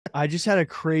I just had a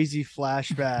crazy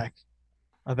flashback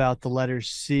about the letter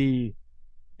C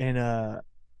in a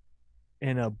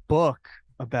book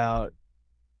about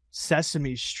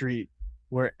Sesame Street,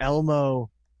 where Elmo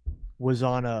was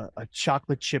on a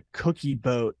chocolate chip cookie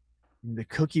boat, and the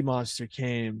Cookie Monster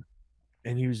came,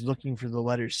 and he was looking for the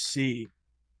letter C.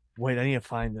 Wait, I need to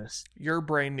find this. Your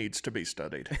brain needs to be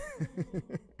studied.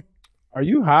 Are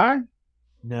you high?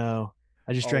 No,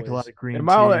 I just drank a lot of green Am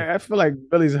tea. I feel like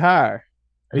Billy's high.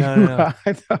 Are No, you no, no.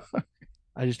 high?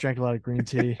 I just drank a lot of green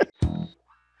tea.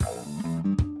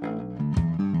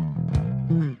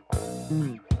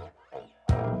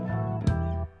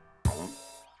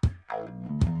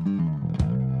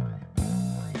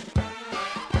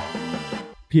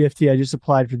 PFT, I just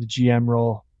applied for the GM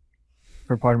role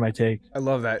for part of my take. I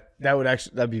love that.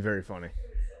 That'd be very funny.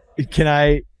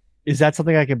 Is that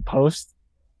something I can post?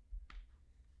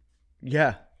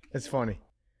 Yeah, it's funny.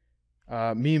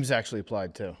 Memes actually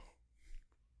applied too,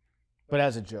 but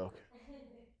as a joke.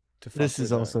 This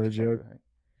is also a joke.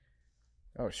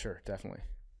 Oh, sure, definitely.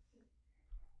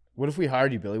 What if we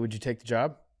hired you, Billy? Would you take the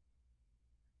job?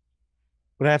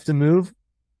 Would I have to move?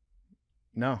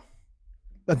 No.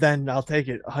 But then I'll take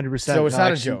it 100%. So it's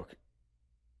not a joke.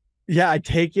 Yeah, I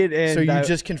take it. And so you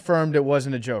just confirmed it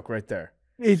wasn't a joke right there.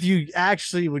 If you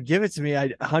actually would give it to me,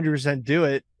 I'd 100% do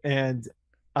it. And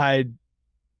I'd.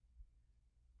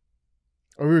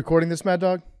 Are we recording this, Mad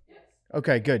Dog? Yes.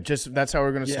 Okay, good. That's how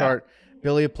we're going to start.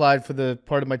 Billy applied for the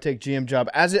part of my take GM job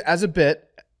as a bit,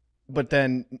 but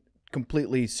then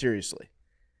completely seriously.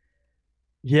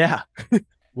 Yeah.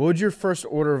 What would your first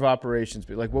order of operations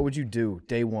be? Like, what would you do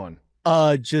day one?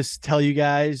 Just tell you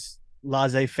guys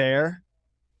laissez-faire.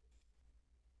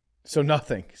 So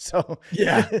nothing. So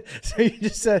yeah. So you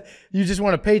just said you just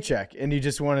want a paycheck, and you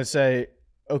just want to say,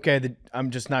 okay, I'm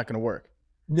just not going to work.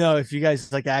 No, if you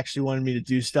guys like actually wanted me to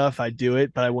do stuff, I'd do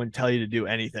it, but I wouldn't tell you to do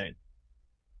anything.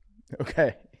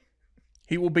 Okay.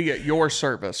 He will be at your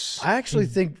service. I actually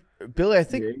think, Billy,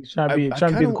 he's trying to be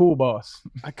the cool boss.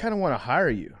 I kind of want to hire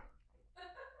you.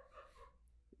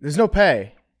 There's no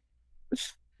pay.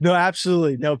 No,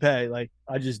 absolutely no pay. Like,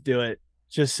 I just do it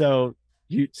just so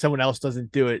someone else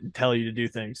doesn't do it and tell you to do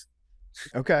things.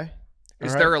 Okay.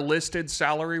 Is there a listed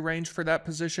salary range for that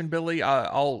position, Billy?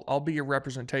 I'll be your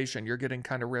representation. You're getting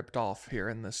kind of ripped off here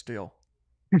in this deal.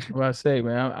 What I say,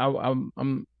 man,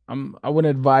 I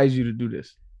wouldn't advise you to do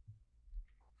this.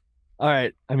 All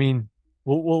right. I mean,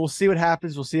 we'll see what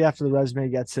happens. We'll see after the resume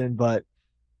gets in, but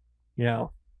who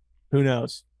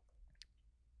knows?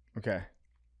 Okay.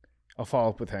 I'll follow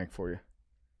up with Hank for you.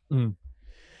 Mm.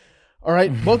 All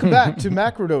right. Welcome back to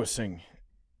Macrodosing.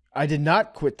 I did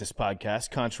not quit this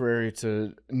podcast, contrary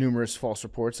to numerous false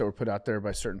reports that were put out there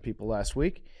by certain people last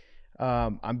week.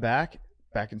 I'm back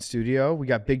in studio. We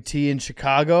got Big T in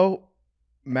Chicago,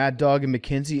 Mad Dog and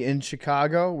McKinsey in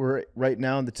Chicago. We're right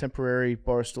now in the temporary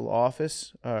Barstool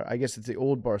office. I guess it's the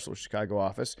old Barstool Chicago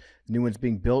office. The new one's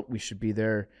being built. We should be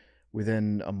there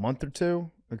within a month or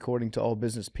two, according to All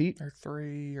Business Pete. Or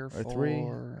 3 or 4. 3.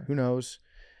 Who knows?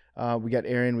 We got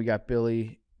Arian. We got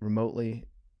Billy remotely.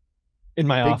 In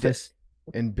my office.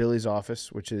 In Billy's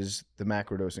office, which is the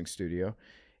Macrodosing studio.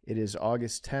 It is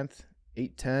August 10th,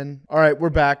 8:10. All right, we're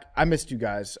back. I missed you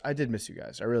guys. I did miss you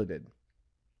guys. I really did.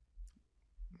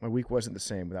 My week wasn't the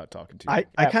same without talking to you.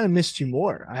 I kind of missed you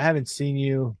more. I haven't seen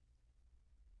you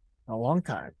in a long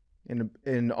time.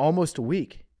 In almost a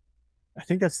week. I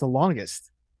think that's the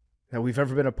longest that we've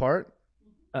ever been apart.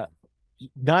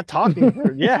 Not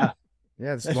talking. Yeah.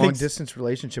 Yeah, this long distance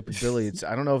relationship with Billy.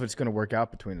 I don't know if it's going to work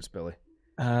out between us, Billy.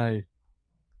 I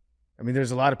mean, there's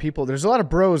a lot of people. There's a lot of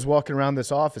bros walking around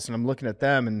this office, and I'm looking at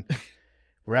them, and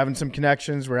we're having some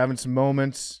connections. We're having some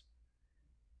moments.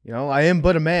 I am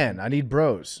but a man. I need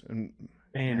bros, and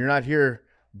you're not here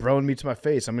broing me to my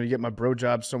face. I'm going to get my bro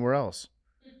job somewhere else.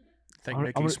 Think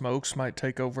Nikki Smokes might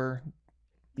take over?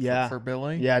 Yeah, for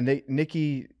Billy. Yeah,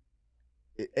 Nikki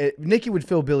would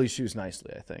fill Billy's shoes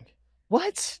nicely, I think.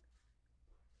 What?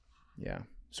 Yeah.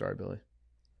 Sorry, Billy.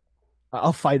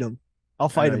 I'll fight him.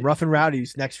 Rough and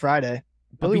Rowdies next Friday.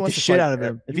 Billy beat the shit out of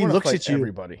him. If he looks at you,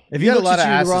 everybody. If he looks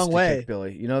at you the wrong way,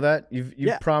 Billy, you know that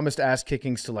you've promised ass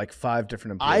kickings to like 5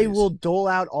 different employees. I will dole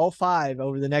out all 5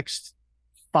 over the next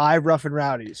 5 Rough and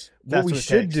Rowdies. What we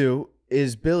should do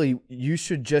is, Billy, you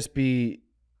should just be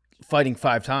fighting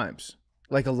 5 times,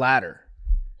 like a ladder.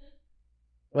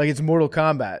 Like it's Mortal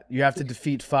Kombat. You have to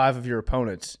defeat 5 of your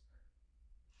opponents.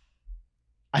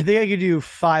 I think I could do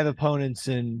 5 opponents,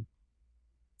 and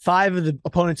 5 of the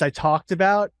opponents I talked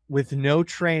about with no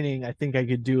training. I think I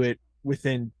could do it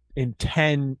within a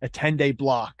 10-day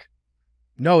block.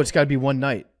 No, it's got to be one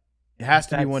night. It has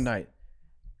to be one night.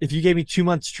 If you gave me 2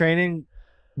 months training,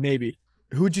 maybe.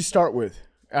 Who would you start with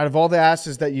out of all the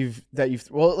asses that you've?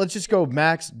 Well, let's just go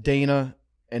Max, Dana,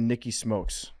 and Nikki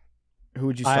Smokes. Who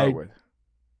would you start with?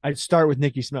 I'd start with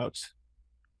Nikki Smokes.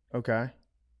 Okay.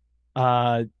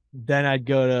 Then I'd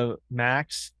go to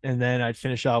Max, and then I'd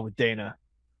finish off with Dana.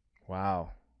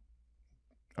 Wow.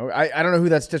 Oh, I don't know who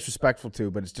that's disrespectful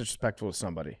to, but it's disrespectful to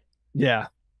somebody. Yeah.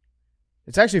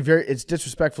 It's actually it's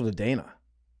disrespectful to Dana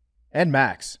and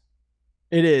Max.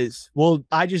 It is. Well,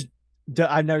 I've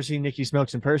never seen Nikki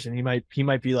Smokes in person. He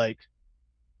might be like,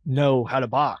 know how to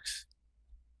box.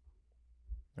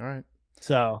 All right.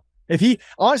 So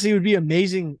honestly, it would be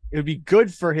amazing. It would be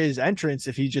good for his entrance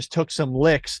if he just took some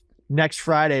licks next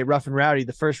Friday, Rough and Rowdy,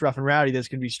 the first Rough and Rowdy that's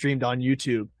going to be streamed on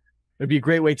YouTube. It'd be a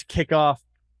great way to kick off,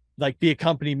 like be a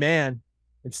company man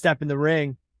and step in the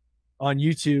ring on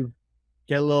YouTube,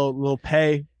 get a little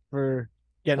pay for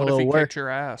getting a little work. What if he kicked your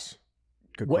ass?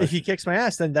 Well, if he kicks my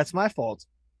ass, then that's my fault.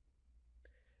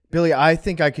 Billy, I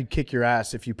think I could kick your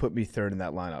ass if you put me third in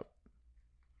that lineup.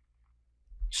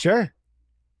 Sure.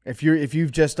 If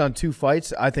you've just done 2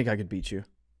 fights, I think I could beat you.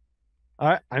 All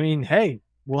right. I mean, hey,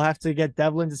 we'll have to get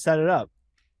Devlin to set it up.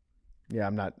 Yeah,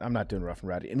 I'm not doing Rough and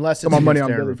Rowdy unless it's Got my money on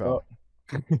Darren Billy. Ravel.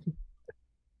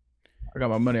 I got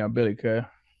my money on Billy, cuz.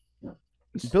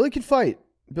 Billy can fight.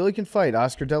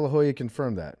 Oscar De La Hoya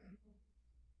confirmed that.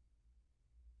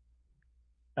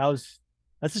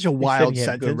 That's such a wild He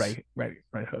said he had sentence. good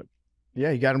right hook.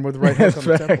 Yeah, you got him with the right hook on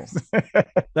the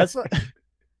temple. That's what.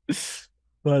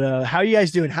 But how are you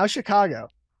guys doing? How's Chicago?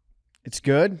 It's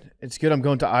good. I'm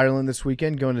going to Ireland this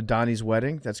weekend, going to Donnie's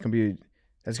wedding. That's gonna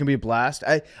be a blast.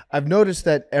 I've noticed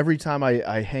that every time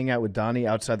I hang out with Donnie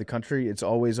outside the country, it's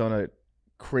always on a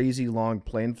crazy long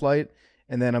plane flight,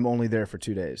 and then I'm only there for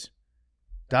 2 days.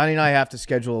 Donnie and I have to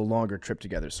schedule a longer trip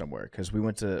together somewhere because we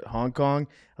went to Hong Kong.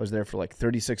 I was there for like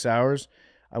 36 hours.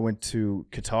 I went to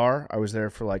Qatar. I was there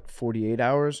for like 48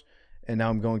 hours. And now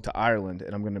I'm going to Ireland,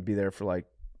 and I'm going to be there for like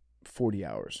 40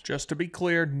 hours. Just to be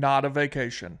clear, not a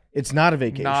vacation. It's not a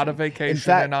vacation. Not a vacation in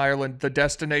fact, Ireland. The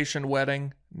destination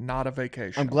wedding, not a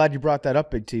vacation. I'm glad you brought that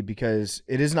up, Big T, because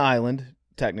it is an island,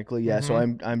 technically. Yeah, so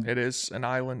I'm It is an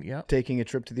island, yeah. taking a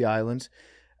trip to the islands.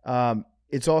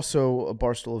 It's also a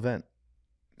Barstool event.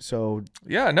 So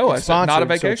yeah, no, it's not a sponsored,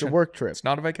 vacation. so it's a work trip. It's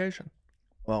not a vacation.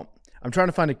 Well, I'm trying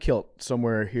to find a kilt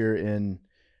somewhere here in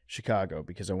Chicago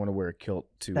because I want to wear a kilt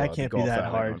to That the can't be golf that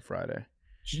outing hard. on Friday.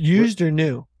 Used or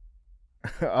new?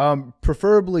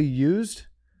 Preferably used.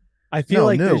 I feel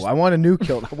like new. I want a new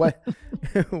kilt. why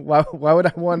would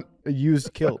I want a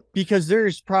used kilt? Because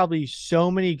there's probably so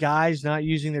many guys not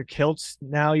using their kilts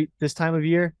now this time of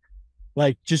year.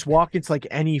 Like just walk into like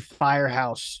any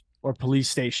firehouse or police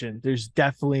station. There's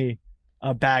definitely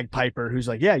a bagpiper who's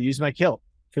like, yeah, use my kilt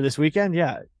for this weekend.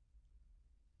 Yeah.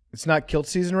 It's not kilt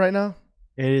season right now?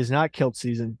 It is not kilt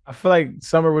season. I feel like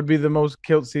summer would be the most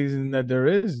kilt season that there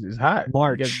is. It's hot.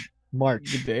 March.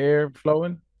 Get the air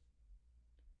flowing.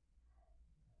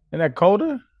 Isn't that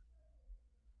colder?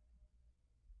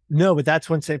 No, but that's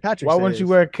when St. Patrick's Why Day wouldn't you is.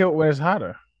 wear a kilt when it's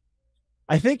hotter?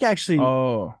 I think actually,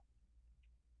 Oh,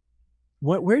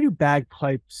 where do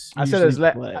bagpipes I said usually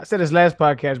this. play? I said this last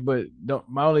podcast, but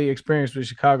my only experience with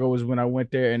Chicago was when I went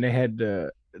there and they had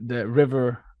the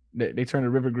river. They turned the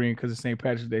river green because it's St.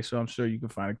 Patrick's Day, so I'm sure you can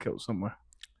find a kilt somewhere.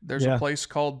 There's Yeah. a place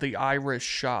called the Irish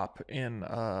Shop in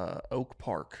Oak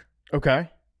Park. Okay.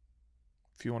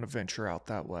 If you want to venture out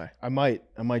that way. I might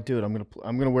do it.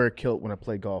 I'm gonna wear a kilt when I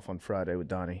play golf on Friday with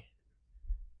Donnie.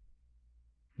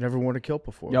 Never worn a kilt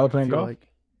before. Y'all playing I feel golf?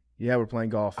 Yeah, we're playing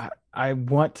golf. I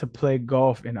want to play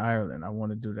golf in Ireland. I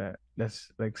want to do that.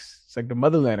 That's like it's like the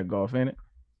motherland of golf, ain't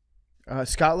it?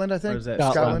 Scotland, I Or think. is that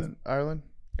Scotland, Ireland.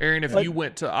 Arian, if you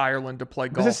went to Ireland to play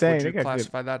What's it golf, saying? would They you got good-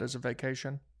 classify that as a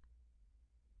vacation?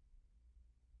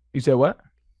 You said what?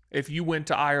 If you went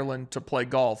to Ireland to play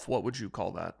golf, what would you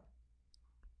call that?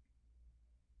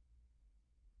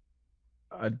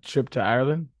 A trip to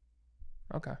Ireland?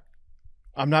 Okay.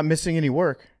 I'm not missing any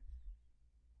work.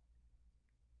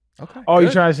 Okay. Oh, you're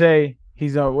good. trying to say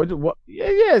he's on what?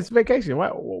 Yeah, it's vacation.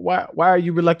 Why are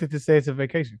you reluctant to say it's a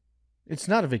vacation? It's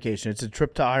not a vacation. It's a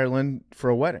trip to Ireland for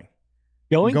a wedding.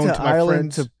 Going Going to to my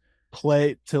Ireland friends- to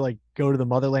play to like go to the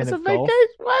motherland It's a of golf.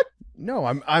 vacation. What? No,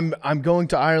 I'm going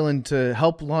to Ireland to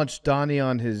help launch Donnie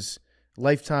on his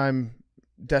lifetime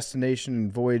destination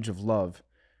and voyage of love.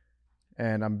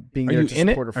 And I'm being Are there you to in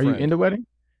it? support a Are friend. you in the wedding?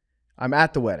 I'm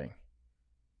at the wedding.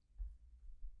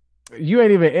 You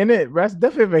ain't even in it, bro. That's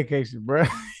definitely a vacation, bro.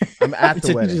 I'm at the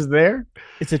You wedding. just there.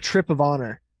 It's a trip of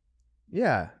honor.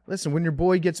 Yeah. Listen, when your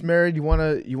boy gets married, you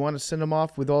wanna send him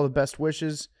off with all the best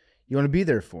wishes. You want to be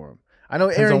there for him. I know,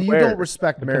 Depends Aaron, on you where. don't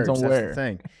respect Depends marriage. on That's the where.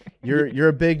 thing. You're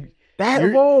a big That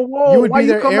You're- whoa, you would why be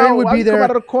you there. come Aaron out? would Why be you come there out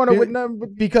of the corner be- with nothing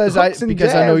but because hooks and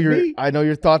I know jabs, B? I know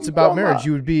your thoughts What you about talking marriage. about?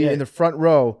 You would be Yeah. in the front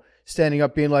row, standing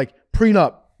up, being like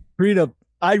prenup. Prenup.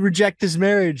 I reject this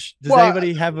marriage. Does Well,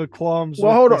 anybody have a qualms? Well,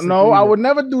 with hold this on. No, I agreement? would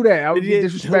never do that. I would be Idiot, no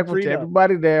disrespectful to prenup.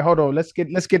 everybody there. Hold on. Let's get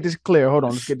this clear. Hold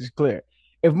on. Let's get this clear.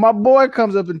 If my boy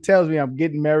comes up and tells me I'm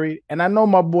getting married, and I know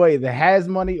my boy either has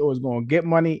money or is going to get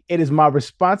money, it is my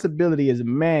responsibility as a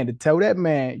man to tell that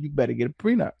man, you better get a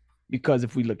prenup. Because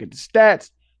if we look at the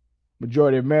stats,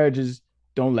 majority of marriages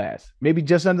don't last. Maybe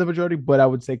just under the majority, but I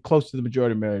would say close to the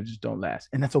majority of marriages don't last.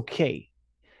 And that's okay.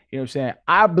 You know what I'm saying?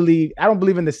 I don't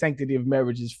believe in the sanctity of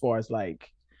marriage as far as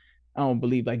like, I don't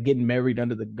believe like getting married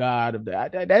under the God of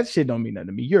that shit don't mean nothing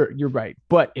to me. You're right.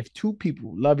 But if two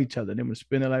people love each other, they want to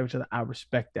spend their life with each other, I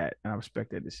respect that. And I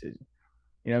respect that decision.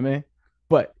 You know what I mean?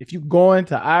 But if you going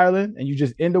to Ireland and you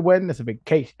just end the wedding, that's a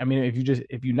vacation. I mean,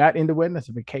 if you're not in the wedding, that's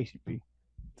a vacation. P.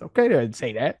 It's okay to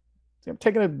say that. I'm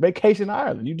taking a vacation to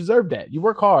Ireland. You deserve that. You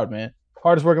work hard, man.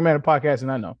 Hardest working man in podcasting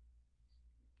I know.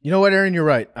 You know what, Aaron? You're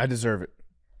right. I deserve it.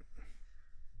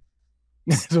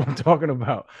 That's what I'm talking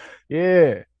about.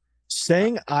 Yeah.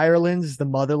 Saying Ireland's the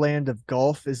motherland of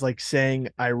golf is like saying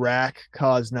Iraq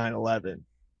caused 9/11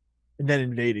 and then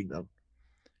invading them.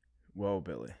 Whoa,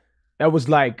 Billy. That was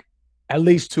like at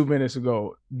least 2 minutes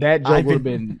ago. That joke would have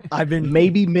been I've been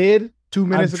maybe mid 2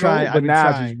 minutes ago, I've but been now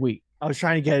it's trying. just weak. I was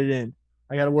trying to get it in.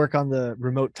 I got to work on the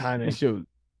remote timing. That shit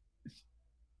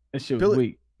was Billy-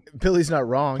 weak. Billy's not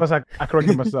wrong. Plus, I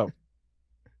corrected myself.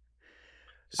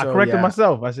 I So, corrected yeah.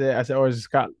 myself. I said, or is it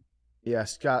Scotland? Yeah,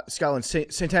 Scotland,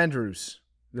 St. Andrews,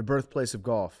 the birthplace of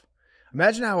golf.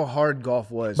 Imagine how hard golf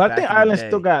was. But I back think in the Ireland day.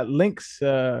 still got links.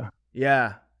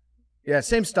 Yeah,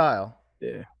 same style.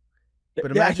 Yeah.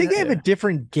 But Yeah, I imagine think they have yeah. a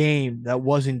different game that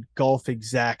wasn't golf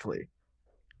exactly.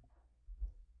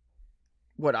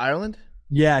 what, Ireland?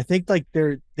 Yeah, I think like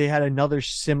they had another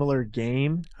similar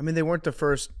game. I mean, they weren't the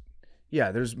first.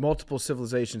 Yeah, there's multiple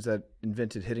civilizations that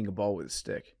invented hitting a ball with a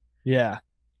stick. Yeah,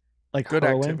 like Good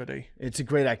hurling. activity. It's a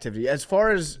great activity. As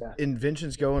far as Yeah.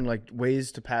 inventions go and like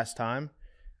ways to pass time,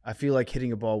 I feel like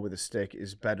hitting a ball with a stick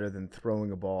is better than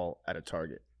throwing a ball at a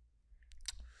target.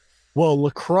 Well,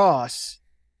 lacrosse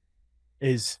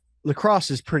is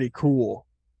pretty cool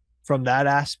from that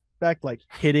aspect, like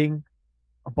hitting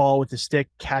a ball with a stick,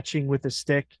 catching with a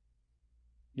stick.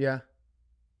 Yeah.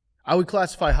 I would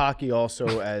classify hockey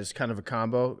also as kind of a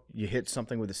combo. You hit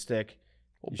something with a stick.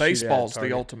 Well, You shoot it at a baseball's the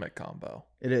target. ultimate combo.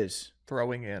 It is.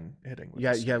 Throwing in, hitting. With You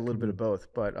a got a little bit of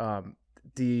both. But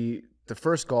the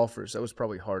first golfers, that was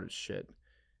probably hard as shit.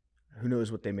 Who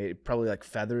knows what they made? Probably like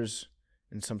feathers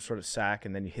in some sort of sack,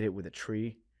 and then you hit it with a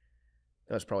tree.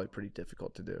 That was probably pretty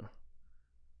difficult to do.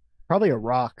 Probably a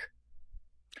rock.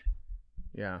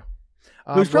 Yeah.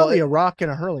 It was probably a rock and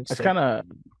a hurling stick. It's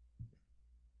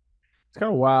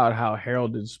kind of wild how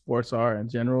heralded sports are in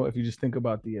general. If you just think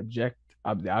about the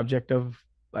object of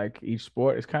like each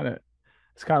sport, it's kind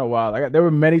of wild. There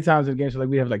were many times in games where,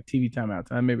 like, we have like TV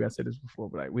timeouts. And maybe I said this before,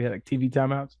 but like we had like TV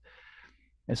timeouts,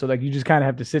 and so like you just kind of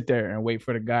have to sit there and wait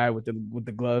for the guy with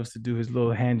the gloves to do his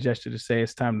little hand gesture to say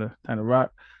it's time to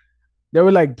rock. There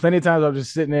were like plenty of times I was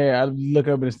just sitting there. I'd look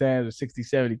up in the stands with 60,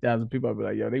 70,000 people. I'd be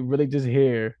like, yo, they really just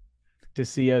here to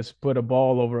see us put a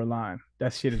ball over a line.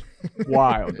 That shit is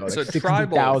wild. It's Like a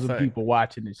tribal 60,000 thing. people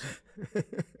watching this.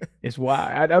 It's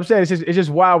wild. I'm saying it's just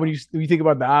wild when you think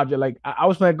about the object. Like I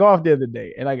was playing golf the other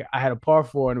day, and like I had a par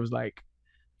 4, and it was like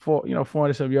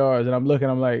 400 some yards, and I'm looking,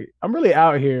 I'm like, I'm really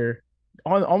out here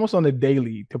almost on the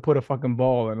daily to put a fucking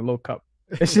ball in a little cup.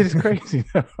 That shit is crazy.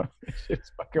 That shit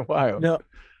is fucking wild. No,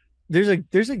 there's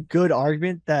a good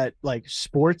argument that like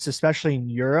sports, especially in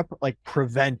Europe, like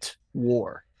prevent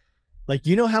war. Like,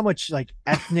 you know how much like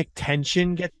ethnic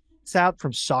tension gets out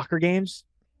from soccer games?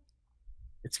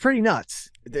 It's pretty nuts.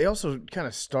 They also kind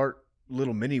of start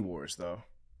little mini wars, though.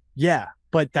 Yeah,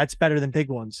 but that's better than big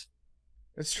ones.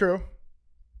 That's true.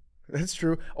 That's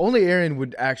true. Only Arian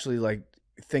would actually like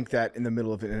think that in the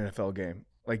middle of an NFL game,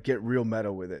 like get real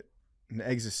meta with it, and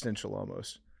existential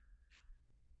almost.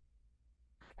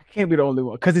 I can't be the only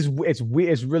one because it's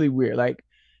weird. It's really weird. Like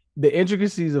the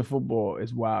intricacies of football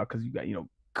is wild because you got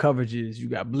coverages, you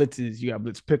got blitzes, you got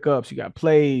blitz pickups, you got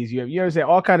plays, you understand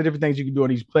all kind of different things you can do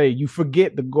on each play. You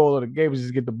forget the goal of the game is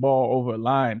just get the ball over a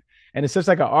line, and it's such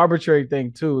like an arbitrary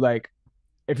thing too. Like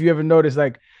if you ever notice,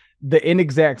 like the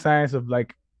inexact science of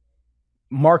like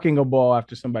marking a ball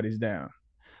after somebody's down.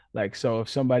 Like so, if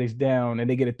somebody's down and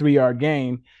they get a 3-yard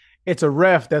gain, it's a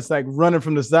ref that's like running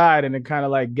from the side and it kind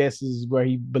of like guesses where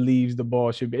he believes the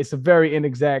ball should be. It's a very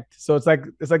inexact. So it's like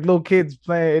little kids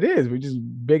playing. It is. We're just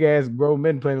big ass grown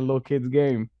men playing a little kids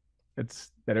game.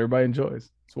 That everybody enjoys.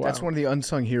 That's one of the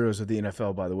unsung heroes of the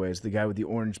NFL, by the way, is the guy with the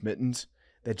orange mittens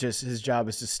that just his job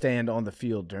is to stand on the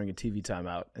field during a TV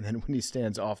timeout. And then when he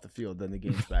stands off the field, then the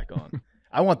game's back on.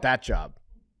 I want that job.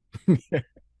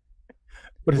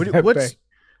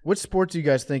 What sport do you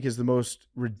guys think is the most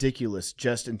ridiculous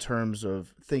just in terms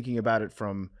of thinking about it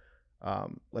from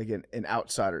like an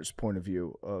outsider's point of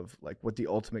view of like what the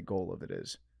ultimate goal of it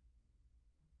is?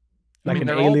 Like an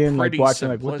alien, like watching,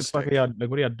 like what the fuck are y'all, like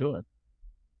what are y'all doing?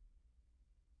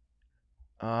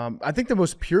 I think the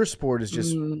most pure sport is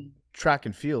just track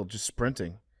and field, just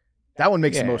sprinting. That one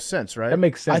makes the most sense, right? That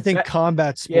makes sense. I think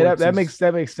combat sports. Yeah, that makes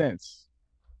sense.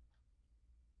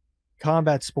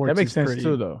 Combat sports. That makes sense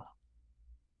too, though.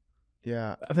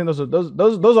 Yeah, I think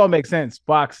those all make sense.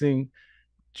 Boxing,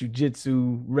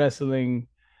 jiu-jitsu, wrestling,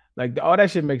 like all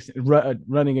that shit makes sense.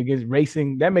 Running against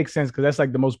racing, that makes sense because that's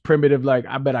like the most primitive. Like,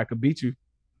 I bet I could beat you.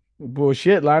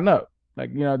 Bullshit, line up.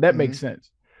 Like, that makes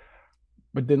sense.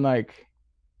 But then like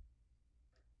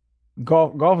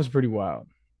golf is pretty wild.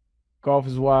 Golf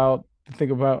is wild to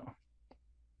think about.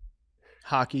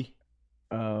 Hockey.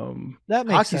 That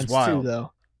makes sense wild. too,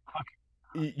 though.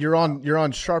 You're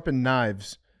on sharpened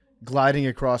knives, gliding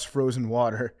across frozen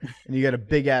water, and you got a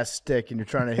big ass stick, and you're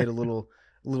trying to hit a little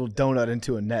donut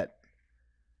into a net.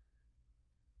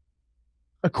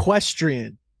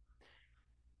 Equestrian.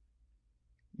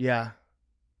 Yeah,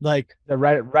 like the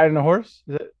riding a horse.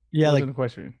 Yeah, like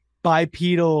equestrian.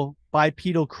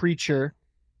 Bipedal creature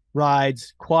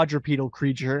rides quadrupedal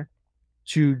creature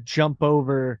to jump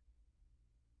over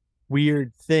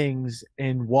weird things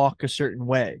and walk a certain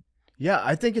way. Yeah,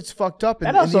 I think it's fucked up.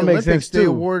 That also in the makes Olympics, sense too. They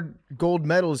award gold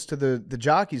medals to the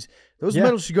jockeys. Those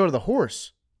medals should go to the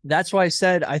horse. That's why I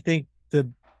said I think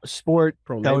the sport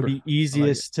that would be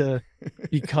easiest to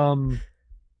become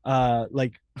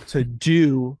like to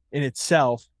do in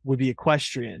itself would be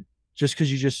equestrian, just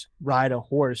because you just ride a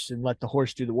horse and let the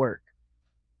horse do the work.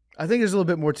 I think there's a little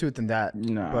bit more to it than that.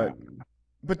 No,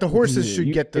 but the horses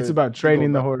should get the. It's about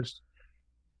training the horse.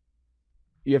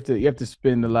 You have to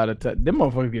spend a lot of time. Them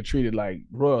motherfuckers get treated like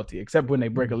royalty, except when they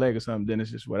break a leg or something. Then it's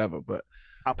just whatever. But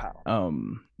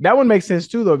that one makes sense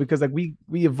too, though, because like we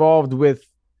evolved with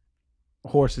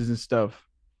horses and stuff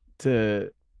to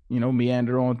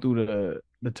meander on through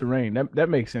the terrain. That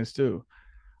makes sense too.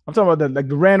 I'm talking about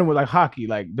the random with like hockey,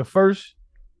 like the first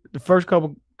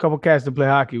couple cats to play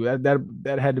hockey.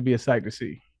 That had to be a sight to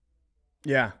see.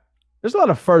 Yeah, there's a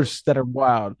lot of firsts that are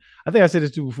wild. I think I said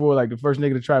this too before. Like the first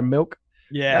nigga to try milk.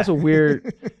 Yeah, that's a weird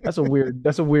dude. That's a weird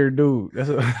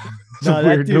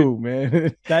dude,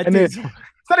 man. It's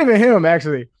not even him,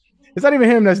 actually. It's not even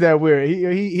him that's that weird.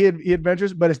 He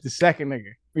adventures, but it's the second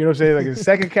nigga. You know what I'm saying? Like the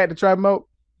second cat to try milk,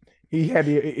 he had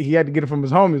to get it from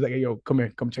his home. He was like, hey, yo, come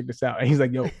here, come check this out. And he's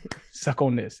like, yo, suck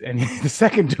on this. And the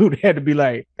second dude had to be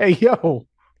like, hey, yo,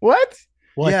 what?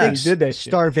 Well, yeah, I think he did that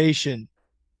starvation.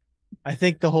 I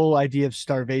think the whole idea of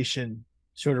starvation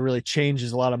sort of really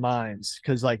changes a lot of minds,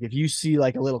 because like if you see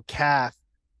like a little calf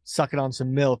sucking on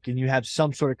some milk and you have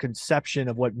some sort of conception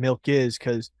of what milk is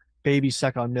because babies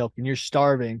suck on milk and you're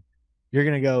starving, you're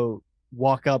gonna go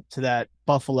walk up to that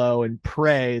buffalo and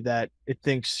pray that it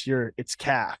thinks you're its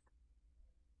calf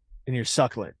and you're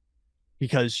suckling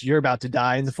because you're about to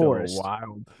die in the forest.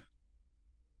 Wild.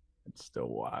 It's still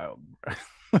wild.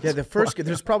 Yeah,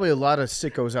 there's probably a lot of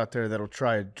sickos out there that'll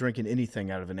try drinking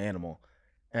anything out of an animal.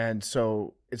 And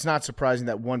so it's not surprising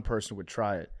that one person would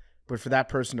try it. But for that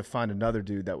person to find another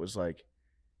dude that was like,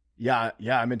 yeah,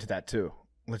 I'm into that too.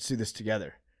 Let's do this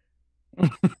together. And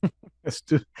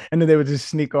then they would just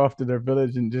sneak off to their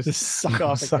village and just suck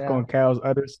on cows'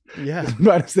 udders. Yeah.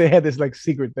 They had this like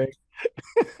secret thing.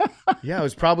 Yeah,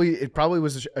 it probably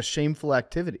was a shameful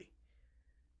activity.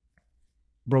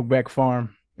 Brokeback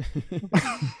Farm.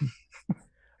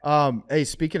 Hey,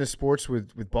 speaking of sports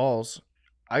with balls,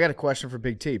 I got a question for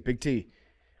Big T. Big T,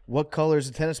 what color is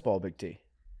a tennis ball, Big T?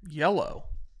 Yellow.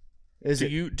 Do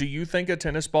you think a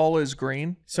tennis ball is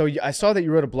green? So I saw that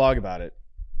you wrote a blog about it.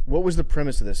 What was the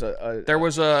premise of this? There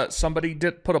was somebody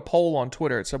did put a poll on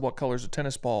Twitter. It said what color is a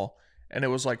tennis ball, and it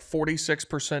was like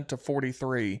 46% to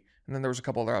 43%, and then there was a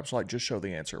couple other options like just show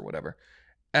the answer or whatever.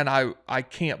 And I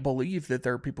can't believe that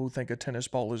there are people who think a tennis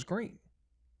ball is green.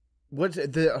 What's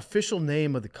the official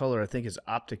name of the color? I think is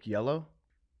optic yellow.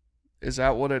 Is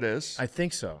that what it is? I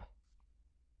think so.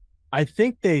 I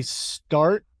think they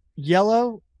start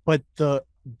yellow, but the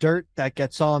dirt that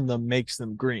gets on them makes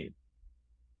them green.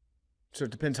 So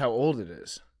it depends how old it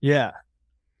is. Yeah.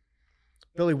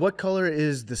 Billy, what color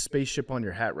is the spaceship on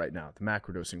your hat right now? The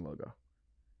Macrodosing logo.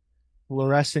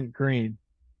 Fluorescent green.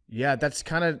 Yeah, that's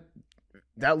kind of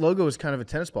that logo is kind of a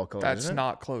tennis ball color. That's isn't it?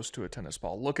 not close to a tennis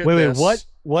ball. Look at Wait, this.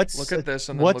 what's Look at this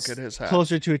and then what's look at his hat.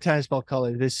 closer to a tennis ball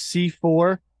color? This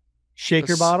C4 shaker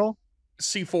This- bottle?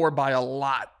 C4 by a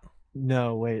lot.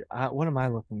 No, wait. What am I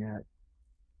looking at?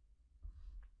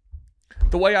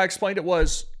 The way I explained it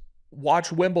was,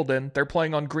 watch Wimbledon. They're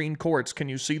playing on green courts. Can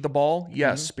you see the ball?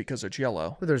 Yes, because it's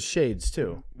yellow. But there's shades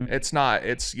too. It's not.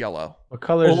 It's yellow. But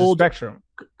color is a Old- spectrum.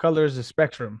 Color is a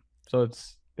spectrum. So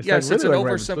it's Yes, like it's an really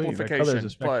like right between. Like, color is a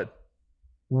oversimplification, spectrum.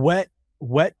 but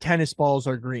Wet tennis balls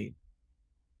are green.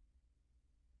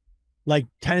 Like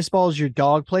tennis balls your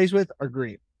dog plays with are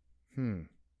green.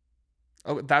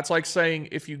 that's like saying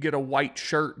if you get a white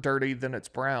shirt dirty, then it's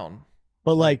brown.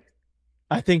 But like,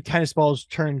 I think tennis balls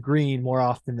turn green more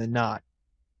often than not.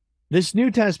 This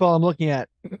new tennis ball I'm looking at,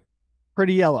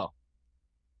 pretty yellow.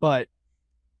 But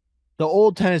the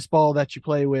old tennis ball that you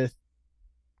play with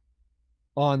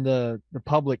on the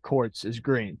public courts is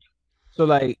green. So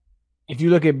like, if you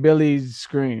look at Billy's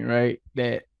screen, right,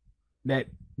 that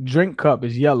drink cup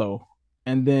is yellow,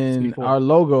 and then C4. our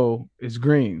logo is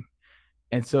green,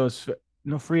 and so it's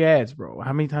no free ads, bro.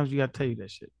 How many times you gotta tell you that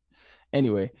shit?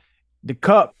 Anyway, the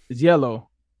cup is yellow.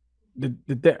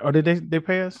 Or did they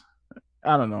pay us?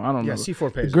 I don't know. I don't Yeah, know. C4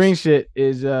 The pages. green shit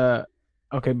is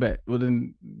okay, bet. Well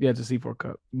then, yeah, it's a C4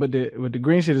 cup. But the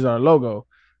green shit is our logo,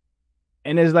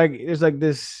 and there's like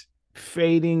this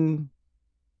fading.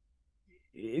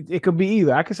 It could be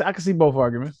either. I could see both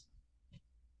arguments.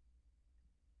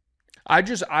 I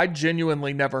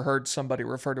genuinely never heard somebody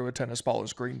refer to a tennis ball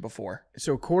as green before.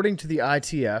 So according to the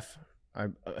ITF,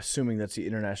 I'm assuming that's the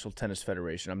International Tennis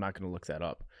Federation. I'm not going to look that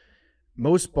up.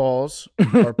 Most balls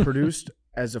are produced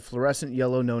as a fluorescent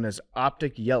yellow known as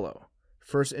optic yellow.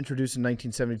 First introduced in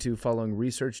 1972 following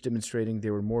research demonstrating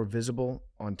they were more visible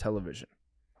on television.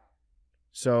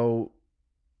 So,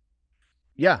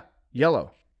 yeah,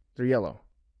 yellow. They're yellow.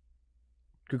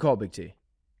 Good call, Big T.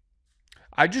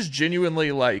 I just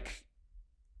genuinely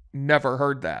never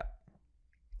heard that.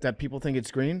 That people think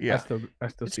it's green? Yeah. I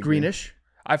still It's see greenish.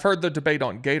 I've heard the debate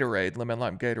on Gatorade, lemon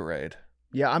lime Gatorade.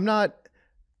 Yeah, I'm not.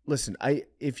 Listen,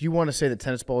 if you want to say that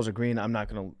tennis balls are green, I'm not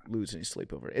going to lose any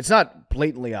sleep over it. It's not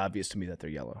blatantly obvious to me that they're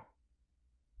yellow.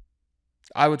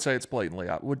 I would say it's blatantly.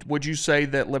 Would you say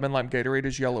that lemon lime Gatorade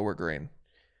is yellow or green?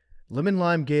 Lemon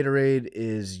lime Gatorade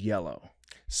is yellow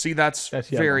See, that's yellow.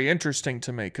 very interesting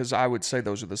to me because I would say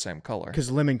those are the same color.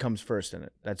 because lemon comes first in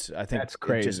it. I think That's it just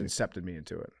crazy. incepted me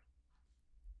into it.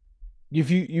 If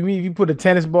you put a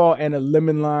tennis ball and a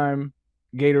lemon lime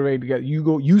Gatorade together,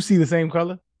 you see the same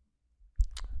color?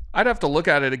 I'd have to look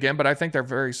at it again, but I think they're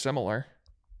very similar.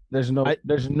 There's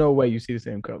no way you see the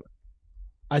same color.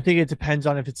 I think it depends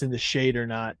on if it's in the shade or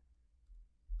not.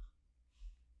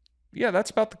 Yeah, that's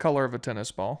about the color of a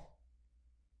tennis ball.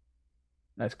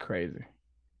 That's crazy.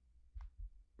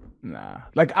 Nah.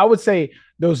 Like I would say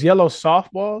those yellow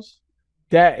softballs,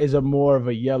 that is a more of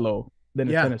a yellow than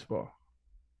a Yeah. tennis ball.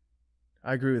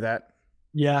 I agree with that.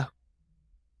 Yeah.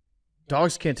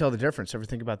 Dogs can't tell the difference. Ever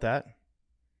think about that?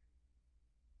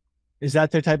 Is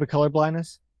that their type of color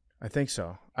blindness? I think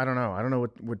so. I don't know. I don't know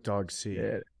what dogs see.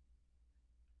 Yeah.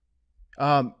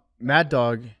 Mad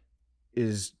Dog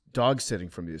is dog sitting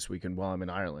for me this weekend while I'm in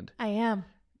Ireland. I am.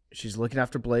 She's looking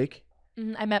after Blake.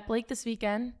 I met Blake this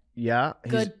weekend. Yeah,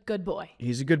 Good boy.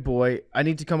 He's a good boy. I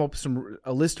need to come up with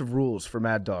a list of rules for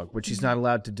Mad Dog, which he's not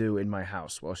allowed to do in my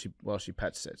house while she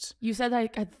pet sits. You said I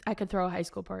could throw a high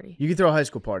school party. You can throw a high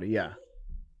school party, yeah.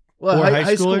 Well, Or high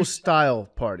high school schoolers? style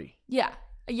party, Yeah.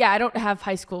 Yeah, I don't have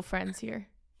high school friends here.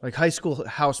 like high school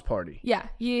house party. Yeah.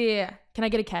 Can I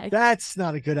get a keg? That's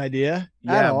not a good idea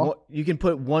at Yeah, all. you can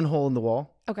put one hole in the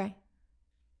wall, Okay.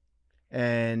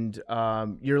 and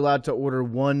you're allowed to order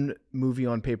one movie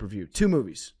on pay-per-view. Two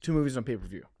movies on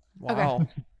pay-per-view. Wow.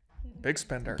 Big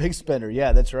spender. Big spender,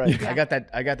 yeah, that's right. Yeah.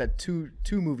 I got that two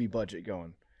movie budget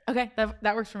going. Okay,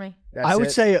 that works for me. That's I would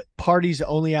it. say parties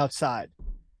only outside.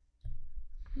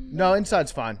 No,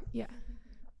 inside's fine. Yeah.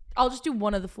 I'll just do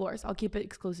one of the floors. I'll keep it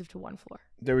exclusive to one floor.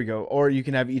 There we go. Or you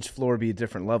can have each floor be a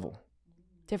different level.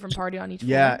 Different party on each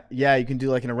floor. Yeah, you can do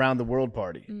like an around the world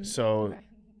party. So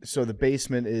the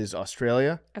basement is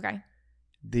Australia. Okay.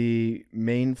 The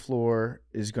main floor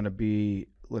is going to be,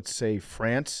 let's say,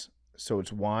 France. So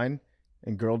it's wine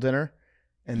and girl dinner.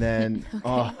 And then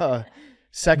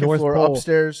second North floor Pole.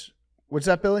 upstairs. What's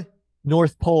that, Billy?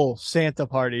 North Pole Santa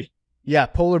party. Yeah,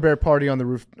 polar bear party on the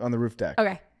roof deck.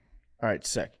 Okay. All right,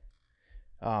 sick.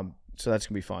 So that's going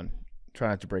to be fun. Try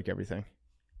not to break everything.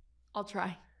 I'll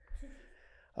try.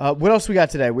 What else we got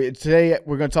today? Today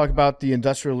we're going to talk about the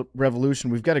Industrial Revolution.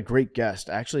 We've got a great guest,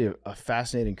 actually a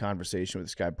fascinating conversation with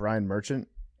this guy, Brian Merchant,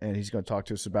 and he's going to talk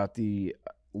to us about the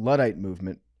Luddite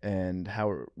movement and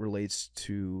how it relates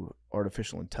to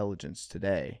artificial intelligence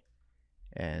today,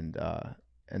 and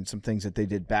some things that they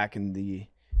did back in the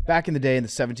day in the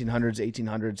 1700s,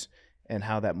 1800s, and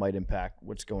how that might impact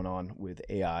what's going on with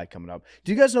AI coming up.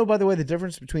 Do you guys know, by the way, the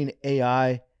difference between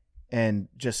AI and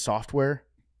just software?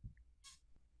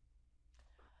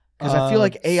 Because I feel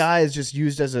like AI is just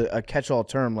used as a catch-all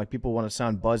term, like people want to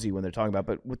sound buzzy when they're talking about,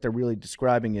 but what they're really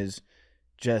describing is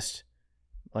just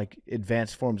like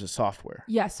advanced forms of software.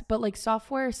 Yes, but like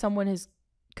software, someone has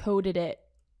coded it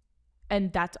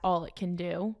and that's all it can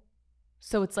do.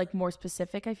 So it's like more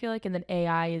specific, I feel like. And then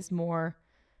AI is more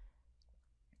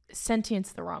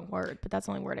sentient's the wrong word, but that's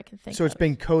the only word I can think of. So it's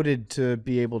been coded to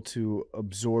be able to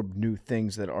absorb new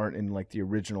things that aren't in like the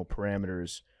original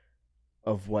parameters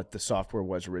of what the software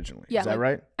was originally. Yeah, is that like,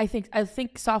 right? I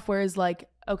think software is like,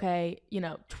 okay,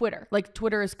 Twitter. Like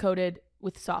Twitter is coded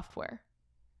with software.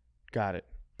 Got it.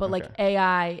 But Okay. like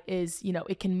AI is,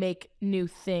 it can make new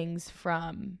things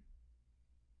from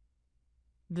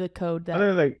the code that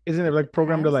Isn't it like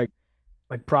programmed to has.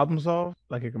 like problem solve?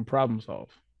 Like it can problem solve.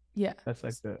 Yeah. That's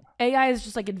like the AI is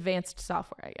just like advanced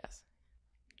software, I guess.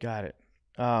 Got it.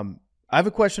 I have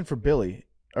a question for Billy.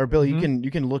 Or Billy, Mhm.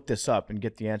 you can look this up and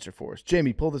get the answer for us.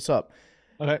 Jamie, pull this up.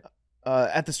 okay.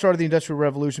 At the start of the Industrial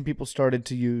Revolution, people started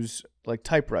to use like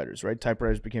typewriters, right?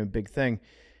 Typewriters became a big thing.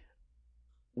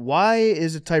 Why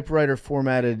is a typewriter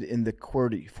formatted in the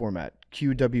QWERTY format?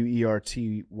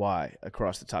 QWERTY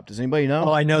across the top. Does anybody know?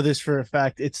 Oh, I know this for a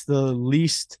fact. It's the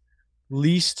least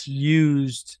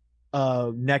used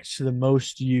next to the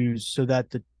most used, so that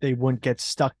they wouldn't get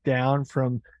stuck down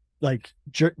from like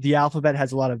the alphabet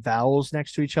has a lot of vowels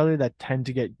next to each other that tend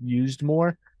to get used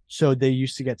more. So they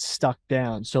used to get stuck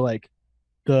down. So like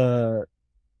the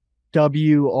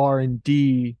W, R, and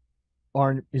D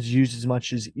aren't is used as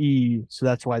much as E, so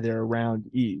that's why they're around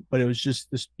E. But it was just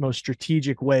the most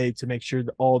strategic way to make sure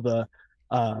that all the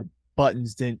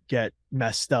buttons didn't get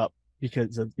messed up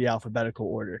because of the alphabetical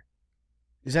order.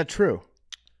 Is that true?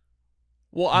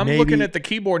 Well, I'm Maybe- looking at the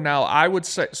keyboard now. I would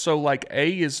say, so like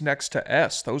A is next to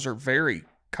S. Those are very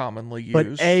commonly used.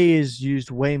 But A is used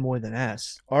way more than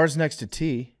S. R's next to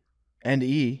T and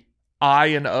E I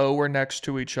and O are next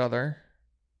to each other.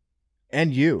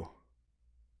 and U.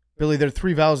 Billy, there are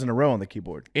 3 vowels in a row on the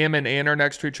keyboard. M and N are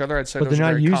next to each other. I'd say But those they're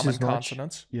are not very used common as much.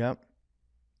 consonants. Yep.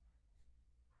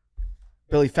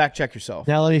 Billy, fact check yourself.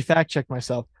 Now let me fact check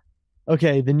myself.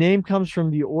 Okay, the name comes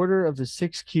from the order of the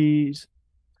 6 keys.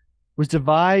 Was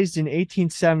devised in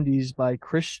 1870s by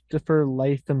Christopher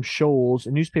Latham Scholes,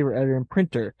 a newspaper editor and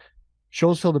printer.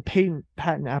 Scholes filed a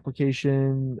patent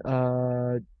application.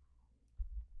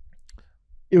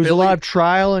 It was a lot of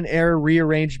trial and error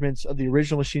rearrangements of the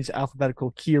original machine's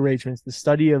alphabetical key arrangements. The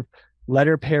study of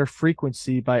letter pair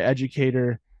frequency by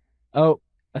educator. Oh,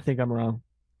 I think I'm wrong.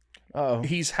 Uh-oh.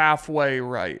 He's halfway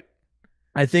right.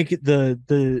 I think it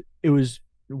was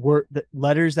the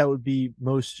letters that would be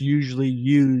most usually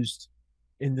used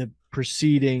in the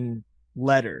preceding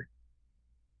letter.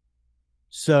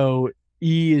 So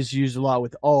E is used a lot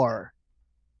with R,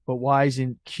 but why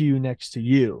isn't Q next to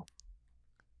U?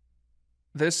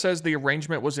 This says the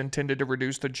arrangement was intended to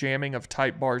reduce the jamming of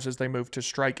type bars as they move to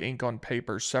strike ink on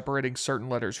paper. Separating certain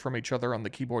letters from each other on the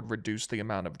keyboard reduced the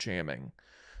amount of jamming.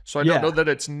 So I don't know that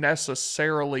it's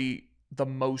necessarily the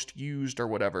most used or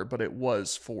whatever, but it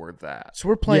was for that. So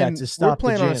we're playing to stop the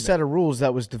on a jamming. set of rules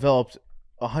that was developed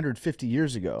 150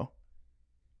 years ago.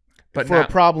 But for now, a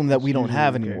problem that we don't Usually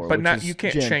have okay. anymore. but which now is you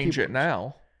can't jammed change it keyboards.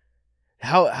 now.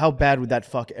 How bad would that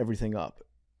fuck everything up?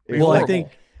 Be Well, I horrible. think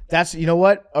That's, you know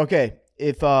what? Okay,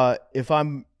 if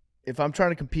I'm trying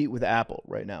to compete with Apple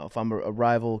right now, if I'm a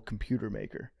rival computer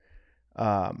maker,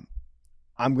 I'm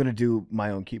gonna do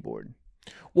my own keyboard.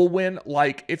 Well,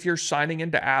 if you're signing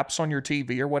into apps on your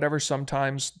TV or whatever,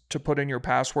 sometimes to put in your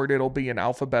password, it'll be an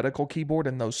alphabetical keyboard,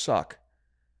 and those suck.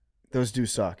 Those do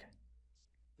suck.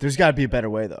 There's got to be a better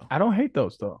way, though. I don't hate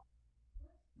those though.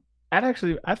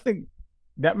 I think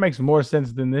that makes more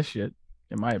sense than this shit,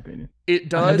 in my opinion. It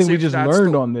does. I think we if just that's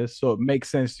learned the- on this, so it makes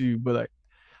sense to you. But like,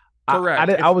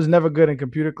 Correct. I was never good in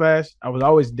computer class. I was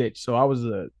always ditched. So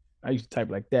I used to type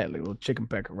like that, like a little chicken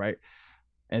pecker, right?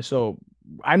 And so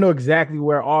I know exactly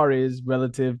where R is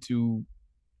relative to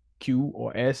Q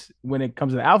or S when it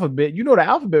comes to the alphabet. You know the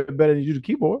alphabet better than you do the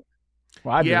keyboard.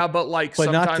 Well, I do. Yeah, but But not to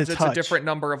sometimes it's a touch. different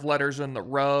number of letters in the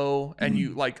row, and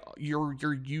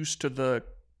you're used to the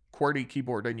QWERTY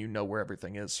keyboard, and you know where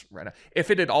everything is right now.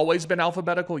 If it had always been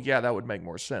alphabetical, yeah, that would make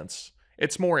more sense.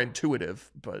 It's more intuitive,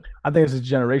 but I think it's a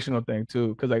generational thing too,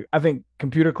 because like I think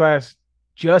computer class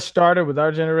just started with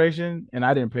our generation, and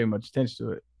I didn't pay much attention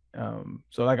to it.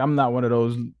 So like I'm not one of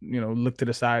those, look to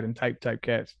the side and type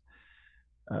cats.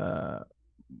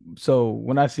 So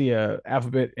when I see a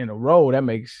alphabet in a row, that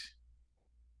makes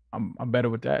I'm better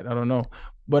with that. I don't know,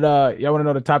 but y'all want to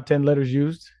know the top 10 letters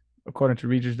used according to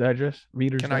Reader's Digest?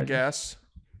 Can I guess?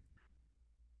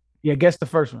 Yeah, guess the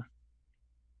first one.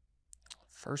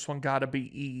 First one got to be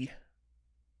E.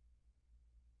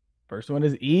 First one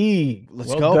is E.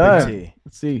 Let's go, Big T.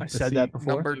 Let's see. I said that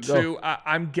before. Number 2,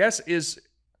 I'm going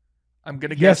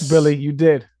to guess. Yes, Billy, you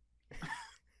did.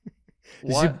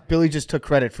 What? Billy just took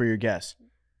credit for your guess.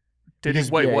 Did he?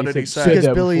 Wait, what did he say? Because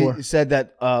that Billy before. said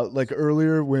that like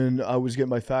earlier when I was getting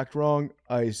my fact wrong,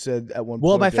 I said at one point.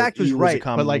 Well, my that fact was E a right, but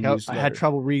commonly like I used had letter.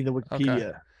 trouble reading the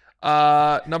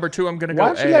Wikipedia. Number 2, I'm going to go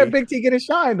Why don't you A. let Big T get a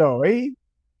shine though, eh?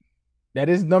 That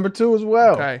is number 2 as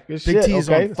well. Okay. Good Big shit. T is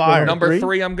Okay, on let's go fire. Number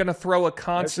 3, I'm going to throw a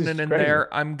consonant in crazy.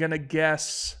 there. I'm going to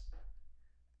guess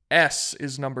S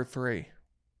is number 3.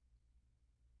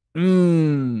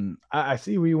 I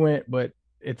see where you went, but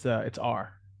it's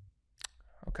R.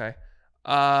 Okay.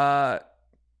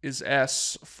 Is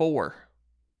S 4?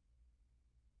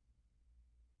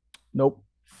 Nope.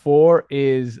 4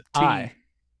 is T. I.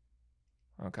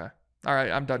 Okay. All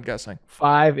right, I'm done guessing.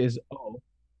 5 is O.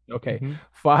 Okay. Mhm.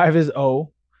 5 is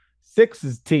O. 6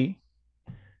 is T.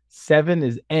 7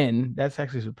 is N. That's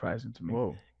actually surprising to me.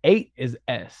 Whoa. 8 is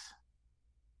S.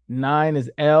 9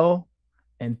 is L.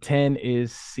 And 10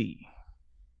 is C.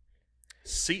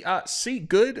 C,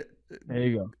 good. There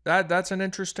you go. That's an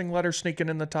interesting letter sneaking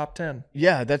in the top 10.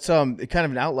 Yeah, that's kind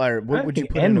of an outlier. What I would you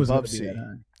think put N in was above gonna be C? that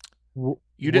high.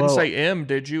 You didn't Whoa. say M,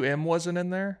 did you? M wasn't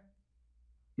in there?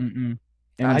 Mm-mm.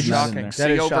 That's N's not in shocking. there. C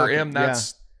That is over shocking, M,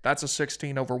 that's a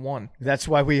 16 over 1. That's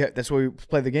why we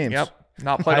play the games. Yep.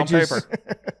 Not played I on just-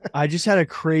 paper. I just had a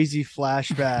crazy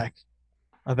flashback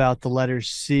about the letter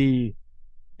C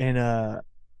in a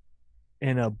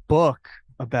book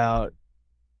about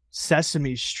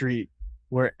Sesame Street,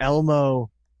 where Elmo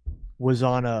was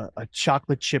on a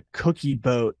chocolate chip cookie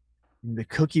boat, and the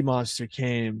Cookie Monster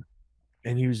came,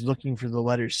 and he was looking for the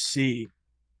letter C.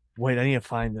 Wait, I need to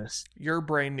find this. Your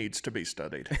brain needs to be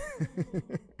studied.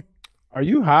 Are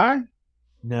you high?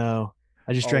 No,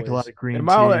 I just drank a lot Always. of green Am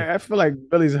tea. I feel like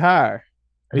Billy's high.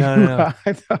 Are No, you no, no.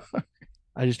 high, dog?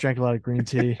 I just drank a lot of green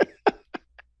tea.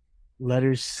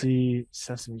 Letter C,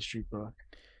 Sesame Street book.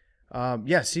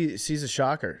 Yeah, C's a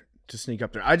shocker to sneak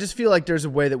up there. I just feel like there's a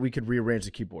way that we could rearrange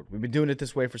the keyboard. We've been doing it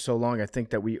this way for so long. I think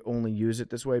that we only use it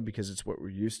this way because it's what we're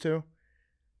used to.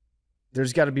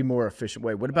 There's got to be a more efficient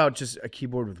way. What about just a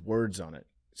keyboard with words on it,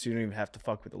 so you don't even have to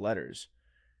fuck with the letters?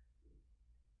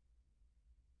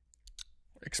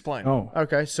 Explain. Oh,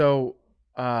 Okay, so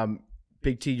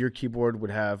Big T, your keyboard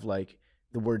would have like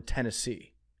the word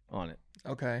Tennessee on it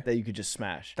Okay. that you could just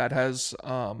smash. That has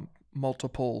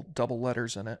multiple double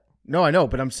letters in it. No, I know,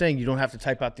 but I'm saying you don't have to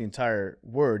type out the entire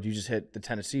word. You just hit the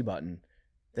Tennessee button,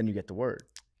 then you get the word.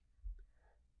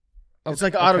 It's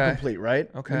like autocomplete, right?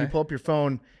 Okay. When you pull up your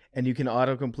phone and you can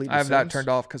autocomplete. I have that turned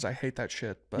off because I hate that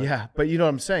shit. But Yeah, but you know what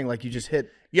I'm saying? Like you just hit.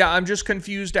 Yeah, I'm just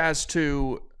confused as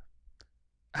to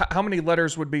how many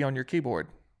letters would be on your keyboard,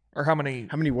 or how many.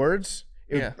 How many words?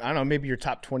 Yeah. I don't know. Maybe your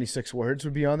top 26 words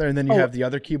would be on there, and then you Oh. have the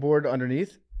other keyboard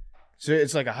underneath. So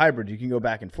it's like a hybrid. You can go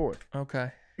back and forth.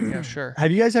 Okay. Yeah, sure.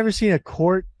 Have you guys ever seen a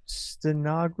court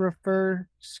stenographer's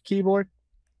keyboard?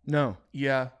 No,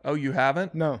 Yeah. Oh, you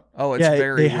haven't? no. Oh, it's yeah,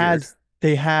 very weird.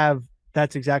 they have.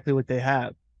 That's exactly what they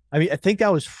have. I mean, I think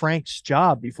that was Frank's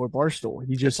job before Barstool.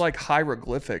 He It's just like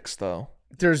hieroglyphics, though.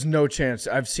 There's no chance.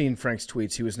 I've seen Frank's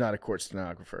tweets. He was not a court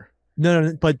stenographer.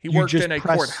 no, but He you worked just in a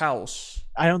press- courthouse.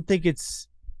 I don't think it's.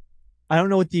 I don't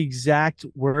know what the exact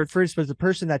word for it is, but it's the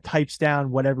person that types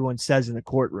down what everyone says in the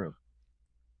courtroom.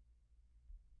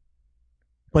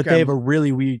 But Okay. they have a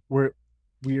really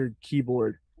weird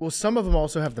keyboard. Well, some of them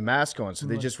also have the mask on, so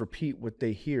they just repeat what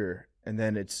they hear, and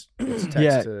then it's text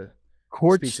Yeah. to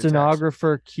Court speech to text.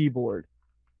 stenographer keyboard,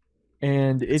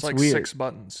 and It's it's like weird. 6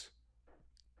 buttons.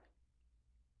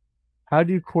 How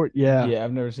do you court? Yeah.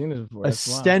 I've never seen this before. A That's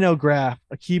wild. stenograph,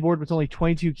 a keyboard with only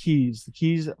 22 keys. The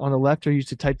keys on the left are used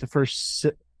to type the first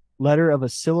letter of a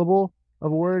syllable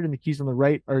of a word, and the keys on the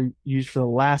right are used for the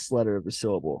last letter of a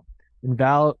syllable. And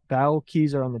vowel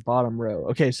keys are on the bottom row.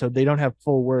 Okay, so they don't have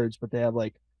full words, but they have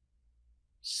like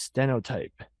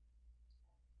stenotype.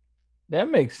 That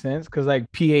makes sense because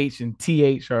like PH and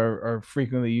TH are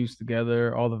frequently used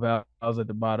together. All the vowels at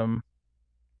the bottom.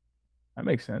 That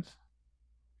makes sense.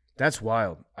 That's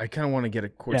wild. I kind of want to get a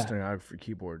court Yeah. stenographer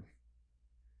keyboard.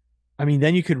 I mean,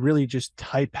 then you could really just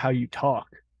type how you talk.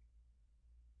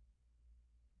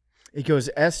 It goes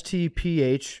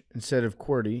STPH instead of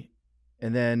QWERTY.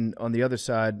 And then on the other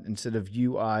side, instead of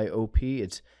UIOP,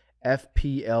 it's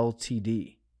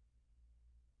FPLTD.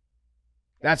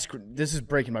 This is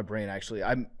breaking my brain, actually.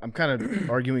 I'm kind of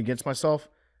arguing against myself.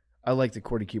 I like the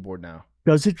QWERTY keyboard now.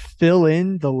 Does it fill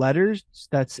in the letters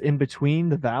that's in between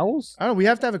the vowels? I don't know. We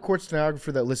have to have a court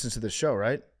stenographer that listens to this show,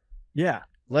 right? Yeah.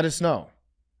 Let us know.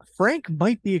 Frank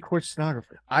might be a court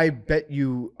stenographer. I bet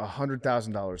you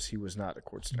 $100,000 he was not a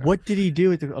court stenographer. What did he do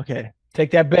with the? Okay.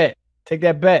 Take that bet. Take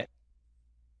that bet.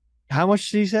 How much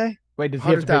did he say? Wait, does he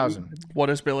have to pay- 100,000. What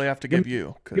does Billy have to give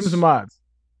you? Give him some odds.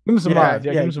 Give him some odds.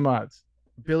 Yeah, give him some odds.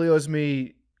 Billy owes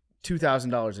me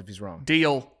 $2,000 if he's wrong.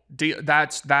 Deal.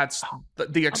 That's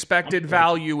the expected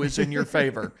value is in your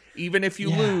favor. Even if you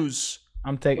lose.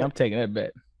 I'm taking that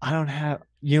bet. I don't have.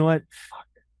 You know what? Fuck.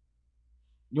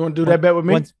 You want to do that bet with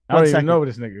me? I don't even second. know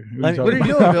this nigga. What are you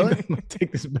doing, Billy?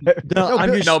 Take this bet. No, I'm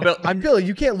Billy, just. Billy,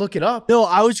 you can't look it up. No,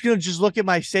 I was gonna just look at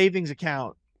my savings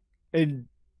account and.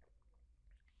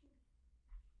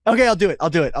 Okay, I'll do it. I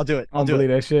don't believe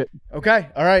that shit. Okay,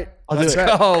 all right. Let's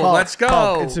bet. go. Let's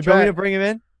go. It's a Do you want me to bet. bring him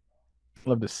in?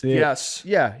 Love to see it. Yes.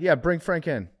 Yeah, bring Frank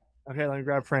in. Okay, let me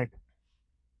grab Frank.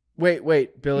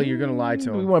 Wait, Billy, you're gonna lie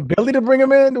to We him. want Billy to bring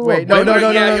him in? Wait, no,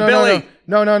 Billy.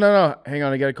 no. Hang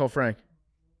on, I gotta call Frank.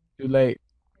 Too late.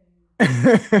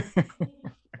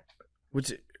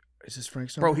 Is this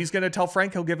Frank's number? Bro, he's gonna tell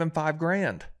Frank he'll give him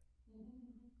 $5,000.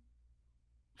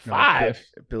 No, 5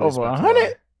 Billy's over about to 100.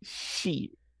 lie.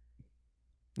 Shit.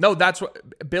 No, that's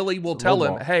what Billy will tell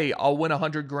him. Lowball. Hey, I'll win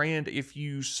 $100,000 if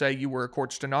you say you were a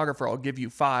court stenographer. I'll give you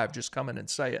 5. Just come in and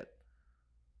say it.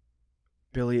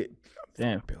 Billy,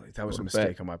 Damn. Billy, that was a What a bet.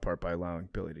 mistake on my part by allowing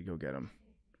Billy to go get him.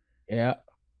 Yeah.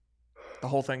 The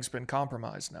whole thing's been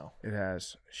compromised now. It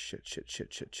has. Shit.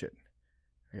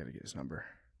 I gotta get his number.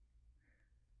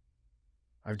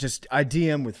 I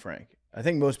DM with Frank. I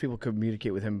think most people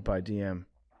communicate with him by DM.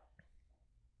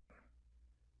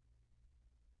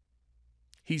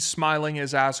 He's smiling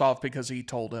his ass off because he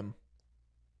told him.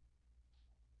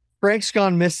 Frank's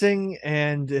gone missing,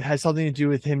 and it has something to do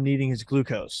with him needing his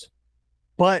glucose.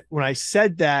 But when I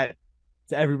said that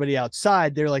to everybody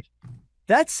outside, they're like,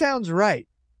 "That sounds right."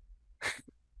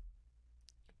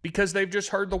 Because they've just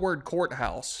heard the word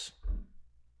courthouse.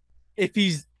 If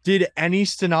he's did any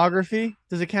stenography,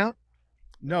 does it count?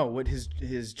 No, what his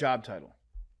job title?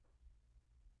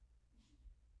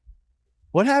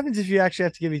 What happens if you actually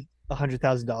have to give me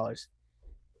 $100,000?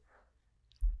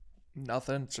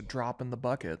 Nothing. It's a drop in the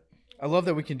bucket. I love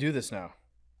that we can do this now.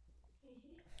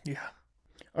 Yeah.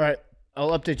 All right,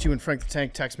 I'll update you when Frank the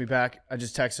Tank texts me back. I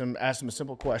just text him, asked him a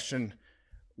simple question.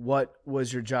 What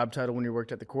was your job title when you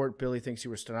worked at the court? Billy thinks you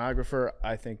were a stenographer.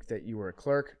 I think that you were a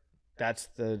clerk. That's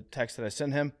the text that I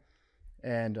sent him.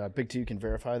 And Big T, you can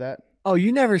verify that. Oh,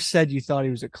 you never said you thought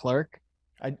he was a clerk.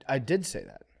 I did say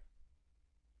that.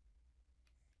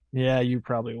 Yeah, you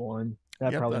probably won.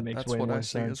 That Yep, probably makes that's way what more I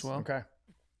see sense. as well. Okay.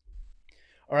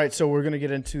 All right, so we're going to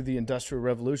get into the Industrial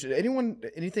Revolution.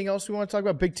 Anything else we want to talk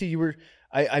about? Big T,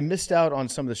 I missed out on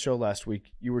some of the show last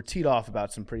week. You were teed off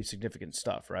about some pretty significant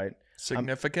stuff, right?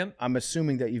 Significant? I'm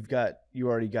assuming that you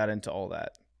already got into all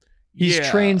that. He's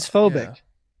transphobic.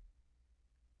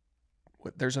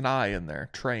 There's an I in there.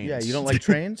 Trains. Yeah, you don't like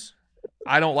trains?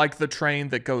 I don't like the train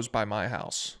that goes by my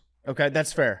house. Okay,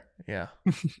 that's fair. Yeah.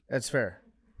 That's fair.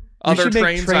 Other should make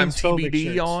trains I'm transphobic TBD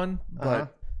shirts. on, but Uh-huh.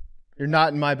 You're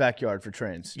not in my backyard for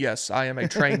trains. yes, I am a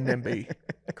train NIMBY.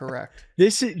 Correct.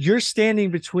 You're standing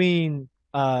between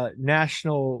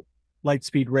National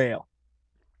Lightspeed Rail.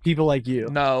 People like you.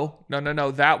 No.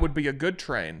 That would be a good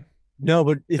train. No,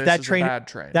 but if This that is train a bad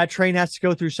train. that train has to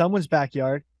go through someone's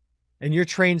backyard, and your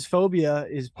train's phobia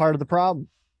is part of the problem.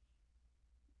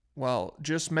 Well,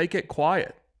 just make it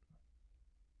quiet.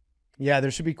 Yeah,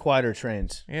 there should be quieter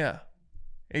trains. Yeah.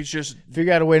 It's just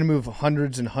Figure out a way to move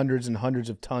hundreds and hundreds and hundreds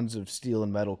of tons of steel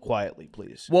and metal quietly,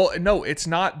 please. well, no, it's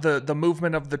not the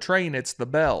movement of the train, it's the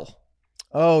bell.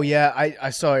 Oh, yeah. I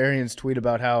saw Arian's tweet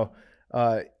about how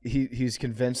he's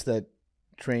convinced that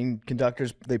train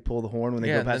conductors, they pull the horn when they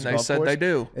go past the and they golf said course. they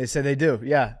do. They said they do.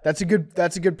 Yeah, that's a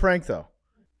good prank, though.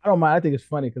 I don't mind. I think it's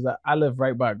funny because I live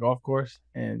right by a golf course,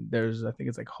 and there's, I think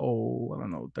it's like hole,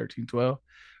 13, 12,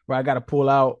 where I got to pull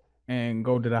out and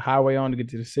go to the highway on to get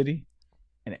to the city.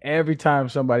 And every time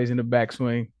somebody's in the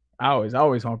backswing, I always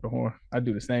honk the horn. I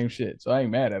do the same shit. So I ain't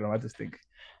mad at them. I just think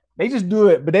they just do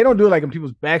it, but they don't do it like in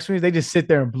people's backswings. They just sit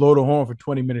there and blow the horn for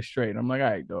 20 minutes straight. And I'm like, all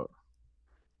right, dog.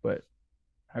 But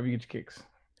how do you get your kicks?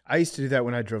 I used to do that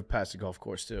when I drove past the golf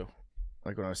course, too.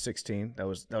 Like when I was 16. That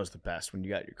was the best when you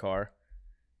got your car.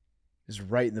 is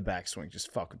right in the backswing,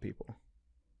 just fucking people.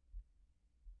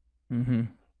 Mm-hmm.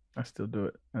 I still do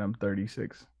it, and I'm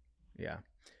 36. Yeah.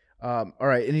 All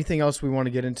right. Anything else we want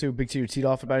to get into? Big T, you teed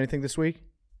off about anything this week?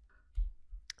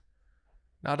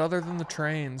 Not other than the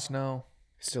trains, no.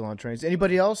 Still on trains.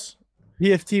 Anybody else?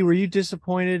 PFT, were you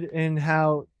disappointed in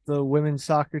how the women's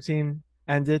soccer team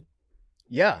ended?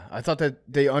 Yeah, I thought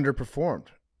that they underperformed.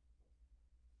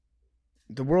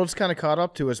 The world's kind of caught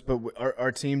up to us, but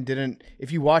our team didn't.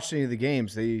 If you watched any of the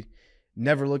games, they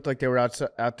never looked like they were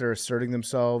out there asserting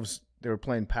themselves. They were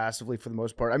playing passively for the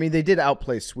most part. I mean, they did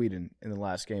outplay Sweden in the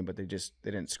last game, but they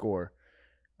didn't score.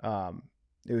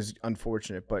 It was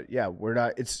unfortunate, but yeah, we're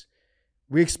not.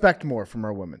 We expect more from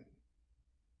our women.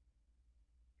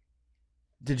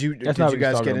 Did you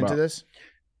guys get into this?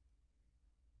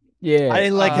 Yeah, I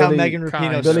didn't like how Billy- Megan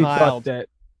Rapinoe Billy smiled. thought that.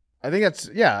 I think that's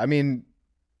I mean,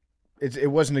 it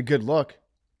wasn't a good look,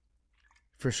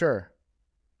 for sure.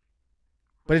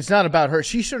 But it's not about her.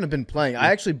 She shouldn't have been playing.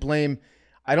 I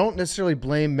don't necessarily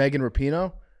blame Megan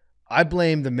Rapinoe. I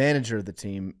blame the manager of the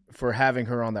team for having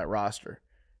her on that roster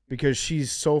because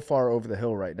she's so far over the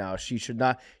hill right now. She should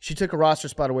not. She took a roster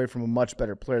spot away from a much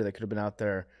better player that could have been out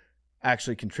there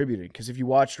actually contributing. Because if you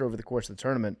watched her over the course of the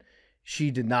tournament,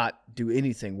 she did not do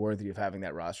anything worthy of having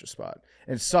that roster spot.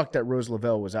 And it sucked that Rose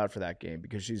Lavelle was out for that game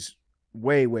because she's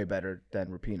way, way better than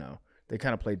Rapinoe. They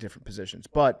kind of play different positions.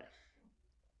 But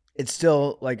it's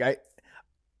still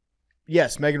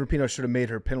yes, Megan Rapinoe should have made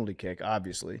her penalty kick,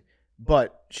 obviously,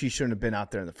 but she shouldn't have been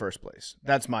out there in the first place.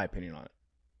 That's my opinion on it.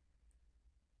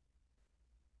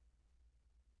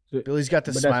 Billy's got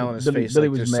the smile on his face Billy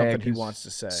like was there's mad something he 'cause- wants to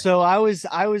say. So I was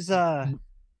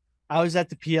at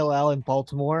the PLL in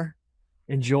Baltimore,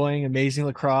 enjoying amazing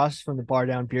lacrosse from the Bar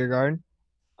Down Beer Garden.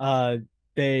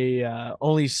 They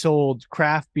only sold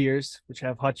craft beers, which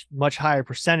have much higher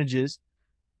percentages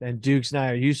than Dukes and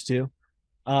I are used to.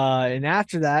 And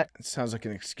after that, It sounds like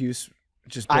an excuse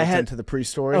just I built had- into the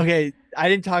pre-story. okay, I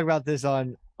didn't talk about this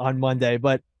on Monday,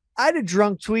 but I had a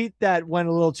drunk tweet that went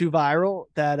a little too viral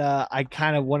that I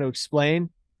kind of want to explain.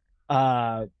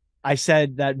 I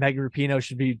said that Megan Rapinoe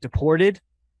should be deported.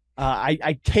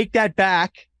 I take that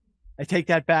back.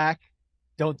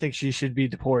 Don't think she should be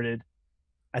deported.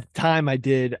 At the time I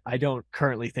did. I don't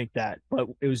currently think that, but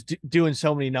it was doing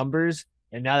so many numbers.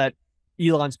 And now that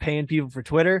Elon's paying people for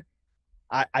Twitter,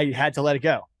 I had to let it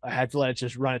go. I had to let it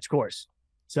just run its course.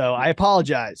 So I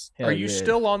apologize. Are you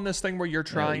still on this thing where you're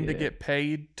trying to get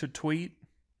paid to tweet?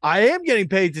 I am getting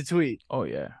paid to tweet. Oh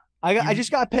yeah. I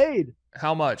just got paid.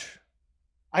 How much?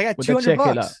 I got With that $200 check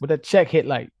hit bucks. With that check hit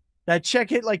like. That check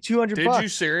hit like $200 Did bucks. you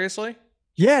seriously?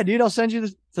 Yeah, dude, I'll send you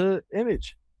the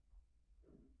image.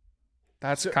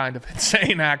 That's kind of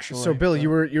insane, actually. So, Billy, you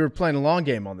were playing a long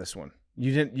game on this one.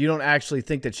 You don't actually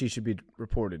think that she should be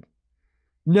reported.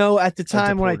 No, at the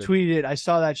time when I deported. tweeted it, I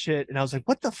saw that shit and I was like,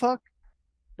 what the fuck?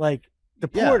 Like,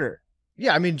 deport her.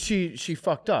 Yeah, I mean, she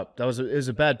fucked up. It was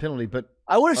a bad penalty, but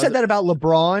I would have said that about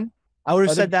LeBron. I would have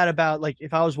Other- said that about, like,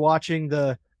 if I was watching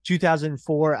the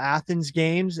 2004 Athens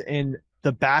games and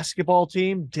the basketball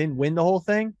team didn't win the whole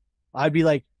thing, I'd be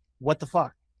like, what the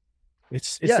fuck?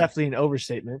 It's Yeah. definitely an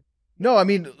overstatement. no, I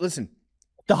mean, listen,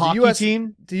 The hockey US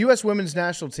team, the U.S. women's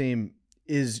national team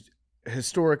is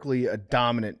historically a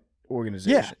dominant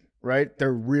organization, right?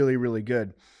 They're really, really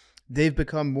good. They've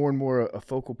become more and more a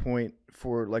focal point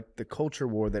for like the culture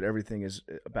war that everything is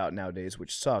about nowadays,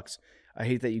 which sucks. I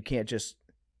hate that you can't just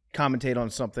commentate on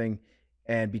something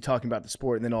and be talking about the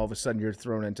sport, and then all of a sudden you're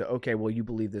thrown into, okay, well, you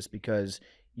believe this because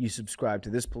you subscribe to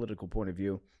this political point of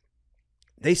view.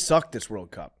 They sucked this World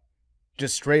Cup.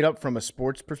 Just straight up from a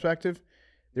sports perspective,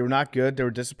 they were not good. They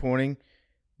were disappointing.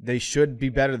 They should be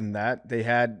better than that.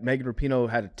 Megan Rapinoe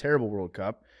had a terrible World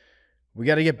Cup. We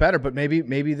got to get better, but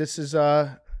maybe this is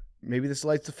maybe this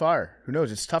lights the fire. Who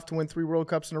knows? It's tough to win 3 World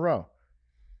Cups in a row.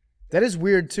 That is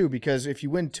weird too, because if you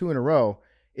win 2 in a row,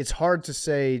 it's hard to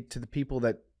say to the people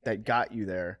that got you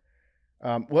there.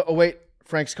 Wait,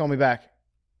 Frank's calling me back.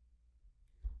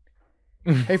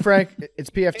 Hey Frank, it's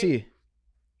PFT.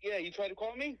 Yeah, you tried to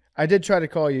call me? I did try to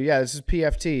call you. Yeah, this is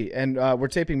PFT, and we're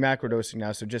taping Macrodosing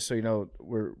now, so just so you know,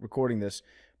 we're recording this.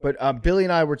 But Billy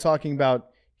and I were talking about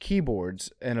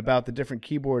keyboards and about the different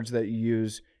keyboards that you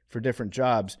use for different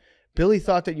jobs. Billy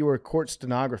thought that you were a court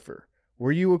stenographer.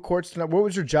 Were you a court stenographer? What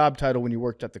was your job title when you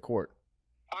worked at the court?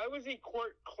 I was a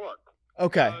court clerk.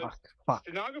 Okay. Fuck.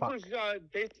 Stenographers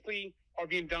basically are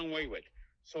being done away with.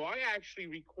 So I actually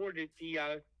recorded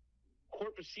the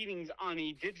court proceedings on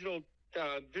a digital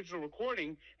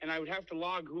recording, and I would have to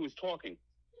log who was talking.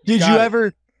 Did Got you it.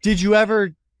 ever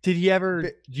did he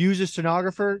ever use a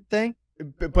stenographer thing?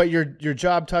 But your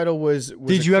job title was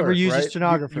Did a you ever clerk, use a right?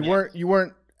 stenographer? You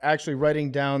weren't actually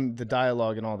writing down the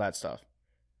dialogue and all that stuff.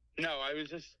 No, I was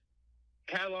just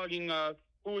cataloging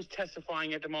who was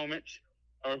testifying at the moment,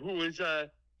 or who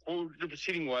the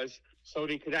proceeding was, so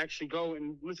they could actually go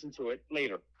and listen to it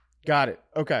later. Got it.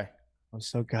 Okay. I'm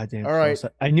so goddamn All right.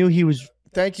 close. I knew he was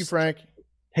Thank you, Frank.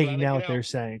 taking Glad I down could what they're help.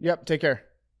 saying. Yep. Take care.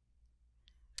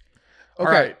 All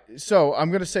Okay. right. So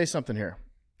I'm gonna say something here.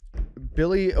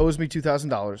 Billy owes me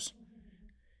 $2,000.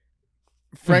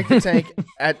 Frank the Tank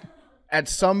at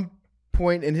some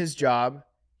point in his job,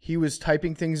 he was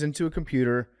typing things into a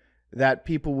computer that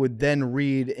people would then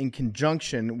read in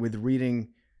conjunction with reading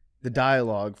the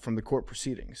dialogue from the court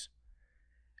proceedings.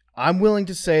 I'm willing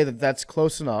to say that that's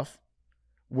close enough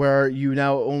where you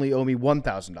now only owe me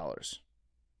 $1,000.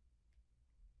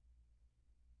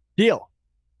 Deal.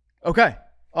 Okay.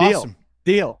 Deal. Awesome.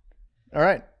 Deal. All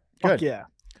right. Fuck Good. yeah.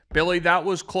 Billy, that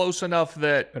was close enough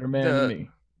that Better man than me.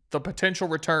 the potential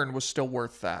return was still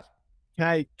worth that.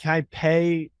 Can I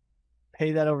pay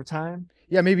that over time?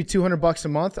 Yeah, maybe $200 a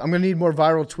month. I'm gonna need more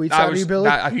viral tweets out of you, Billy.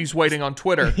 He's waiting on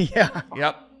Twitter. Yeah.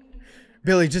 Yep.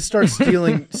 Billy, just start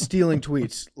stealing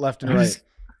tweets left and right.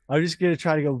 I'm just gonna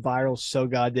try to go viral so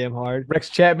goddamn hard. Rex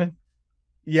Chapman.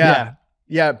 Yeah.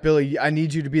 Billy, I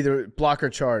need you to be the blocker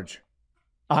charge.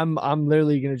 I'm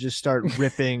literally gonna just start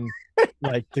ripping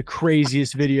like the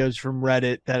craziest videos from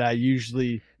Reddit that I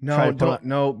usually try to put on.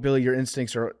 No, Billy, your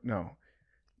instincts are no.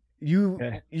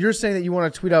 Okay. You're saying that you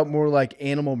want to tweet out more like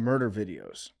animal murder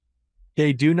videos.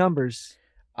 Okay, do numbers.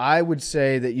 I would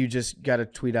say that you just got to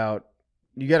tweet out.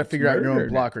 You got to figure out your own Murder.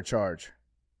 blocker charge.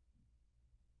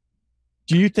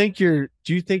 Do you think you're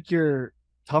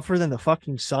tougher than the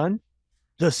fucking sun?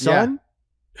 The sun?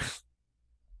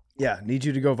 Yeah, need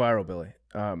you to go viral, Billy.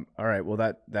 All right. Well,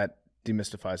 that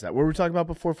demystifies that. What were we talking about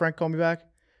before Frank called me back?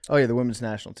 Oh yeah, the women's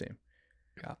national team.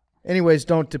 Yeah. Anyways,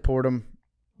 don't deport them.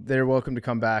 They're welcome to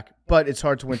come back, but it's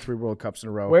hard to win 3 World Cups in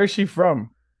a row. Where's she from?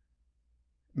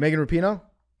 Megan Rapinoe?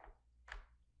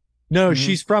 No, Mhm.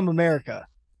 she's from America.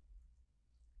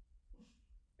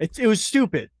 It was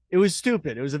stupid. It was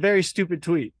stupid. It was a very stupid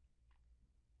tweet.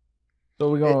 So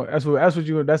we're gonna. That's what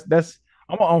you. That's.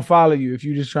 I'm gonna unfollow you if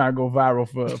you just try to go viral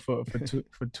for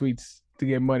tweets to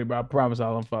get money. But I promise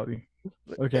I'll unfollow you.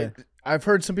 Okay. I've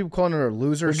heard some people calling her a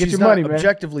loser. Well, get She's your not, money, man.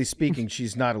 objectively speaking,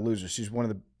 she's not a loser. She's one of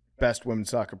the best women's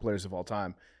soccer players of all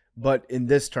time. But in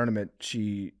this tournament,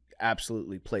 she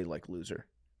absolutely played like a loser.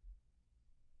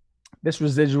 This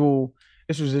residual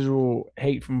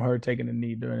hate from her taking the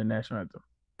knee during the national anthem.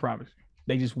 Promise.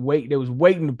 They just wait. They was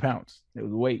waiting to pounce. They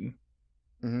was waiting.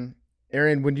 Mm-hmm.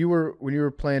 Arian, when you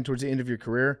were playing towards the end of your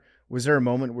career, was there a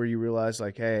moment where you realized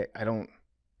like, hey, I don't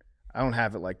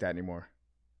have it like that anymore?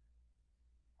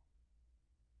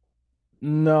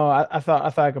 No, I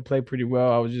thought I could play pretty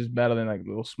well. I was just battling like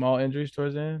little small injuries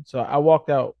towards the end. So I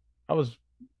walked out. I was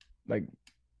like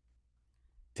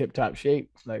tip top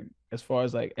shape, like as far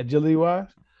as like agility wise.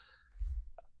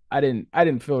 I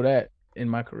didn't feel that in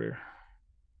my career.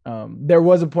 There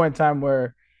was a point in time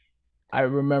where I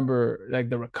remember like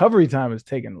the recovery time is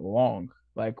taking long.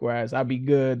 Like whereas I'd be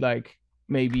good like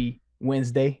maybe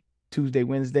Tuesday,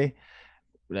 Wednesday.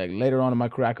 Like later on in my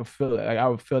career, I could feel it. Like I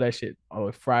would feel that shit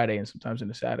on Friday and sometimes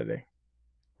into Saturday.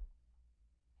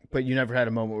 But you never had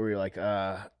a moment where you're like,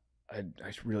 I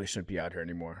really shouldn't be out here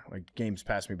anymore. Like games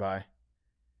passed me by.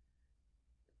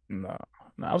 No,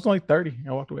 I was only 30.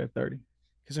 I walked away at 30.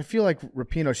 Because I feel like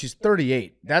Rapinoe, she's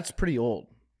 38. That's pretty old.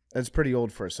 That's pretty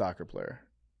old for a soccer player,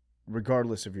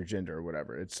 regardless of your gender or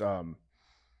whatever. It's a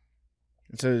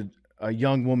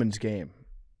young woman's game.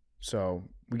 So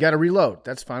we got to reload.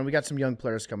 That's fine. We got some young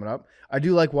players coming up. I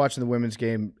do like watching the women's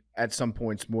game at some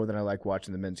points more than I like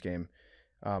watching the men's game,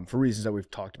 for reasons that we've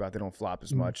talked about. They don't flop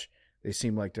as much. They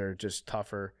seem like they're just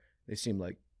tougher. They seem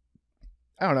like,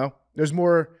 I don't know. There's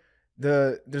more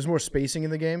spacing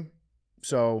in the game.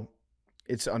 So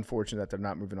it's unfortunate that they're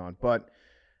not moving on. But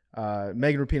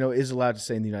Megan Rapinoe is allowed to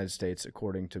stay in the United States,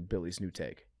 according to Billy's new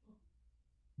take.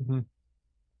 Mm-hmm.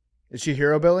 Is she a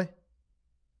hero, Billy?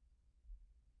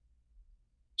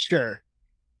 Sure.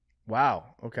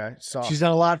 Wow. Okay. Soft. She's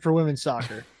done a lot for women's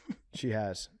soccer. She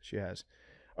has.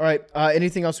 All right.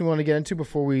 Anything else we want to get into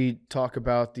before we talk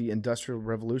about the Industrial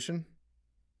Revolution?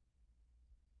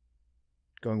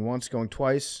 Going once, going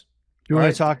twice. Do you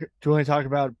want to talk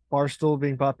about Barstool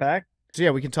being bought back? So yeah,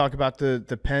 we can talk about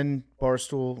the Penn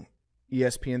Barstool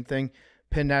ESPN thing.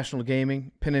 Penn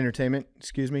Entertainment,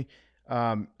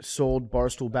 sold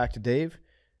Barstool back to Dave.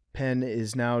 Penn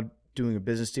is now doing a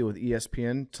business deal with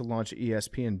ESPN to launch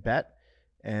ESPN Bet,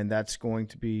 and that's going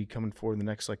to be coming forward in the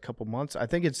next couple months. I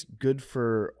think it's good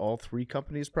for all three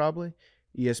companies probably.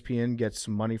 ESPN gets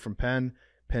some money from Penn.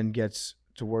 Penn gets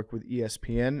to work with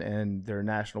ESPN and their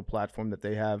national platform that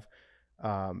they have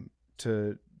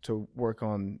to work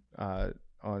on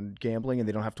gambling, and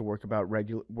they don't have to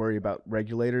worry about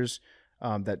regulators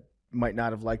that might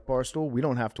not have liked Barstool. We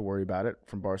don't have to worry about it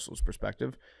from Barstool's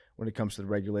perspective when it comes to the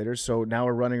regulators. So now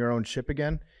we're running our own ship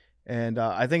again, and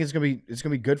I think it's gonna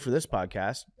be good for this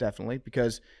podcast, definitely,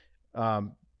 because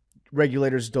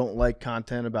regulators don't like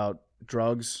content about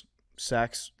drugs,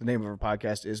 sex. The name of our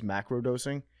podcast is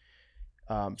Macrodosing.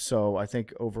 So I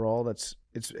think overall it's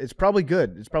probably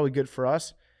good. It's probably good for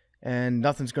us, and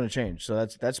nothing's going to change. So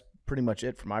that's pretty much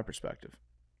it from my perspective.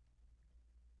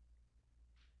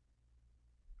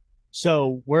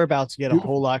 So we're about to get a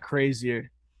whole lot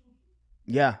crazier.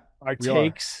 Yeah. Our we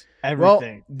takes, are.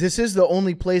 everything. Well, this is the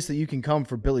only place that you can come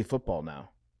for Billy football now.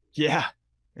 Yeah.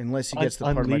 Unless he gets the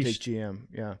part of my take Unleashed. GM.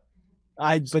 Yeah.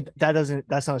 But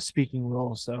that's not a speaking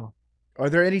role, so. Are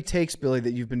there any takes, Billy,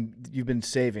 that you've been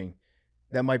saving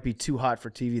that might be too hot for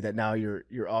TV that now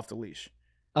you're off the leash?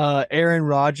 Aaron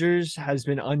Rodgers has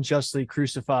been unjustly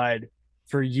crucified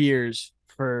for years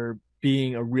for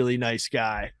being a really nice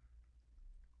guy.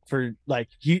 For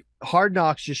Hard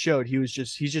Knocks just showed he's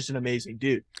just an amazing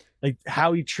dude. Like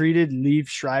how he treated Liev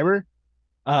Schreiber,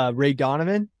 Ray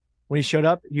Donovan, when he showed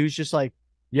up, he was just like,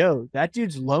 yo, that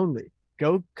dude's lonely.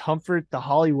 Go comfort the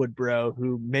Hollywood bro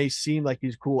who may seem like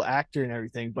he's a cool actor and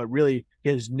everything, but really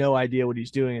he has no idea what he's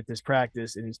doing at this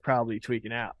practice and he's probably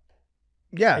tweaking out.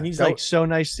 Yeah. And he's so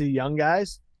nice to the young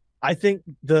guys. I think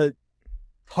the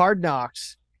Hard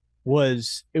Knocks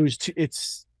was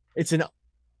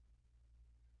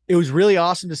really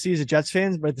awesome to see as a Jets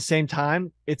fan, but at the same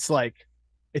time, it's like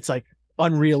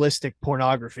unrealistic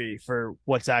pornography for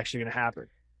what's actually going to happen.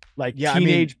 Like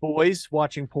teenage boys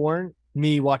watching porn,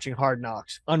 me watching Hard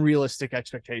Knocks, unrealistic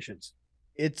expectations.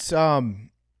 It's every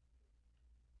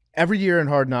year in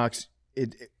Hard Knocks,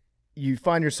 you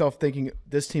find yourself thinking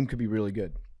this team could be really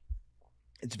good.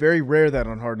 It's very rare that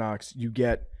on Hard Knocks you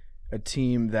get a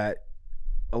team that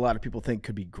a lot of people think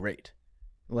could be great,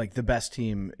 like the best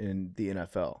team in the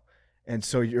NFL. And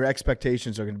so your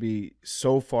expectations are going to be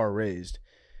so far raised.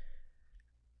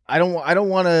 I don't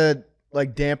want to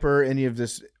damper any of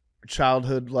this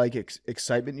childhood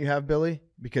excitement you have, Billy,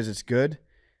 because it's good.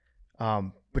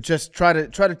 But just try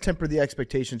to temper the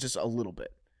expectations just a little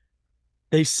bit.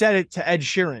 They said it to Ed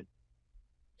Sheeran.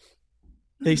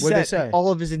 They said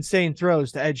all of his insane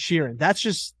throws to Ed Sheeran. That's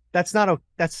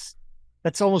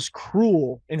almost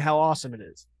cruel in how awesome it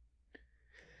is.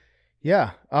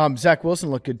 Yeah. Zach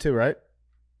Wilson looked good too, right?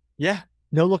 Yeah.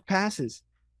 No look passes.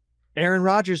 Aaron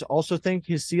Rodgers also think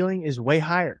his ceiling is way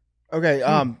higher. Okay.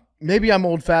 Maybe I'm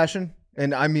old fashioned,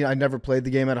 and I mean I never played the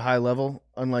game at a high level,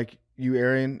 unlike you,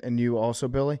 Arian, and you also,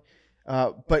 Billy.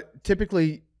 But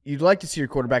typically you'd like to see your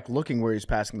quarterback looking where he's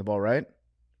passing the ball, right?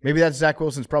 Maybe that's Zach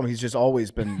Wilson's problem. He's just always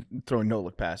been throwing no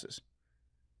look passes.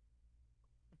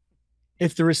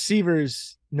 If the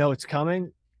receivers know it's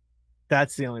coming,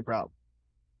 that's the only problem.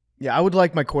 Yeah, I would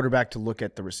like my quarterback to look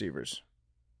at the receivers.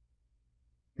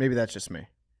 Maybe that's just me.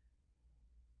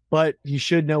 But you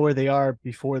should know where they are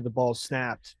before the ball's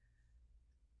snapped.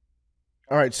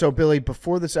 All right, so Billy,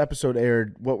 before this episode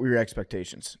aired, what were your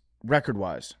expectations,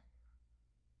 record-wise?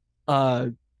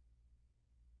 10-7.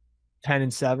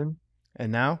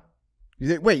 And now?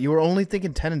 Wait, you were only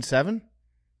thinking 10-7?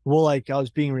 Well, I was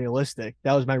being realistic.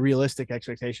 That was my realistic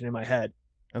expectation in my head.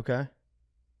 Okay.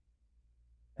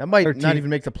 That might 13. not even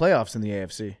make the playoffs in the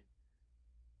AFC.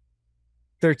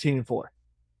 13-4.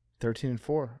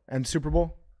 13-4. And Super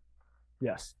Bowl?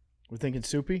 Yes. We're thinking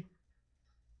Soupy?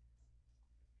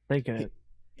 Thinking it.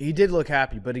 He did look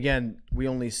happy, but again, we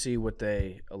only see what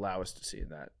they allow us to see in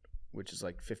that, which is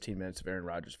 15 minutes of Aaron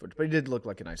Rodgers footage. But he did look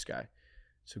like a nice guy.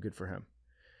 So good for him.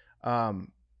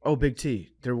 Big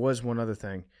T, there was one other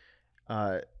thing.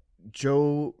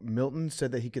 Joe Milton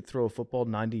said that he could throw a football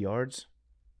 90 yards.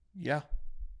 Yeah.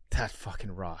 That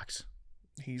fucking rocks.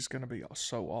 He's going to be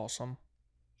so awesome.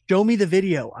 Show me the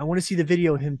video. I want to see the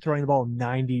video of him throwing the ball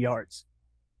 90 yards.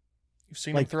 You've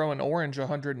seen him throw an orange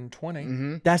 120.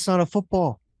 Mm-hmm. That's not a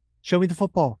football. Show me the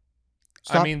football.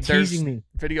 Stop teasing me.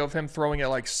 Video of him throwing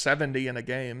it 70 in a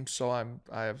game, so I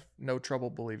have no trouble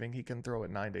believing he can throw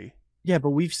it 90. Yeah,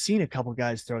 but we've seen a couple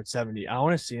guys throw it 70. I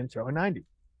want to see him throw a 90.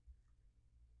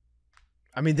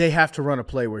 I mean, they have to run a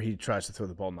play where he tries to throw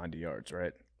the ball 90 yards,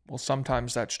 right? Well,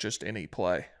 sometimes that's just any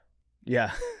play.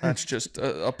 Yeah. That's just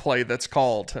a play that's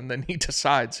called, and then he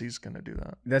decides he's going to do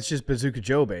that. That's just Bazooka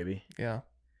Joe, baby. Yeah.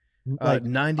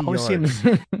 90 yards. See him,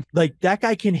 that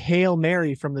guy can Hail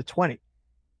Mary from the 20.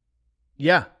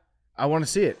 Yeah, I want to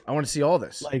see it. I want to see all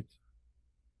this. Like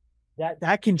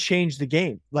that can change the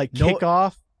game. Like No-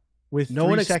 kickoff with no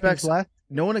one 3 seconds expects- left.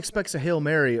 No one expects a Hail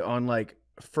Mary on like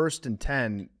 1st and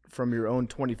 10 from your own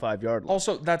 25-yard line.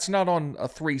 Also, that's not on a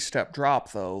 3-step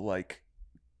drop though. Like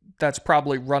that's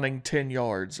probably running 10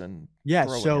 yards and Yeah,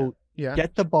 throwing so it. Yeah.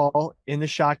 get the ball in the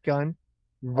shotgun,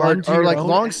 Or run to your like own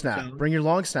long end snap. zone. Bring your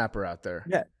long snapper out there.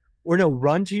 Yeah. Or no,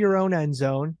 run to your own end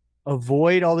zone,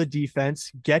 avoid all the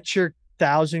defense, get your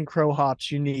 1,000 crow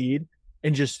hops you need,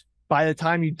 and just by the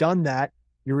time you've done that,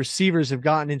 your receivers have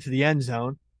gotten into the end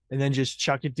zone, and then just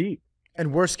chuck it deep.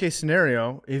 And worst case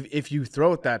scenario, if you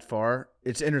throw it that far,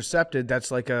 it's intercepted. That's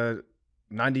like a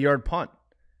 90-yard punt.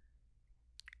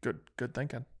 Good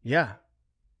thinking. Yeah.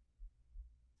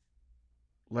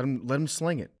 Let him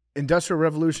sling it. Industrial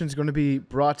Revolution is going to be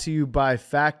brought to you by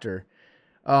Factor.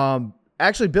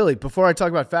 Actually, Billy, before I talk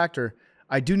about Factor,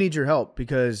 I do need your help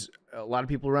because a lot of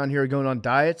people around here are going on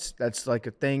diets. That's like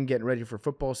a thing, getting ready for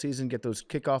football season, get those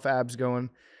kickoff abs going.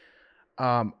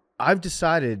 I've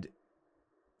decided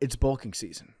it's bulking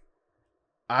season.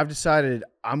 I've decided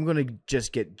I'm going to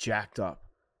just get jacked up.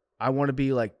 I want to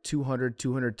be like 200,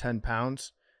 210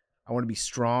 pounds. I want to be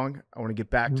strong. I want to get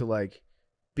back to like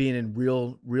being in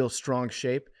real strong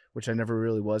shape, which I never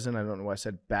really was in. I don't know why I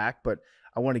said back, but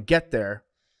I want to get there.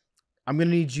 I'm going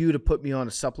to need you to put me on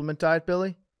a supplement diet,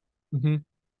 Billy. Mm-hmm.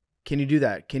 Can you do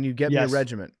that? Can you get me a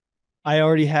regimen? I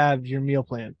already have your meal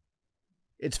plan.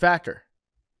 It's Factor.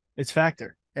 It's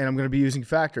Factor. And I'm going to be using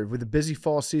Factor. With the busy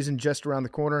fall season just around the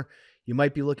corner, you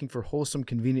might be looking for wholesome,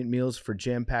 convenient meals for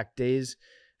jam-packed days.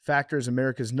 Factor is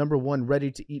America's #1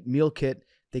 ready-to-eat meal kit.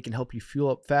 They can help you fuel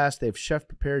up fast. They have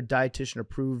chef-prepared,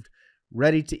 dietitian-approved,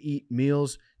 ready-to-eat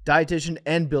meals. Dietitian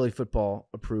and Billy Football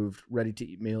approved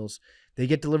ready-to-eat meals. They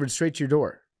get delivered straight to your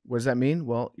door. What does that mean?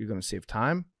 Well, you're going to save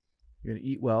time. You're going to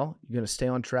eat well. You're going to stay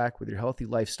on track with your healthy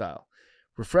lifestyle.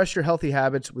 Refresh your healthy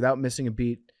habits without missing a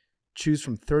beat. Choose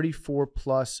from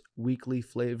 34-plus weekly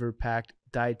flavor-packed,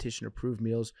 dietitian-approved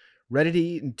meals ready to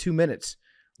eat in 2 minutes.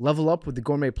 Level up with the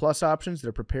Gourmet Plus options that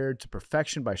are prepared to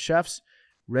perfection by chefs,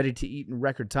 ready to eat in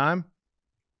record time.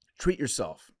 Treat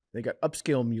yourself. They got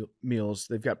upscale meals.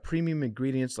 They've got premium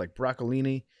ingredients like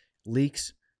broccolini,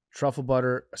 leeks, truffle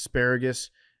butter, asparagus.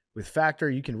 With Factor,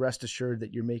 you can rest assured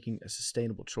that you're making a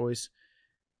sustainable choice.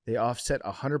 They offset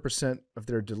 100% of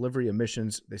their delivery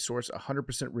emissions. They source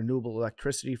 100% renewable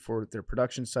electricity for their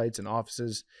production sites and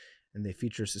offices, and they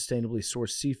feature sustainably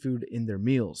sourced seafood in their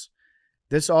meals.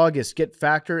 This August, get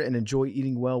Factor and enjoy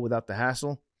eating well without the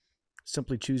hassle.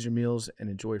 Simply choose your meals and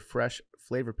enjoy fresh,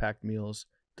 flavor-packed meals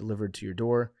delivered to your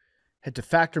door. Head to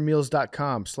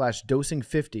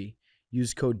factormeals.com/dosing50.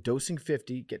 Use code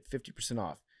dosing50, get 50%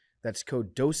 off. That's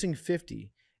code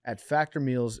dosing50 at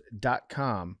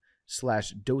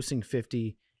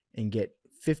factormeals.com/dosing50 and get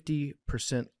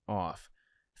 50% off.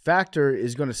 Factor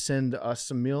is going to send us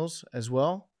some meals as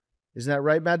well. Isn't that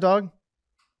right, Mad Dog?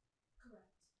 Correct.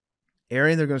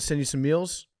 Arian, they're going to send you some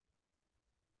meals.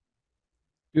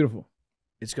 Beautiful.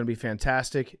 It's going to be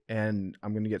fantastic, and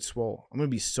I'm going to get swole. I'm going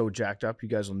to be so jacked up, you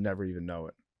guys will never even know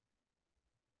it.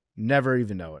 Never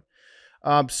even know it.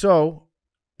 So,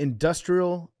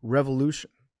 Industrial Revolution.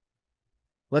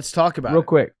 Let's talk about real it.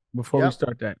 quick before Yep. we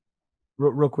start that.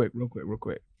 Real quick.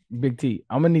 Big T,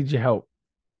 I'm gonna need your help.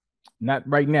 Not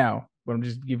right now, but I'm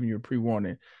just giving you a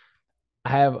pre-warning.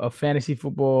 I have a fantasy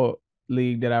football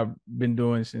league that I've been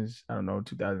doing since, I don't know,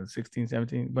 2016,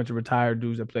 17. A bunch of retired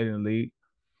dudes that played in the league.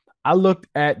 I looked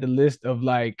at the list of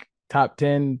like top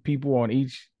 10 people on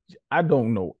each. I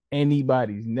don't know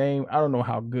anybody's name. I don't know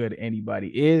how good anybody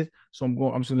is. So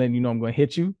I'm just letting you know I'm going to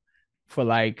hit you for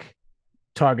like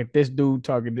target this dude,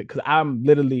 target it, because I'm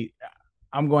going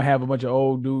to have a bunch of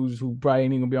old dudes who probably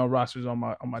ain't even gonna be on rosters on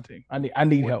my team. I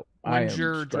need help. When's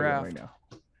your draft? right now?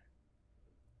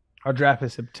 Our draft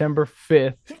is September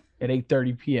 5th at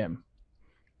 8:30 p.m.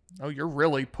 Oh, you're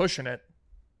really pushing it.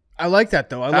 I like that,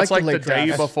 though. I That's like like the the late day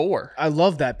drafts. before. I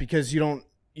love that because you don't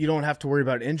have to worry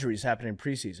about injuries happening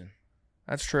preseason.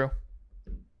 That's true.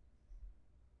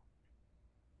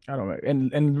 I don't know.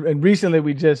 And recently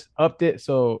we just upped it,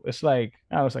 so it's like,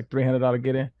 I don't know, it's like $300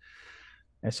 get in,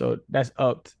 and so that's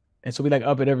upped, and so we like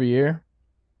up it every year,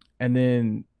 and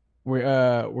then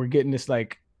we're getting this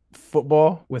like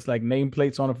football with like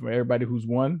nameplates on it for everybody who's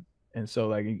won, and so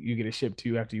like you get it shipped to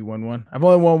you after you won one. I've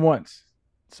only won once,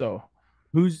 so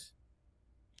Who's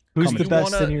Coming. the You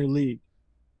best wanna- in your league?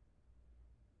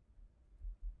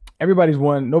 everybody's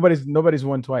won. Nobody's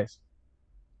won twice,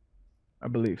 I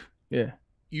believe. Yeah.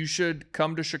 You should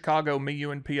come to Chicago, me,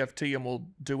 you, and PFT, and we'll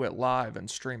do it live and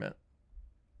stream it.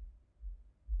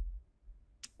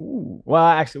 Ooh. Well,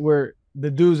 actually, the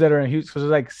dudes that are in Houston, because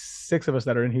there's like 6 of us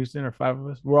that are in Houston or 5 of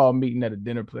us. We're all meeting at a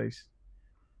dinner place.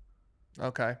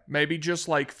 Okay. Maybe just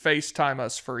like FaceTime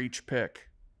us for each pick.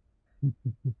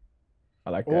 I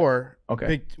like that. Or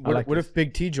Okay. what if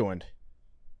Big T joined?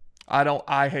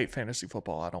 I hate fantasy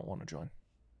football. I don't want to join.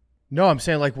 No, I'm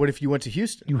saying like, what if you went to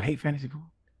Houston? You hate fantasy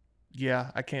football?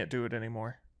 Yeah, I can't do it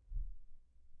anymore.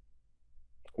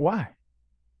 Why?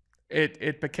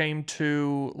 It became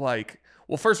too like,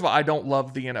 well, first of all, I don't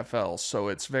love the NFL, so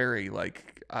it's very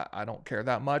like I don't care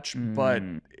that much, but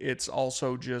it's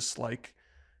also just like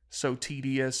so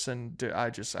tedious, and I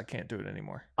can't do it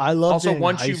anymore. I love also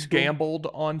once you've gambled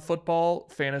on football,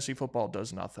 fantasy football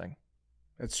does nothing.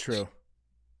 That's true.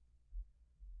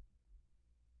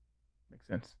 Makes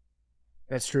sense.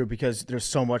 That's true because there's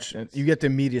so much. You get the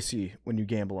immediacy when you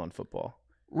gamble on football.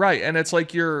 Right, and it's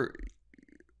like you're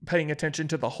paying attention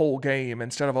to the whole game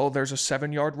instead of, oh, there's a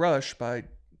 7-yard rush by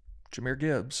Jahmyr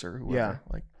Gibbs or whoever. Yeah.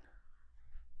 Like,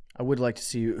 I would like to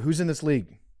see who's in this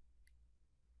league.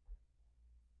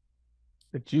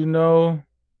 That you know,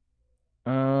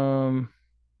 damn.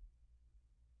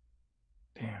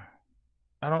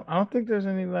 I don't think there's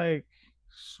any like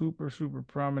super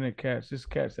prominent cats. Just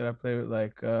cats that I play with,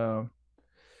 like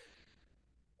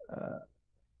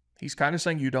he's kind of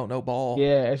saying you don't know ball.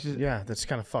 yeah, it's just Yeah, that's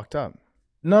kind of fucked up.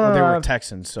 no, Well, they were no.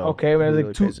 Texans, so Okay, man, who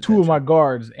like really pays two of my attention?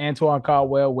 guards, Antoine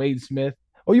Caldwell, Wade Smith.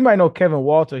 Oh, you might know Kevin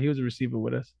Walter. He was a receiver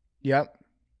with us. Yep.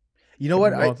 You know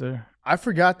what? Kevin Walter. I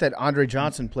forgot that Andre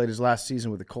Johnson played his last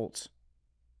season with the Colts.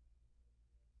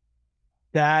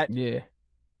 that. Yeah.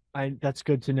 That's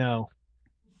good to know.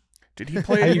 Did he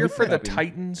play a year for the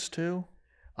Titans too?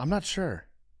 I'm not sure.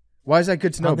 Why is that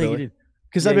good to know, Billy?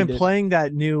 Because Yeah, I've he been did. playing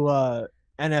that new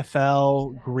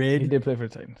NFL He grid. did play for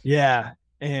the Titans. Yeah,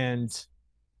 and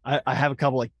I have a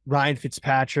couple like Ryan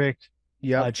Fitzpatrick,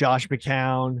 Yep. Josh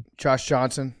McCown, Josh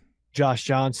Johnson. Josh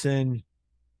Johnson.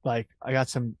 Like I got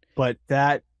some, but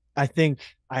that I think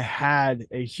I had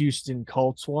a Houston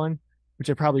Colts one, which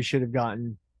I probably should have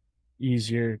gotten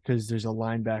easier because there's a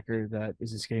linebacker that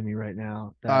is escaping me right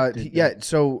now. that did Yeah. that.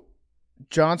 So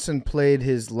Johnson played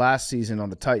his last season on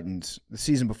the Titans. The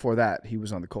season before that, he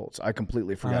was on the Colts. I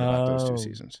completely forgot about those 2 Oh.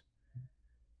 seasons.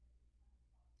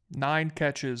 9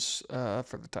 catches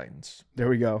for the Titans There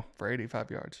we go. for 85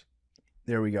 yards.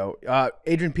 There we go.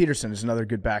 Adrian Peterson is another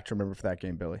good back to remember for that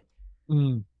game, Billy.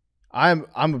 Mm, I'm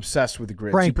obsessed with the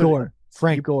grids. Frank You put- Gore.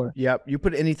 Frank Gore. Yep. You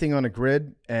put anything on a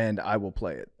grid, and I will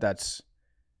play it.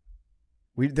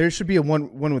 There should be a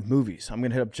one with movies. I'm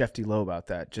gonna hit up Jeff D. Lowe about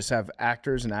that. Just have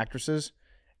actors and actresses,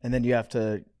 and then you have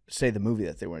to say the movie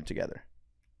that they were in together.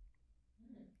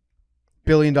 $1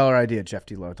 billion idea, Jeff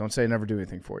D. Lowe. Don't say I never do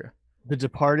anything for you. The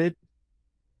Departed.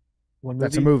 One movie.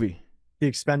 That's a movie.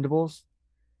 The Expendables.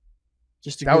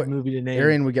 Just a That good would- movie to name.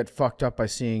 Arian would get fucked up by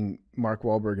seeing Mark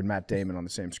Wahlberg and Matt Damon on the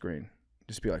same screen.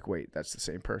 Just be like, wait, that's the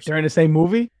same person. They're in the same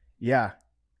movie. Yeah.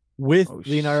 with Oh,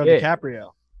 Leonardo shit.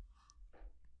 DiCaprio.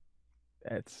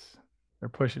 They're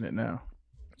pushing it now.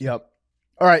 Yep.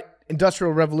 All right.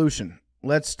 Industrial Revolution.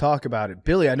 Let's talk about it.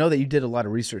 Billy, I know that you did a lot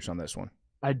of research on this one.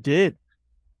 I did.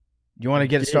 You want to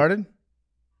get it did. started?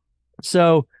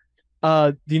 So,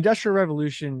 the Industrial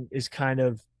Revolution is kind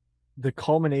of the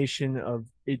culmination of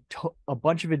a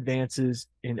bunch of advances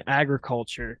in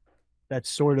agriculture that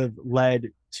sort of led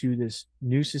to this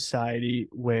new society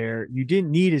where you didn't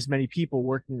need as many people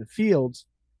working in the fields,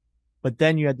 but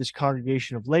then you had this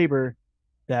congregation of labor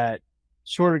that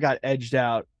sort of got edged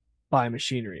out by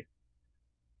machinery.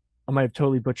 I might have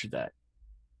totally butchered that,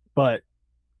 but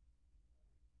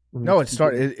No,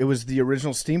 it was the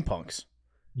original steampunks.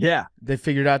 Yeah, They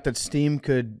figured out that steam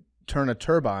could turn a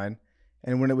turbine,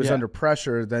 and when it was Yeah. under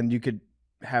pressure, then you could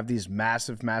have these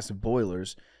massive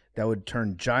boilers that would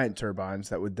turn giant turbines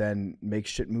that would then make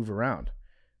shit move around.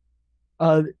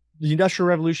 the Industrial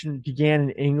Revolution began in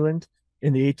England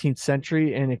in the 18th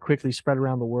century, and it quickly spread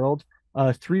around the world.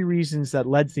 3 reasons that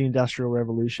led to the Industrial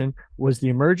Revolution was the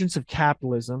emergence of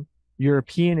capitalism,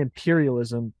 European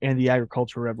imperialism, and the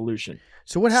Agricultural Revolution.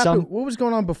 So what happened? What was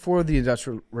going on before the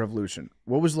Industrial Revolution?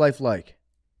 What was life like?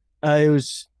 It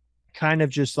was kind of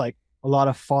just like a lot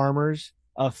of farmers,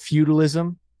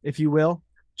 feudalism, if you will,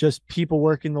 just people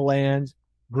working the land,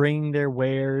 bringing their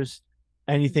wares,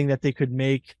 anything that they could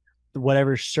make,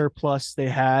 whatever surplus they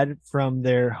had from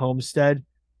their homestead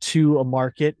to a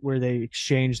market where they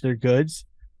exchanged their goods.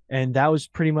 And that was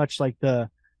pretty much like the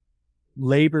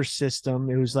labor system.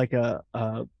 It was like a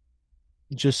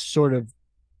just sort of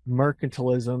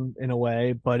mercantilism in a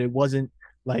way, but it wasn't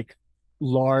like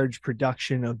large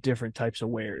production of different types of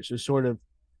wares. It was sort of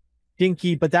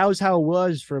dinky, but that was how it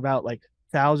was for about like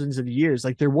thousands of years.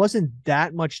 Like there wasn't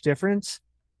that much difference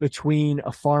between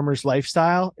a farmer's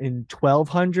lifestyle in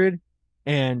 1200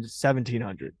 and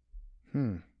 1700.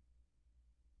 Some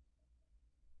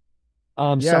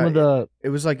of the it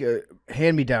was like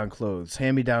hand-me-down clothes,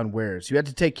 hand-me-down wares. You had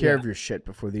to take care of your shit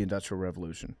before the Industrial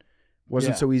Revolution. It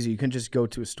wasn't so easy. You couldn't just go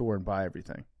to a store and buy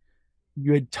everything.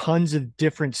 You had tons of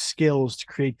different skills to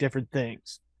create different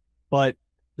things, but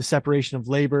the separation of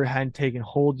labor hadn't taken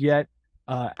hold yet.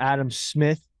 Adam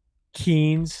Smith,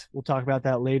 Keynes, we'll talk about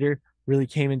that later, really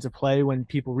came into play when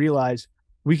people realized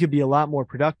we could be a lot more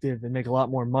productive and make a lot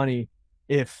more money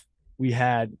if we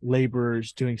had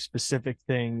laborers doing specific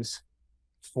things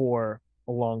for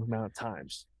a long amount of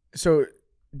times. So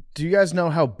do you guys know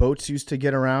how boats used to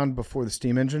get around before the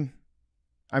steam engine?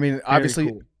 I mean,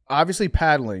 obviously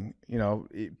paddling,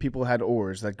 people had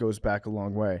oars. That goes back a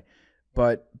long way.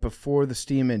 But before the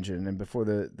steam engine and before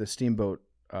the steamboat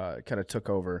kind of took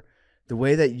over, the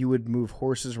way that you would move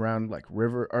horses around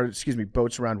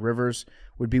boats around rivers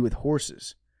would be with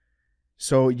horses.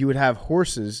 So you would have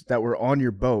horses that were on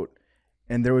your boat,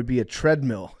 and there would be a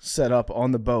treadmill set up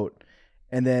on the boat,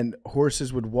 and then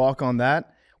horses would walk on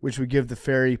that, which would give the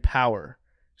ferry power.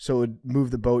 So it would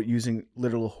move the boat using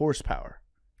literal horsepower.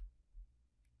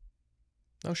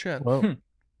 Oh shit. Whoa.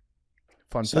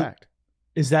 Fun fact.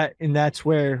 That's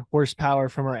where horsepower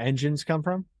from our engines come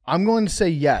from? I'm going to say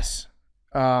yes.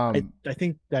 I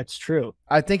think that's true.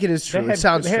 I think it is true. It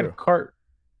sounds true. They had a cart,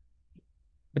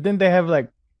 but then they have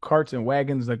like carts and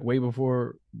wagons like way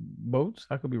before boats.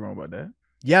 I could be wrong about that.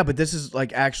 Yeah, but this is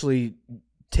like actually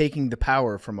taking the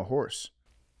power from a horse.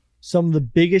 Some of the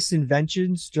biggest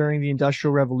inventions during the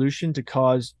Industrial Revolution to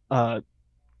cause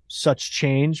such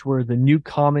change were the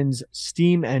Newcomen's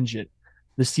steam engine.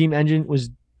 The steam engine was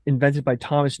invented by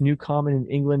Thomas Newcomen in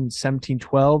England in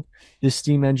 1712. This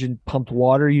steam engine pumped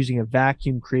water using a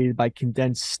vacuum created by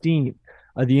condensed steam.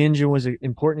 The engine was an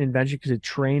important invention because it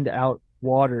trained out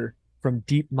water from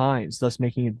deep mines, thus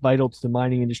making it vital to the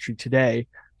mining industry today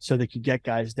so they could get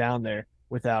guys down there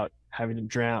without having them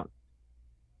drown.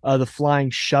 The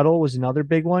flying shuttle was another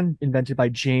big one, invented by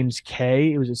James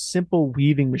Kay. It was a simple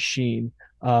weaving machine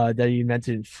that he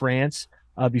invented in France.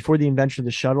 Before the invention of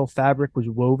the shuttle, fabric was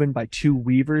woven by two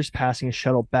weavers, passing a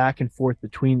shuttle back and forth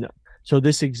between them. So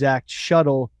this exact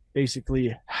shuttle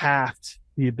basically halved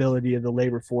the ability of the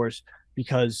labor force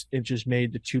because it just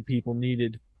made the two people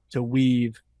needed to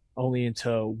weave only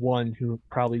into one who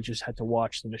probably just had to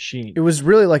watch the machine. It was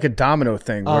really like a domino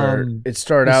thing where it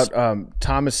started out,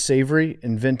 Thomas Savery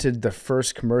invented the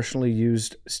first commercially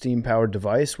used steam-powered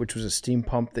device, which was a steam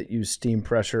pump that used steam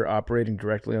pressure operating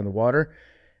directly on the water.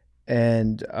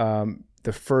 And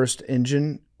the first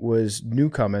engine was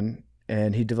Newcomen,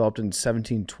 and he developed it in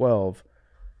 1712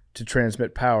 to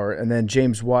transmit power. And then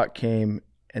James Watt came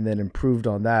and then improved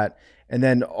on that. And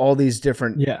then all these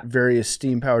different various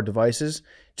steam-powered devices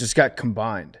just got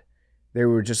combined. They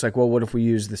were just like, well, what if we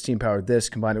use the steam-powered this,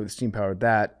 combine it with the steam-powered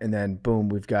that, and then boom,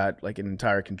 we've got like an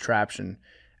entire contraption.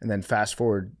 And then fast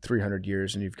forward 300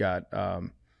 years, and you've got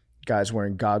guys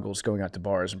wearing goggles going out to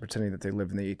bars and pretending that they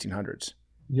live in the 1800s.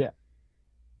 Yeah.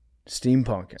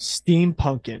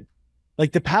 Steampunking.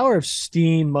 Like the power of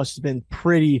steam must have been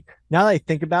pretty. Now that I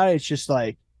think about it, it's just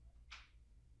like,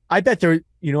 I bet there,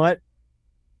 you know what?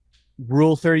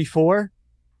 Rule 34,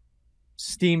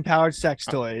 steam powered sex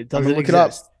toy. It doesn't look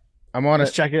exist. It up. I'm on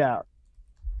Let's check it out.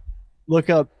 Look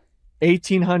up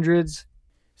 1800s.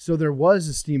 So there was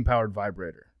a steam powered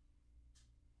vibrator.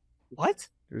 What?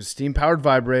 It was a steam powered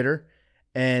vibrator,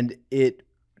 and it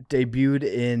debuted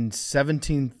in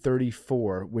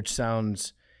 1734, which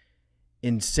sounds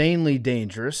insanely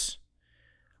dangerous.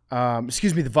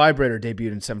 The vibrator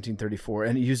debuted in 1734,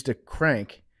 and it used a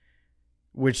crank,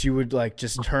 which you would like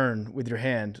just turn with your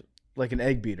hand like an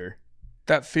egg beater.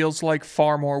 That feels like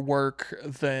far more work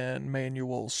than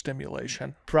manual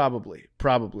stimulation. Probably.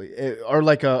 Or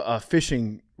like a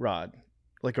fishing rod,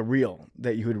 like a reel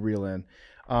that you would reel in.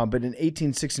 But in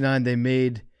 1869, they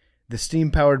made the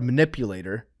steam-powered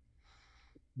manipulator.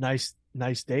 Nice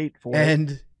date for it.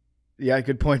 And, yeah,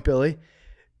 good point, Billy.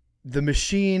 The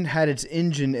machine had its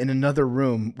engine in another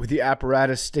room with the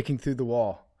apparatus sticking through the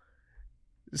wall.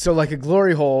 So like a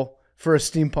glory hole for a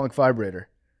steampunk vibrator.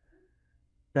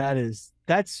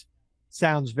 That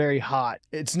sounds very hot.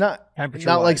 It's not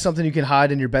like something you can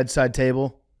hide in your bedside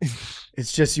table.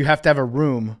 It's just you have to have a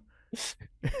room. This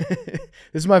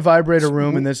is my vibrator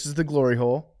room, and this is the glory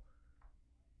hole.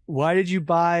 Why'd you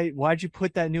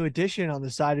put that new addition on the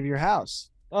side of your house?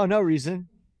 Oh, no reason.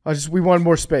 We wanted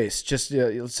more space. Just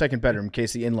a second bedroom in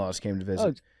case the in-laws came to visit.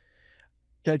 Oh,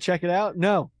 can I check it out?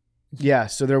 No. Yeah,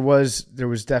 so there was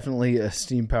definitely a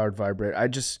steam-powered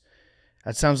vibrator.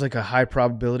 That sounds like a high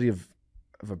probability of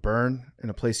of a burn in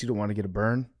a place you don't want to get a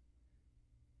burn.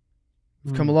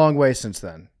 We've come a long way since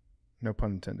then. No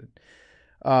pun intended.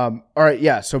 All right,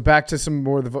 yeah. So back to some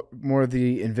more of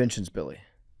the inventions, Billy.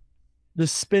 The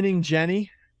spinning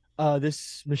Jenny.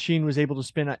 This machine was able to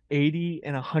spin at 80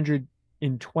 and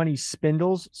 120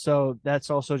 spindles. So that's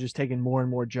also just taking more and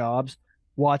more jobs.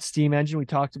 Watt steam engine we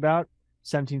talked about,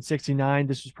 1769.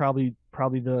 This was probably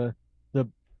the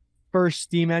first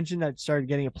steam engine that started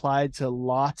getting applied to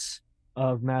lots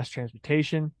of mass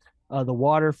transportation. The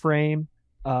water frame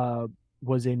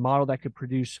was a model that could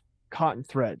produce cotton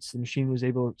threads. The machine was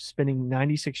able to spinning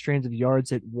 96 strands of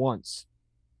yards at once.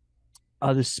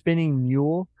 The spinning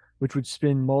mule, which would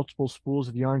spin multiple spools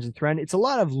of yarns and thread. It's a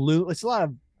lot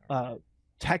of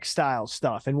textile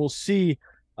stuff, and we'll see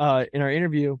in our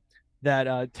interview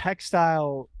that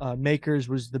textile makers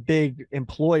was the big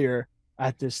employer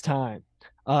at this time,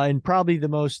 and probably the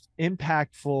most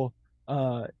impactful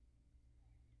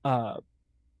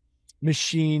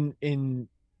machine in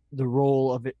the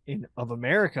role of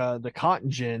America, the cotton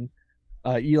gin.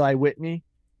 Eli Whitney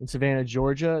in Savannah,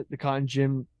 Georgia. The cotton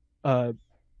gin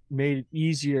made it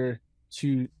easier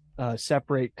to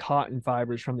separate cotton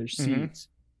fibers from their seeds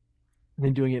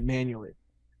than doing it manually.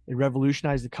 It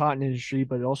revolutionized the cotton industry,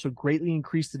 but it also greatly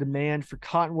increased the demand for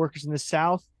cotton workers in the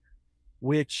South,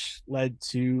 which led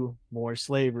to more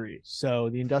slavery. So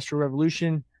the Industrial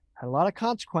Revolution had a lot of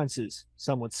consequences,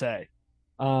 some would say.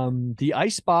 The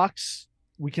ice box,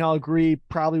 we can all agree,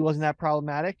 probably wasn't that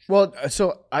problematic. Well,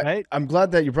 so I'm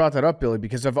glad that you brought that up, Billy,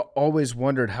 because I've always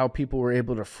wondered how people were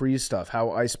able to freeze stuff,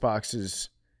 how ice boxes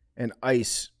and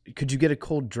ice. Could you get a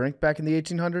cold drink back in the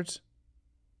 1800s?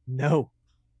 No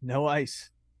ice.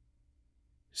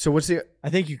 So I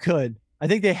think you could. I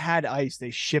think they had ice. They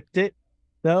shipped it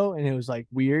though, and it was like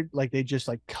weird. Like they just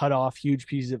like cut off huge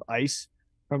pieces of ice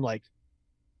from like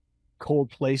cold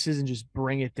places and just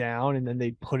bring it down, and then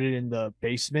they put it in the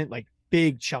basement, like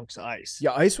big chunks of ice.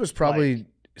 Yeah, ice was probably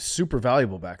super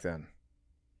valuable back then.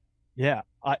 Yeah,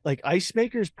 like ice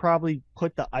makers probably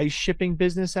put the ice shipping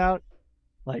business out.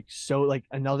 Like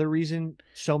another reason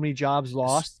so many jobs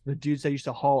lost, the dudes that used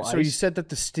to haul ice. So you said that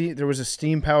there was a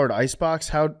steam powered ice box.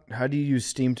 How do you use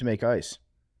steam to make ice?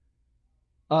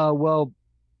 Well,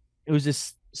 it was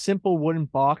this simple wooden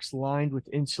box lined with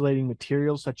insulating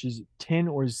materials such as tin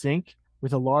or zinc,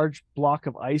 with a large block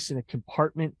of ice in a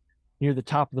compartment near the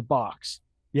top of the box.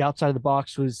 The outside of the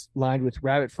box was lined with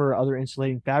rabbit fur or other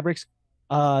insulating fabrics.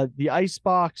 The ice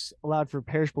box allowed for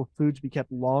perishable foods to be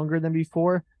kept longer than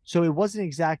before. So it wasn't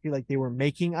exactly like they were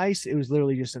making ice. It was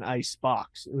literally just an ice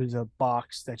box. It was a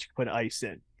box that you could put ice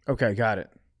in. Okay, got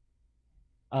it.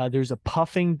 There's a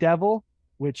puffing devil,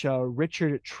 which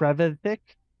Richard Trevithick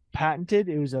patented.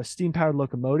 It was a steam-powered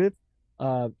locomotive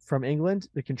from England.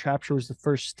 The contraption was the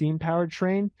first steam-powered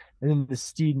train. And then the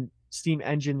steam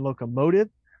engine locomotive,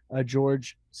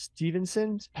 George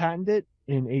Stephenson patented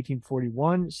in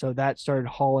 1841. So that started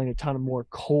hauling a ton of more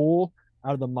coal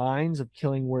out of the mines of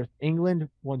Killingworth, England,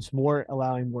 once more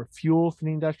allowing more fuel for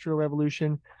the Industrial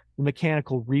Revolution. The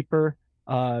mechanical reaper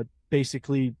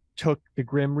basically took the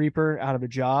Grim Reaper out of a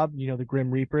job. You know, the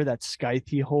Grim Reaper, that scythe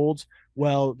he holds.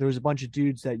 Well, there was a bunch of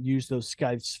dudes that used those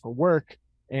scythes for work,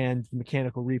 and the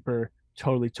mechanical reaper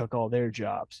totally took all their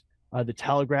jobs. The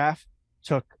telegraph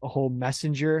took a whole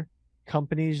messenger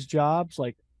company's jobs,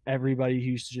 like everybody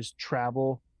who used to just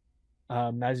travel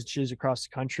messages across the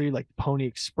country, like the Pony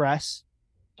Express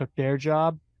took their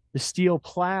job. The steel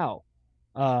plow,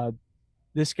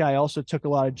 this guy also took a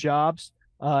lot of jobs,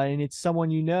 and it's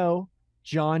someone you know.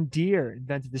 John Deere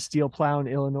invented the steel plow in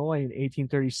Illinois in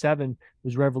 1837. It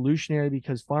was revolutionary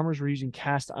because farmers were using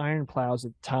cast iron plows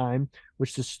at the time,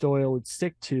 which the soil would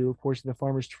stick to, forcing the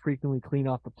farmers to frequently clean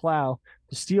off the plow.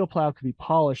 The steel plow could be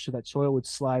polished so that soil would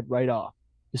slide right off.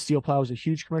 The steel plow was a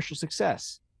huge commercial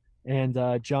success.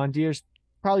 And John Deere's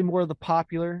probably more of the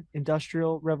popular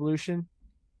industrial revolution.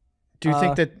 Do you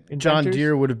think that inventors? John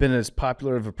Deere would have been as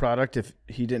popular of a product if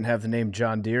he didn't have the name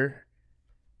John Deere?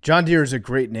 John Deere is a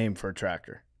great name for a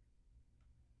tractor.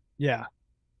 Yeah.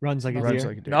 Runs like a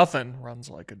deer. Nothing runs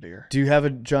like a deer. Do you have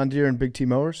a John Deere and Big T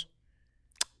mowers?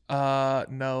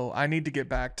 No. I need to get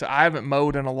back to. I haven't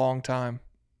mowed in a long time.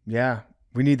 Yeah,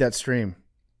 we need that stream.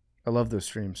 I love those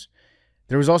streams.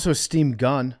 There was also a steam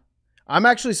gun. I'm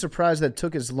actually surprised that it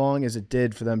took as long as it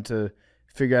did for them to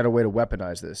figure out a way to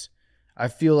weaponize this. I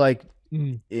feel like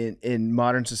in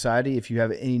modern society, if you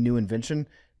have any new invention,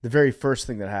 the very first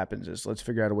thing that happens is let's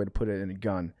figure out a way to put it in a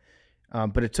gun.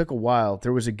 But it took a while.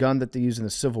 There was a gun that they used in the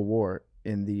Civil War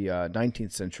in the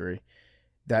 19th century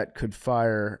that could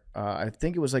fire, I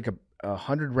think it was like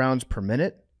 100 rounds per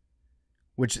minute,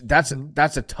 which that's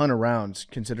a ton of rounds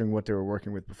considering what they were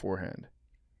working with beforehand.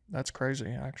 That's crazy,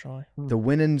 actually. The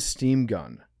Winnan steam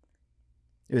gun.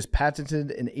 It was patented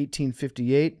in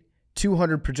 1858.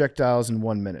 200 projectiles in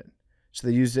 1 minute. So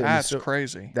they used it. That's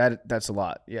crazy. That's a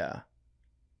lot. Yeah.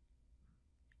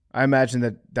 I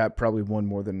imagine that probably won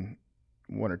more than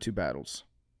 1 or 2 battles.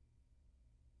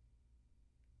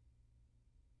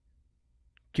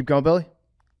 Keep going, Billy.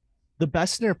 The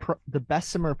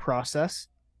Bessemer process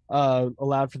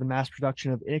allowed for the mass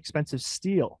production of inexpensive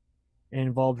steel and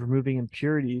involved removing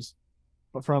impurities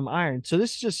from iron. So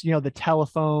this is just, the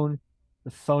telephone,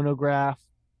 the phonograph,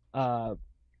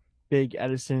 big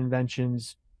Edison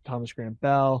inventions, Thomas Graham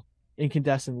Bell,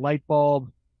 incandescent light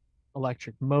bulb,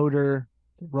 electric motor,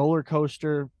 roller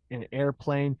coaster, an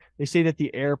airplane. They say that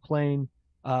the airplane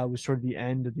was sort of the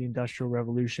end of the Industrial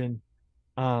Revolution.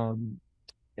 And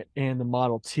the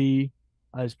Model T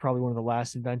is probably one of the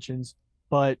last inventions.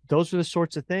 But those are the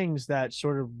sorts of things that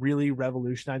sort of really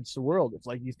revolutionized the world. It's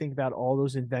like you think about all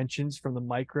those inventions from the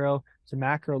micro to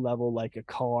macro level, like a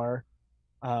car,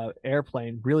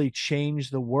 airplane, really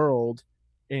changed the world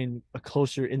in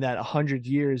that 100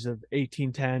 years of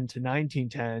 1810 to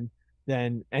 1910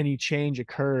 than any change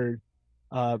occurred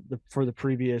for the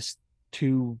previous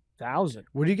 2000.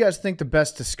 What do you guys think the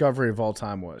best discovery of all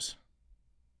time was?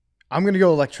 I'm going to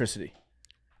go electricity.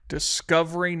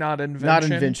 Discovery, not invention. Not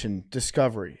invention,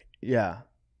 discovery. Yeah.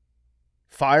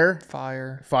 Fire.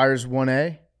 Fire's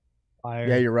 1A. Fire.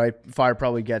 Yeah, you're right. Fire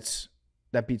probably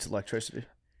that beats electricity.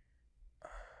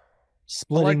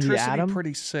 Splitting the Electricity atom.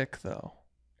 pretty sick though.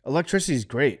 Electricity is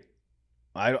great.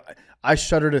 I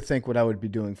shudder to think what I would be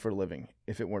doing for a living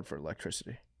if it weren't for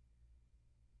electricity.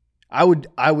 I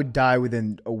would die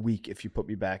within a week if you put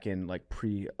me back in like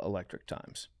pre-electric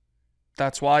times.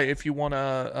 That's why if you want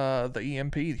the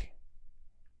EMP,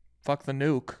 fuck the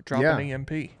nuke, drop an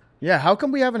EMP. Yeah, how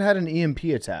come we haven't had an EMP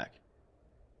attack?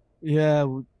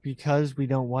 Yeah, because we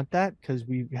don't want that, because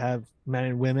we have men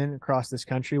and women across this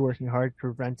country working hard to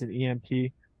prevent an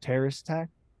EMP terrorist attack.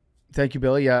 Thank you,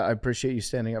 Billy. Yeah, I appreciate you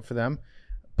standing up for them.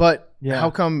 But how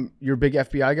come you're a big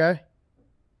FBI guy?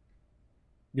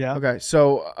 Yeah. Okay,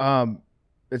 so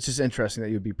it's just interesting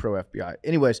that you'd be pro FBI.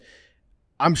 Anyways,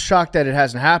 I'm shocked that it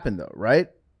hasn't happened though, right?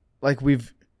 Like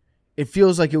it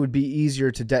feels like it would be easier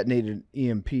to detonate an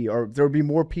EMP, or there would be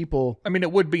more people. I mean,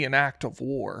 it would be an act of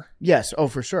war. Yes. Oh,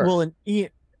 for sure. Well,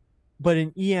 but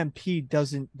an EMP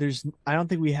doesn't. I don't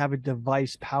think we have a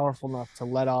device powerful enough to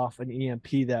let off an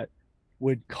EMP that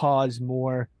would cause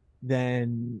more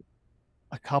than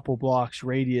a couple blocks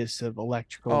radius of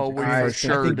electrical. Oh, we for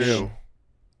sure do.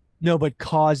 No, but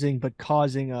causing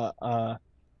a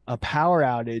power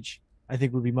outage, I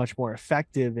think would be much more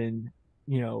effective and,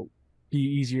 be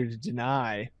easier to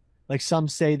deny. Like some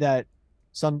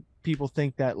people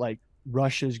think that like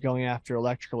Russia's going after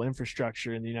electrical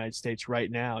infrastructure in the United States right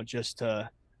now.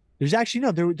 There's actually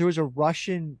no, there was a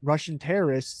Russian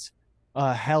terrorists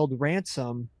held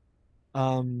ransom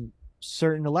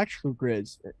certain electrical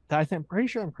grids. I'm pretty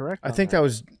sure I'm correct. I think that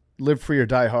was Live Free or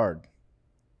Die Hard.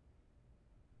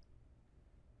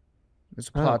 It's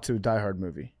a plot to a Die Hard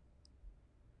movie.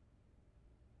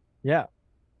 Yeah.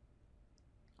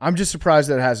 I'm just surprised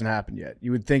that it hasn't happened yet.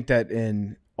 You would think that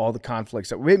in all the conflicts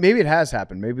that maybe it has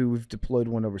happened. Maybe we've deployed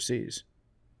one overseas.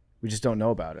 We just don't know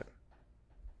about it.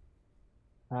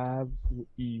 Have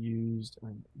used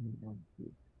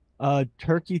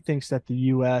Turkey thinks that the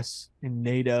U.S. and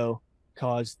NATO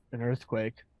caused an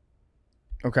earthquake.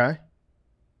 Okay.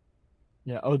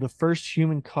 Yeah. Oh, the first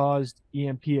human-caused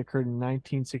EMP occurred in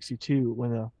 1962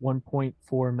 when a 1.4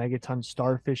 megaton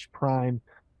Starfish Prime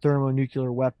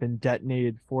thermonuclear weapon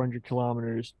detonated 400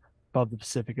 kilometers above the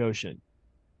Pacific Ocean.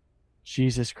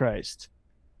 Jesus Christ.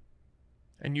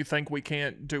 And you think we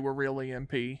can't do a real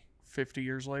EMP 50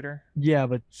 years later? Yeah,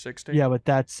 but 60? Yeah, but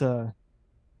that's that's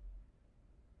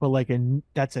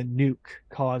a nuke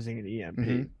causing an EMP.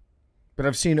 Mm-hmm. But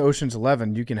I've seen Ocean's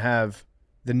 11. You can have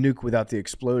the nuke without the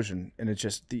explosion, and it's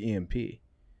just the EMP.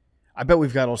 I bet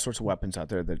we've got all sorts of weapons out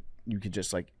there that you could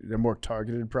just they're more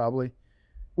targeted probably.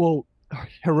 Well,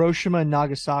 Hiroshima and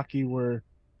Nagasaki were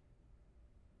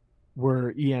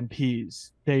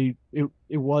EMPs. It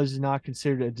was not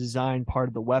considered a design part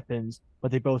of the weapons,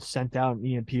 but they both sent out an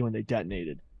EMP when they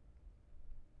detonated.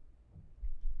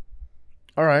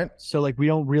 All right. So we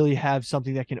don't really have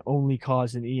something that can only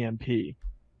cause an EMP.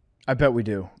 I bet we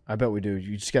do.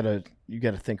 You just gotta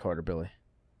think harder, Billy.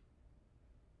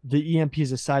 The EMP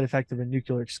is a side effect of a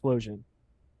nuclear explosion.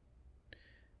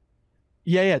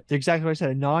 Yeah, exactly what I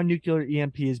said. A non-nuclear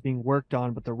EMP is being worked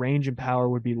on, but the range and power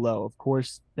would be low. Of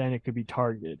course, then it could be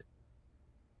targeted.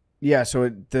 Yeah, so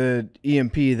the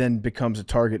EMP then becomes a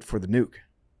target for the nuke.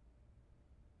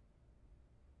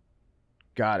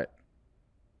 Got it.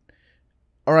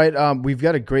 All right, we've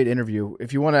got a great interview.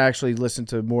 If you want to actually listen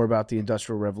to more about the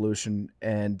Industrial Revolution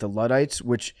and the Luddites,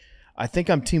 which I think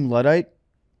I'm Team Luddite,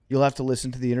 you'll have to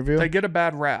listen to the interview. They get a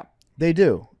bad rap. They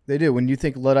do. They do. When you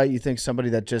think Luddite, you think somebody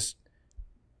that just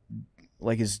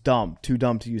like is dumb, too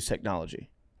dumb to use technology.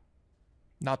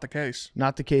 Not the case.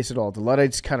 Not the case at all. The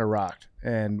Luddites kind of rocked,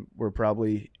 and we're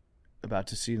probably about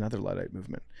to see another Luddite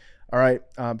movement. All right,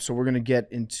 so we're going to get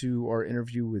into our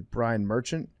interview with Brian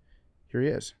Merchant. Here he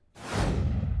is.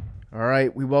 All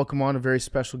right, we welcome on a very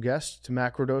special guest to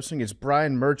Macrodosing. It's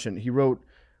Brian Merchant. He wrote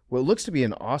what looks to be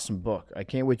an awesome book. I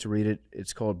can't wait to read it.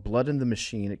 It's called Blood in the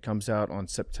Machine. It comes out on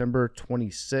September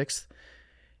 26th.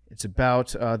 It's about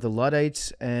the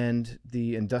Luddites and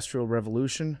the Industrial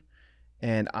Revolution,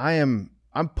 and I'm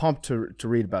pumped to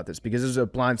read about this because there's a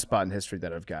blind spot in history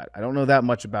that I've got. I don't know that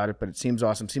much about it, but it seems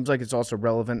awesome. Seems like it's also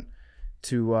relevant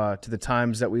to the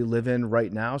times that we live in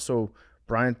right now. So,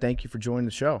 Brian, thank you for joining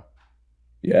the show.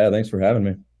 Yeah, thanks for having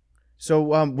me. So,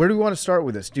 where do we want to start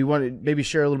with this? Do you want to maybe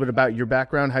share a little bit about your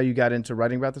background, how you got into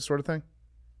writing about this sort of thing?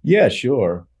 Yeah,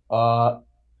 sure.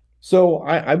 So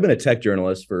I've been a tech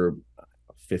journalist for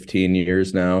 15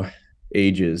 years now,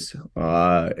 ages.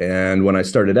 And when I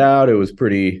started out, it was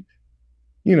pretty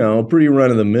run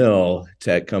of the mill.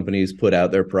 Tech companies put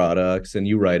out their products and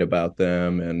you write about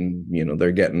them, and,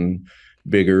 they're getting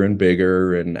bigger and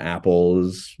bigger, and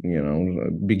Apple's,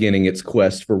 beginning its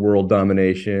quest for world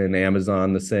domination,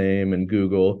 Amazon the same, and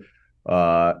Google.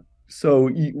 So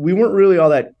we weren't really all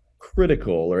that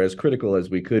critical, or as critical as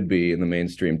we could be in the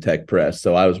mainstream tech press.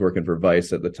 So I was working for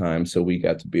Vice at the time, so we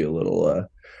got to be a little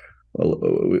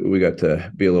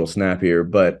snappier.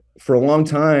 But for a long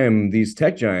time, these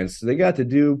tech giants, they got to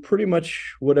do pretty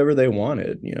much whatever they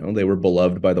wanted. They were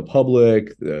beloved by the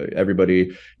public.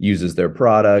 Everybody uses their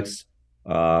products.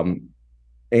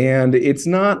 And it's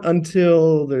not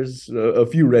until there's a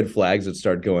few red flags that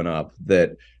start going up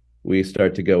that we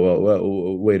start to go,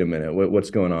 well, wait a minute,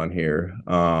 what's going on here?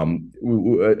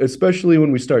 Especially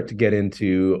when we start to get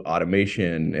into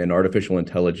automation and artificial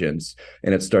intelligence,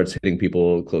 and it starts hitting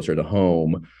people closer to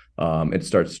home. It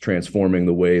starts transforming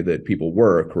the way that people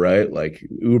work, right? Like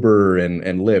Uber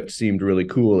and Lyft seemed really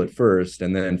cool at first,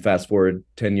 and then fast forward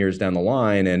 10 years down the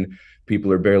line, and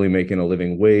people are barely making a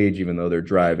living wage, even though they're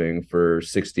driving for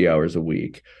 60 hours a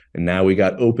week. And now we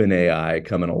got OpenAI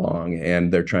coming along,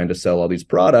 and they're trying to sell all these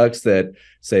products that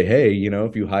say, hey,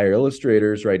 if you hire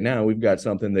illustrators right now, we've got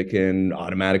something that can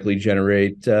automatically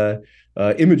generate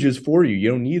images for you.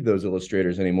 You don't need those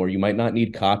illustrators anymore. You might not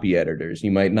need copy editors.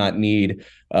 You might not need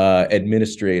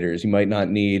administrators. You might not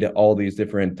need all these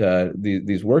different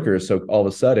these workers. So all of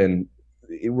a sudden,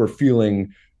 we're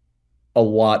feeling a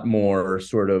lot more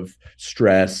sort of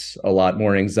stress, a lot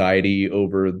more anxiety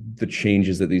over the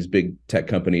changes that these big tech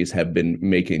companies have been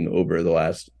making over the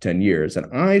last 10 years. And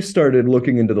I started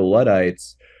looking into the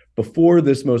Luddites before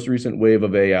this most recent wave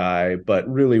of AI, but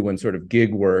really when sort of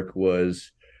gig work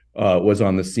was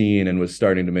on the scene and was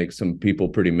starting to make some people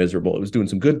pretty miserable. It was doing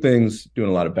some good things, doing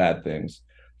a lot of bad things.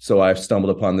 So I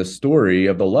stumbled upon this story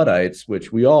of the Luddites,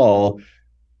 which we all,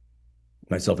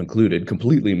 myself included,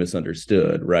 completely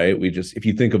misunderstood, right? If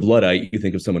you think of Luddite, you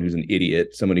think of someone who's an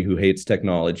idiot, somebody who hates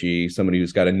technology, somebody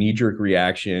who's got a knee-jerk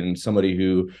reaction, somebody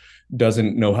who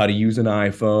doesn't know how to use an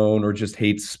iPhone or just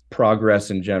hates progress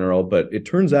in general. But it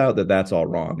turns out that that's all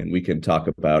wrong. And we can talk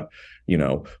about,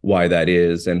 why that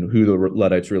is and who the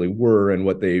Luddites really were and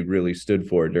what they really stood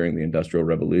for during the Industrial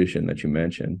Revolution that you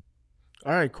mentioned.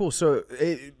 All right, cool. So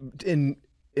in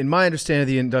my understanding of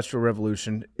the Industrial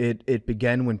Revolution, it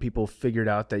began when people figured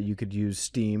out that you could use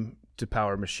steam to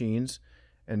power machines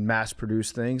and mass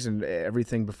produce things, and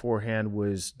everything beforehand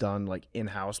was done like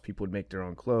in-house. People would make their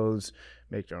own clothes,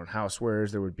 make their own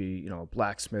housewares. There would be,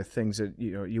 blacksmith things that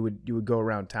you would go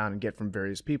around town and get from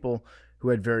various people who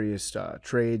had various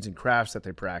trades and crafts that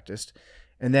they practiced.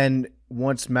 And then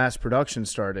once mass production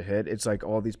started to hit, it's like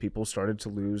all these people started to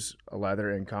lose a lot of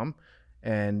their income,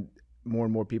 and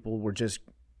more people were just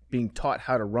being taught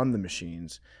how to run the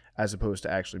machines as opposed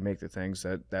to actually make the things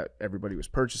that everybody was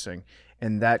purchasing.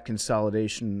 And that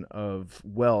consolidation of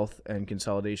wealth and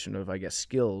consolidation of, I guess,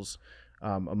 skills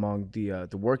among the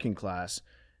working class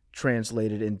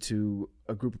translated into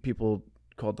a group of people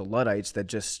called the Luddites that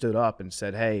just stood up and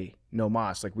said, hey, no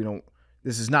mas,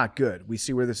 this is not good. We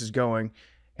see where this is going.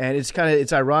 And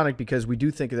it's ironic because we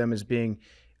do think of them as being,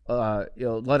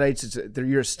 Luddites,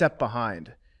 you're a step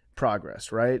behind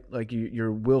progress, right? Like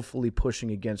you're willfully pushing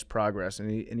against progress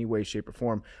in any way, shape, or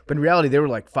form. But in reality, they were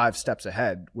like 5 steps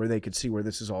ahead where they could see where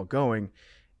this is all going.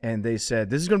 and they said,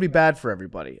 this is going to be bad for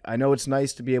everybody. I know it's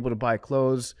nice to be able to buy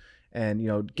clothes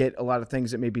and, get a lot of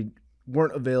things that maybe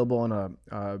weren't available on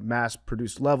a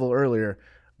mass-produced level earlier,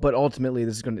 but ultimately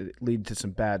this is going to lead to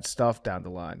some bad stuff down the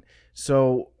line.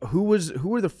 So who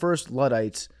were the first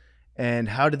Luddites, and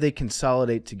how did they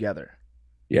consolidate together?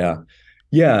 Yeah,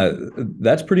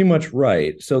 that's pretty much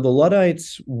right. So the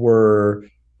Luddites were,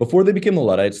 before they became the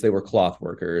Luddites, they were cloth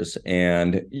workers.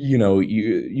 And,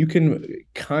 you can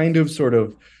kind of sort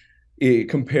of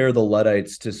compare the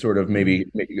Luddites to sort of maybe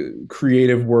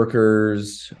creative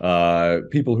workers,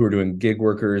 people who are doing gig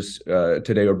workers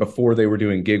today, or before they were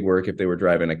doing gig work, if they were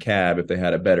driving a cab, if they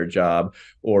had a better job,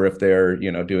 or if they're,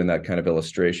 doing that kind of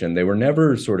illustration. They were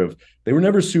never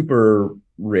super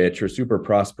rich or super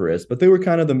prosperous, but they were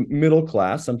kind of the middle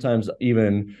class, sometimes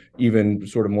even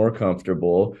sort of more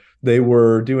comfortable. They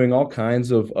were doing all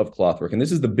kinds of cloth work. And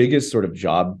this is the biggest sort of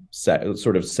job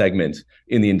sort of segment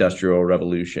in the Industrial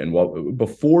Revolution. Well,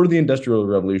 before the Industrial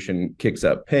Revolution kicks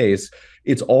up pace,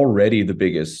 it's already the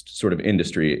biggest sort of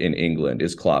industry in England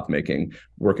is cloth making,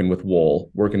 working with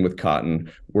wool, working with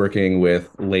cotton, working with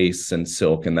lace and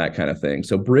silk and that kind of thing.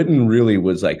 So Britain really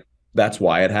was like, that's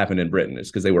why it happened in Britain, is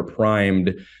because they were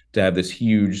primed to have this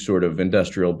huge sort of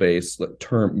industrial base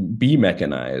be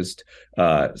mechanized.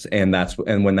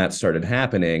 And when that started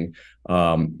happening,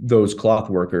 those cloth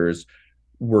workers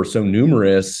were so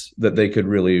numerous that they could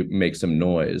really make some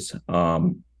noise.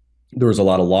 There was a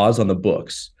lot of laws on the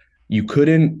books. You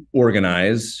couldn't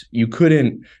organize. You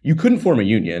couldn't form a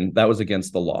union. That was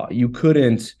against the law. You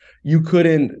couldn't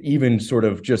even sort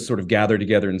of gather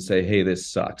together and say, hey, this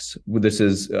sucks. This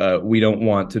is, we don't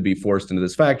want to be forced into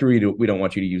this factory. We don't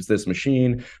want you to use this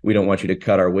machine. We don't want you to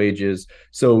cut our wages.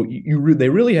 So they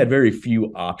really had very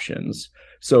few options.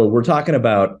 So we're talking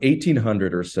about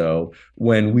 1800 or so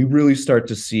when we really start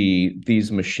to see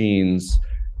these machines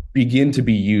begin to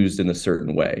be used in a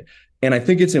certain way. And I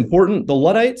think it's important. The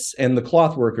Luddites and the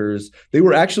cloth workers, they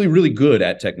were actually really good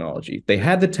at technology. They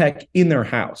had the tech in their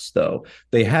house, though.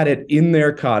 They had it in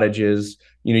their cottages.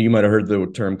 You might have heard the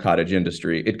term cottage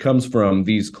industry. It comes from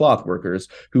these cloth workers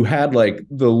who had like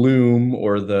the loom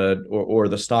or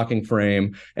the stocking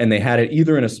frame, and they had it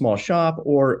either in a small shop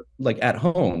or like at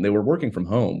home. They were working from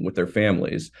home with their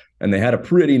families, and they had a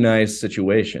pretty nice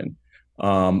situation.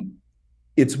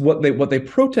 It's what they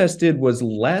protested was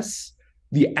less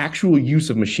the actual use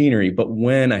of machinery, but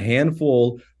when a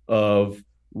handful of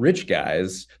rich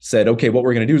guys said, okay, what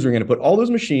we're going to do is we're going to put all those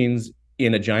machines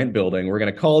in a giant building. We're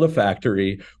going to call it a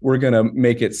factory. We're going to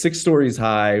make it 6 stories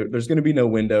high. There's going to be no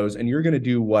windows, and you're going to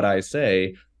do what I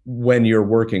say when you're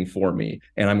working for me.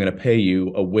 And I'm going to pay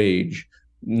you a wage.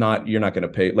 You're not going to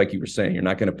pay, like you were saying, you're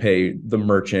not going to pay the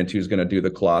merchant who's going to do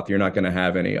the cloth. You're not going to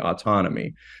have any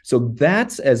autonomy. So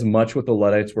that's as much what the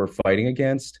Luddites were fighting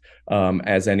against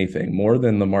as anything, more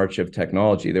than the march of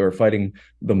technology. They were fighting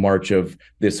the march of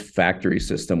this factory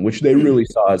system, which they really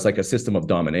saw as like a system of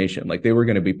domination. Like they were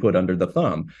going to be put under the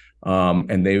thumb.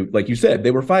 And they, like you said,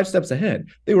 they were 5 steps ahead.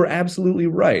 They were absolutely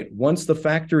right. Once the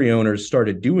factory owners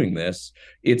started doing this,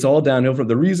 it's all downhill. From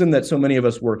the reason that so many of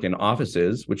us work in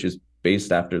offices, which is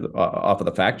based off of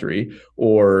the factory,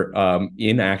 or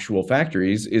in actual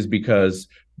factories, is because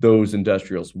those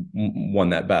industrials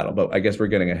won that battle. But I guess we're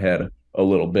getting ahead a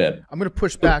little bit. I'm going to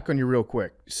push back on you real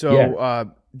quick.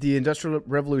 So the Industrial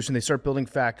Revolution, they start building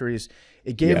factories.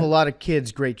 It gave a lot of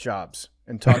kids great jobs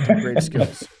and taught them great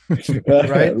skills.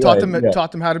 Right?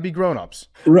 Taught them how to be grown-ups.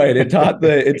 Right. It taught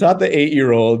the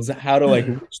 8-year-olds how to like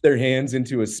reach their hands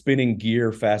into a spinning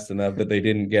gear fast enough that they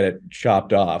didn't get it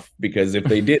chopped off, because if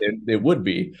they didn't, it would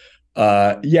be.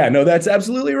 That's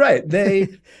absolutely right.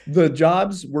 The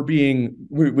jobs were being,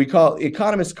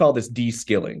 economists call this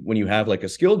de-skilling. When you have like a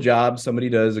skilled job, somebody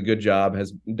does a good job,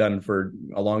 has done for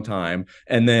a long time,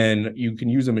 and then you can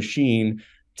use a machine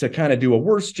to kind of do a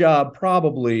worse job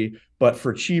probably, but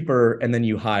for cheaper, and then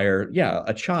you hire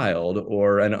a child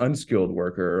or an unskilled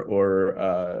worker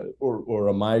or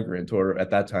a migrant, or at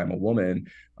that time a woman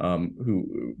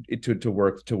who to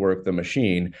work the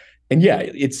machine. And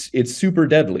it's super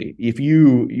deadly. If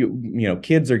you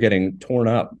kids are getting torn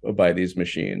up by these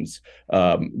machines,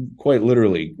 quite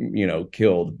literally,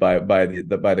 killed by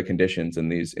the conditions in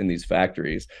these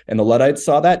factories. And the Luddites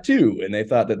saw that too, and they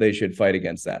thought that they should fight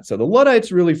against that. So the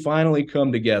Luddites really finally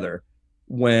come together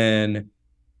when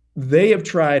they have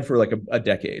tried for like a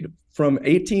decade, from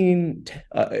the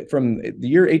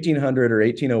year 1800 or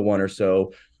 1801 or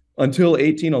so until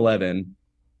 1811.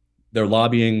 They're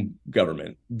lobbying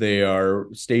government. They are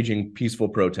staging peaceful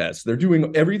protests. They're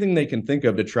doing everything they can think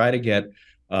of to try to get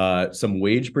some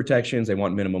wage protections. They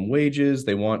want minimum wages.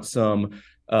 They want some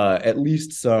at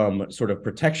least some sort of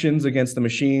protections against the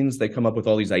machines. They come up with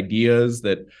all these ideas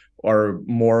that are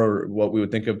more what we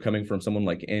would think of coming from someone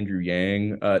like Andrew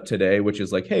Yang today, which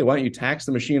is like, hey, why don't you tax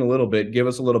the machine a little bit, give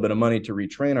us a little bit of money to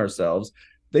retrain ourselves.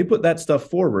 They put that stuff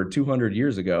forward 200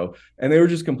 years ago, and they were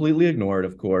just completely ignored,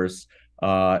 of course.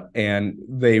 And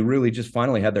they really just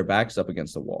finally had their backs up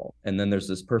against the wall. And then there's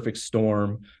this perfect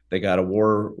storm. They got a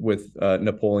war with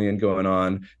Napoleon going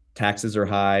on. Taxes are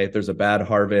high. There's a bad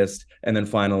harvest. And then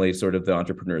finally, sort of the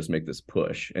entrepreneurs make this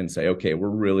push and say, okay, we're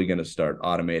really going to start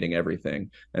automating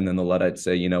everything. And then the Luddites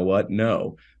say, you know what?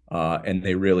 No. And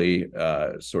they really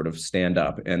sort of stand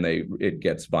up, and it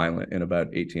gets violent in about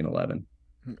 1811.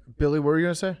 Billy, what were you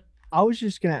going to say? I was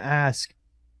just going to ask,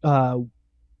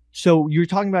 so you're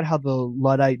talking about how the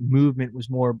Luddite movement was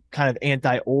more kind of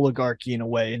anti-oligarchy in a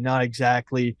way and not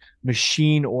exactly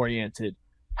machine oriented.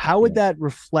 How would that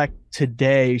reflect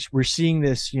today? We're seeing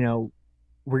this,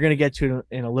 we're going to get to it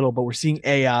in a little, but we're seeing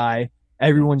AI.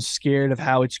 Everyone's scared of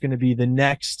how it's going to be the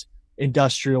next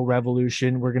industrial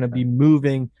revolution. We're going to be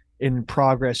moving in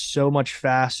progress so much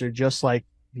faster, just like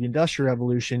the industrial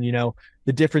revolution.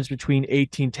 The difference between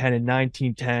 1810 and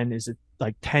 1910 is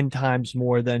like 10 times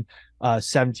more than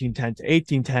 1710 to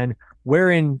 1810.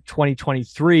 We're in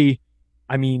 2023.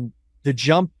 I mean, the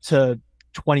jump to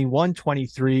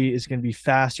 21-23 is going to be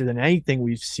faster than anything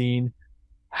we've seen.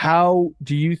 How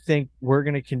do you think we're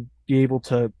going to be able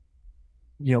to,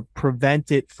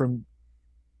 prevent it from?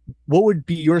 What would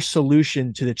be your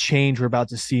solution to the change we're about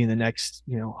to see in the next,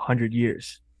 100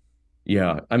 years?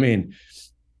 Yeah, I mean,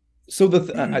 so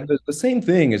the same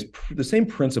thing is the same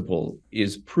principle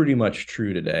is pretty much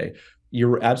true today.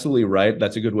 You're absolutely right.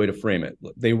 That's a good way to frame it.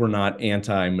 They were not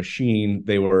anti-machine.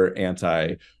 They were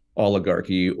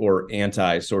anti-oligarchy or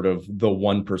anti sort of the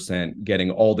 1%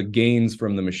 getting all the gains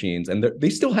from the machines. And they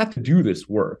still have to do this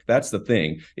work. That's the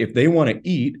thing. If they want to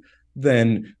eat,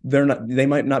 then they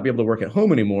might not be able to work at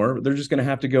home anymore. They're just going to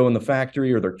have to go in the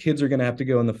factory, or their kids are going to have to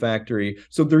go in the factory.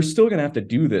 So they're still going to have to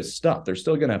do this stuff. They're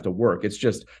still going to have to work. It's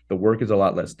just the work is a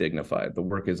lot less dignified. The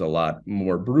work is a lot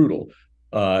more brutal.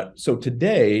 So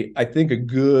today, I think a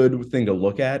good thing to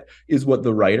look at is what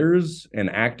the writers and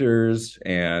actors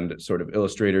and sort of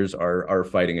illustrators are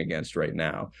fighting against right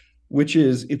now, which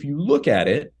is, if you look at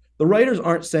it, the writers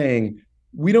aren't saying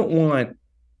we don't want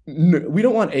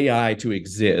AI to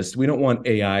exist. We don't want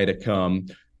AI to come.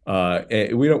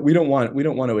 We don't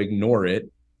want to ignore it,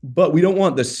 but we don't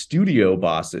want the studio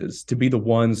bosses to be the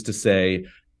ones to say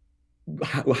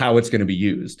how it's going to be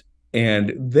used.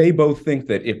 And they both think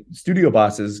that if studio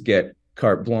bosses get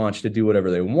carte blanche to do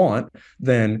whatever they want,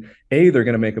 then A, they're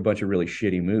going to make a bunch of really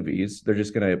shitty movies. They're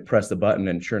just going to press the button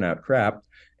and churn out crap.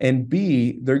 And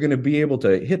B, they're going to be able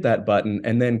to hit that button,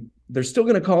 and then they're still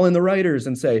going to call in the writers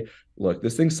and say, look,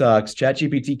 this thing sucks.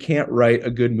 ChatGPT can't write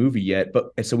a good movie yet,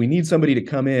 but so we need somebody to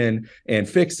come in and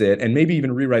fix it and maybe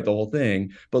even rewrite the whole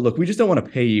thing. But look, we just don't want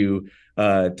to pay you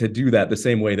to do that the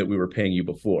same way that we were paying you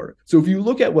before. So if you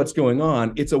look at what's going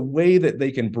on, it's a way that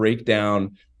they can break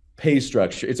down pay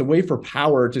structure. It's a way for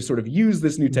power to sort of use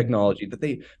this new technology that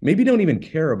they maybe don't even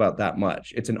care about that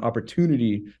much. It's an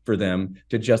opportunity for them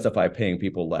to justify paying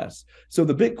people less. So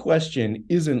the big question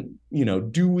isn't,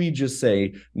 do we just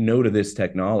say no to this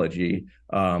technology,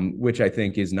 which I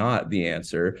think is not the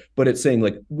answer, but it's saying,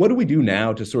 like, what do we do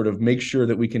now to sort of make sure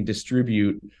that we can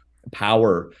distribute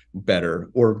power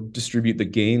better, or distribute the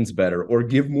gains better, or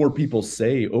give more people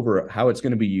say over how it's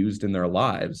going to be used in their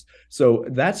lives? So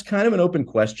that's kind of an open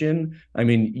question. I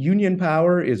mean, union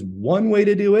power is one way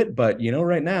to do it, but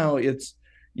right now it's,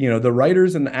 the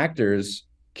writers and the actors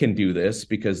can do this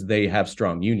because they have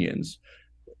strong unions.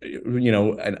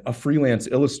 A freelance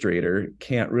illustrator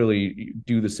can't really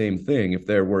do the same thing if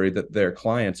they're worried that their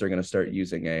clients are going to start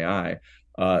using AI.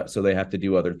 So they have to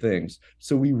do other things.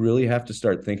 So we really have to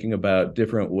start thinking about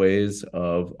different ways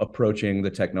of approaching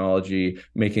the technology.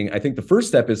 I think the first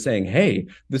step is saying, hey,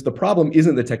 the problem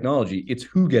isn't the technology, it's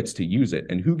who gets to use it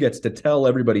and who gets to tell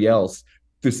everybody else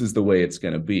this is the way it's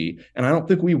going to be. And I don't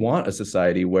think we want a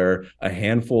society where a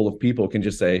handful of people can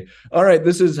just say, all right,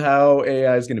 this is how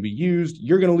AI is going to be used.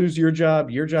 You're going to lose your job.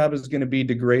 Your job is going to be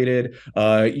degraded.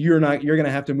 You're going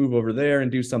to have to move over there and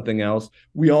do something else.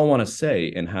 We all want to say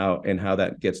in how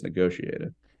that gets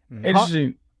negotiated.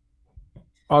 Interesting.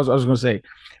 I was going to say,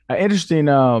 an interesting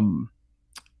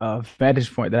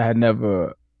vantage point that I had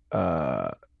never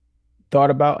thought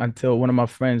about until one of my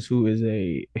friends, who is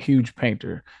a huge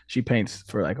painter, she paints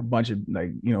for like a bunch of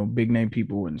big name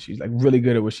people, and she's like really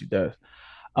good at what she does.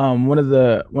 One of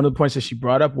the points that she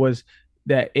brought up was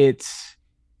that it's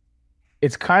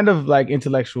kind of like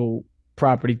intellectual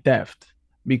property theft,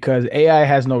 because AI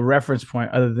has no reference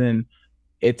point other than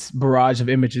it's barrage of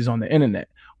images on the internet,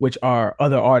 which are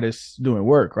other artists doing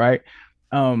work, right?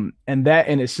 And that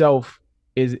in itself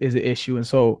is an issue. And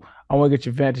so I want to get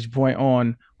your vantage point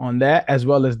on that, as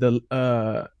well as the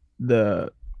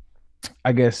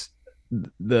I guess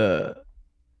the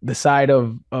side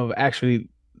of actually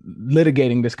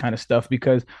litigating this kind of stuff.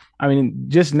 Because I mean,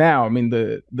 just now, I mean,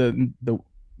 the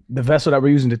vessel that we're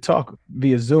using to talk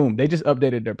via Zoom, they just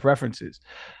updated their preferences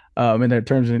in their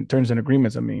terms and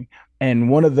agreements. I mean, and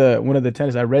one of the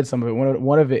tenets, I read some of it.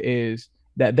 One of it is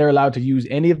that they're allowed to use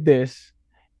any of this,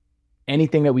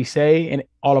 anything that we say in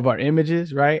all of our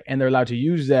images, right? And they're allowed to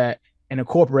use that and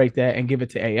incorporate that and give it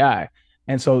to AI.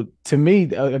 And so to me,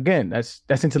 again,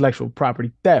 that's intellectual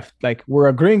property theft. Like, we're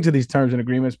agreeing to these terms and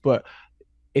agreements, but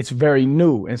it's very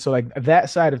new. And so like that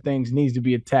side of things needs to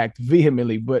be attacked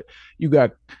vehemently. But you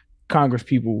got Congress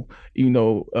people, in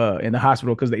the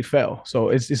hospital because they fell. So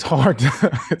it's hard to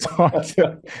it's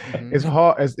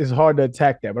hard to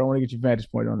attack that. But I want to get your vantage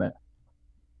point on that.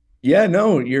 Yeah,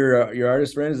 no, your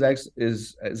artist friend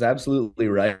is absolutely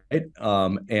right. It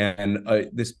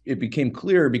became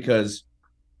clear because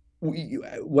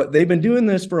what they've been doing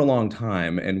this for a long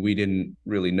time, and we didn't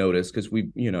really notice because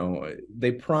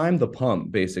they primed the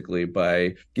pump basically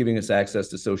by giving us access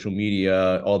to social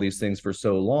media, all these things for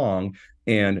so long,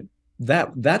 and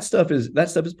that stuff is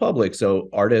public. So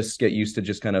artists get used to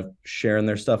just kind of sharing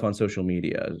their stuff on social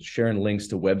media, sharing links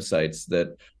to websites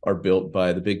that are built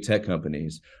by the big tech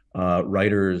companies.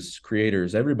 Writers,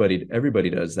 creators, everybody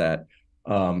does that.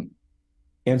 And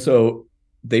so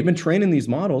they've been training these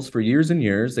models for years and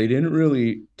years. They didn't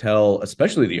really tell,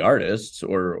 especially the artists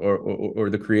or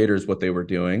the creators, what they were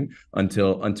doing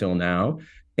until now.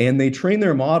 And they train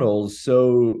their models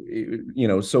so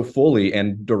fully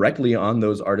and directly on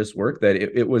those artists' work that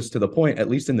it was to the point, at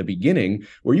least in the beginning,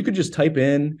 where you could just type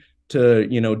in to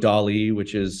DALL-E,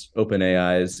 which is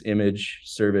OpenAI's image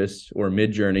service, or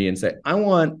Midjourney, and say, I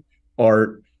want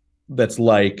art that's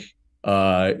like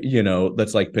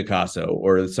Picasso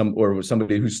or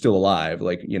somebody who's still alive.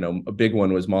 Like, a big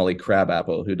one was Molly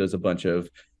Crabapple, who does a bunch of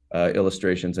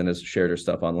illustrations and has shared her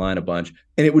stuff online a bunch.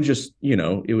 And it would just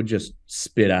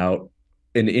spit out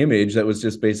an image that was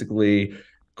just basically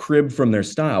cribbed from their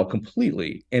style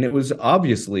completely. And it was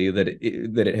obviously that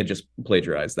it had just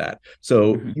plagiarized that.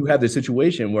 So you have this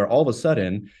situation where all of a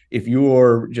sudden, if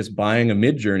you're just buying a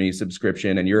Midjourney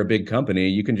subscription and you're a big company,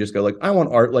 you can just go like, I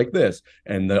want art like this.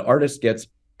 And the artist gets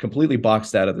completely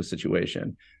boxed out of the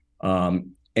situation.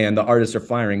 And the artists are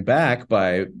firing back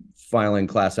by filing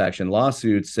class action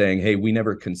lawsuits saying, hey, we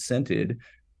never consented.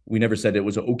 We never said it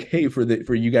was okay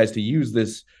for you guys to use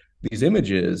these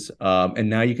images, and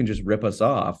now you can just rip us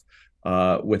off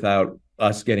without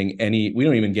us getting any. We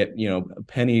don't even get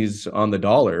pennies on the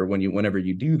dollar whenever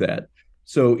you do that.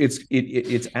 So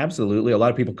it's absolutely, a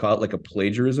lot of people call it like a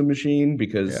plagiarism machine,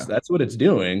 because that's what it's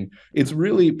doing. It's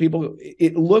really,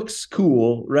 it looks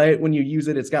cool, right? When you use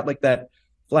it, it's got like that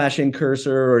flashing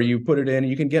cursor, or you put it in and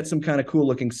you can get some kind of cool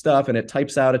looking stuff, and it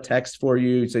types out a text for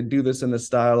you. You say, do this in the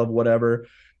style of whatever.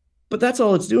 But that's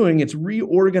all it's doing. It's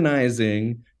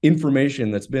reorganizing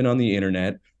information that's been on the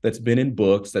internet, that's been in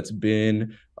books, that's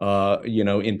been,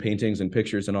 in paintings and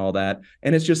pictures and all that.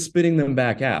 And it's just spitting them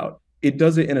back out. It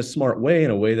does it in a smart way,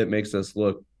 in a way that makes us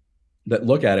look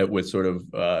at it with sort of,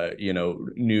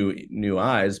 new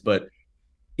eyes. But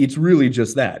it's really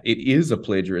just that. It is a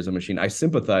plagiarism machine. I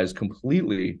sympathize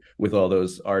completely with all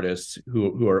those artists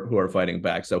who are fighting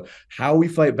back. So how we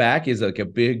fight back is like a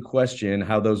big question,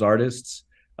 how those artists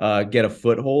get a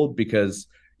foothold, because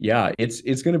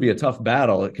it's going to be a tough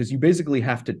battle, because you basically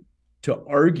have to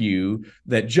argue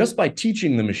that just by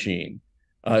teaching the machine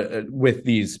with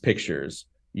these pictures,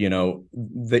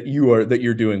 that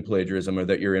you're doing plagiarism, or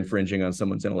that you're infringing on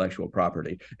someone's intellectual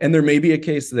property. And there may be a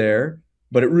case there,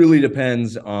 but it really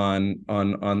depends on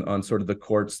sort of the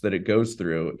courts that it goes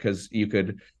through, because you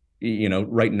could,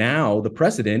 right now the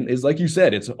precedent is, like you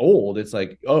said, it's old. It's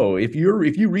like, oh, if you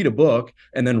read a book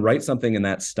and then write something in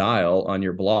that style on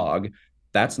your blog,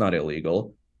 that's not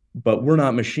illegal. But we're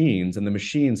not machines, and the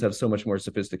machines have so much more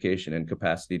sophistication and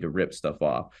capacity to rip stuff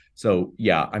off. So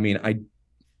yeah, I mean,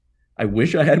 I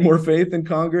wish I had more faith in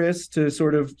Congress to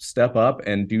sort of step up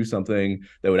and do something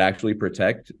that would actually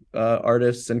protect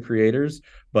artists and creators.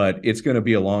 But it's going to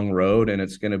be a long road, and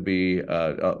it's going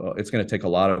to take a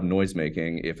lot of noise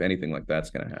making if anything like that's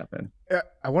going to happen.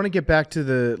 I want to get back to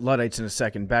the Luddites in a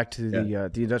second, back to the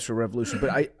Industrial Revolution.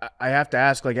 But I have to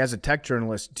ask, like, as a tech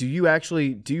journalist, do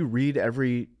you read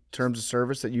every terms of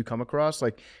service that you come across?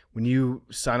 Like, when you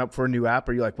sign up for a new app,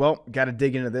 are you like, well, got to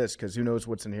dig into this because who knows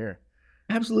what's in here?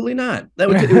 Absolutely not. That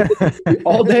would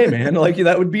all day, man. Like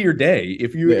that would be your day.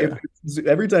 If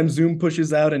every time Zoom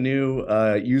pushes out a new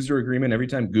user agreement, every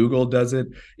time Google does it,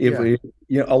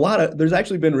 there's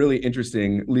actually been really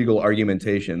interesting legal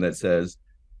argumentation that says,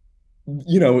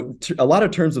 a lot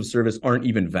of terms of service aren't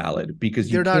even valid because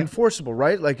they're not enforceable,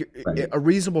 right? Like a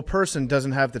reasonable person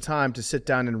doesn't have the time to sit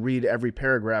down and read every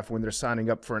paragraph when they're signing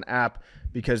up for an app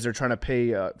because they're trying to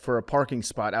pay for a parking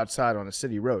spot outside on a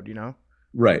city road,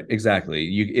 Right, exactly.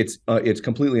 It's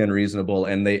completely unreasonable,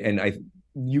 and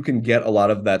you can get a lot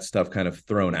of that stuff kind of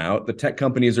thrown out. The tech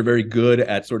companies are very good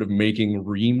at sort of making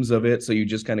reams of it, so you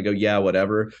just kind of go, yeah,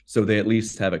 whatever. So they at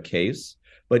least have a case,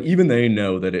 but even they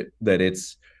know that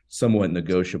it's somewhat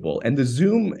negotiable. And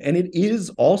it is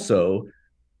also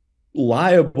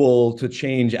liable to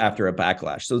change after a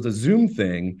backlash. So the Zoom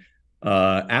thing,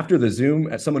 after the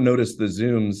Zoom, someone noticed the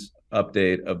Zoom's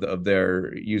update of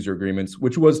their user agreements,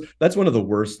 that's one of the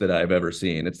worst that I've ever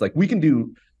seen. It's like we can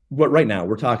do what right now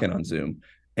we're talking on Zoom,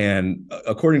 and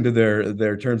according to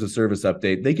their terms of service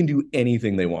update, they can do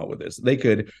anything they want with this. They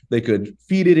could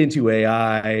feed it into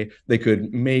AI. They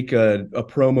could make a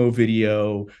promo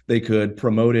video. They could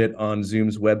promote it on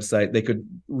Zoom's website. They could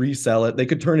resell it. They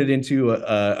could turn it into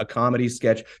a comedy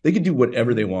sketch. They could do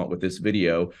whatever they want with this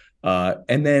video.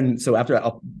 And then after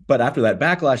that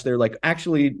backlash, they're like,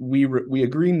 actually, we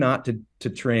agree not to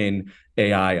train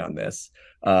AI on this.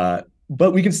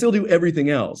 But we can still do everything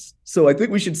else. So I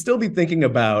think we should still be thinking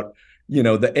about,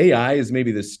 the AI is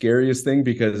maybe the scariest thing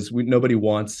because nobody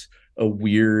wants a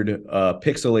weird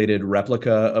pixelated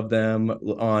replica of them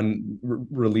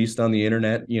released on the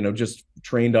internet, just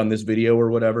trained on this video or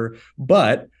whatever.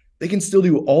 But they can still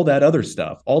do all that other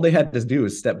stuff. All they had to do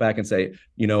is step back and say,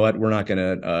 you know what, we're not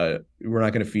gonna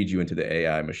feed you into the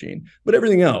AI machine. But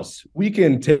everything else, we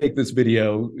can take this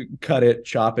video, cut it,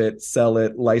 chop it, sell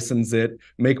it, license it,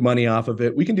 make money off of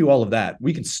it. We can do all of that.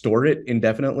 We can store it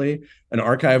indefinitely. An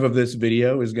archive of this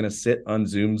video is gonna sit on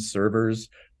Zoom's servers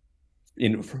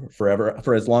forever,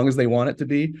 for as long as they want it to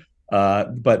be.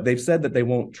 But they've said that they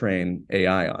won't train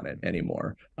AI on it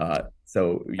anymore.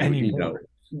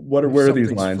 Where are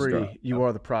these lines drawn? You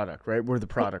are the product, right? We're the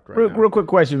product right now. Real quick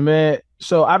question, man.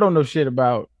 So I don't know shit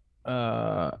about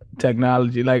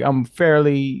technology. Like I'm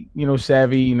fairly,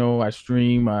 savvy. I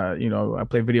stream. I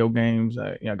play video games.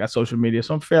 I got social media,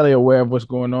 so I'm fairly aware of what's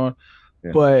going on.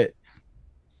 Yeah. But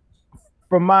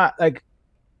from my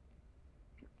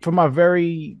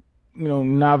very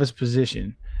novice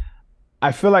position,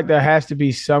 I feel like there has to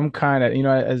be some kind of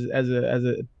as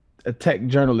a tech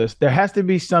journalist, there has to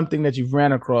be something that you've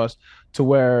ran across to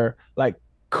where like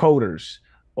coders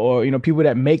or people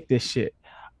that make this shit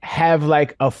have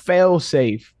like a fail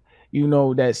safe,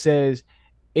 that says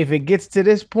if it gets to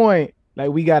this point,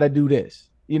 like we got to do this.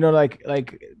 Like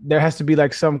there has to be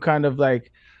like some kind of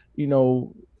like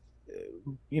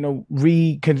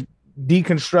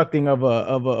deconstructing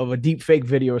of a deep fake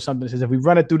video or something that says if we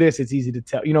run it through this, it's easy to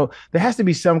tell. There has to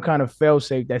be some kind of fail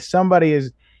safe that somebody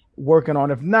is working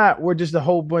on. If not, we're just a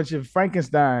whole bunch of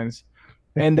Frankensteins,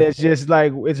 and it's just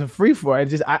like it's a free for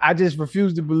it. I just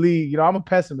refuse to believe. I'm a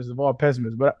pessimist of all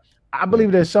pessimists, but I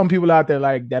believe there's some people out there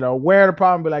like that are aware of the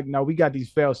problem, but like, no, we got these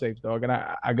fail safes, dog, and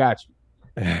I got you.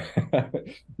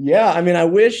 Yeah, I mean, I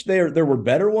wish there were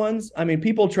better ones. I mean,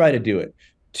 people try to do it.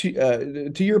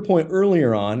 To your point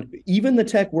earlier on, even the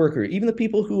tech worker, even the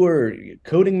people who are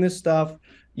coding this stuff,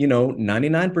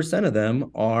 99% of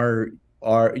them are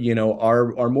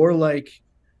more like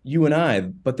you and I,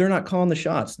 but they're not calling the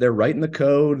shots. They're writing the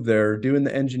code, they're doing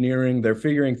the engineering, they're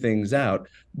figuring things out.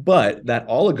 But that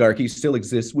oligarchy still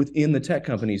exists within the tech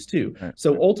companies too. Right.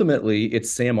 So ultimately,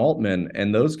 it's Sam Altman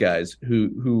and those guys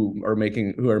who are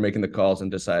making the calls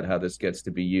and decide how this gets to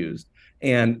be used.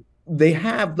 And they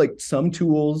have like some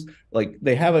tools, like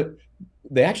they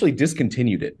actually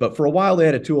discontinued it, but for a while they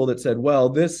had a tool that said, well,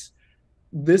 this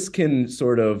can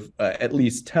sort of at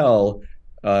least tell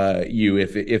you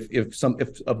if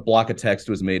a block of text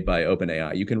was made by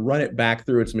OpenAI. You can run it back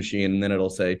through its machine, and then it'll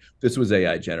say this was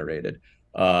AI generated.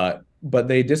 But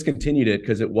they discontinued it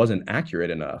because it wasn't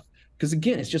accurate enough. Because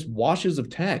again, it's just washes of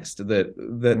text that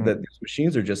these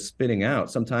machines are just spitting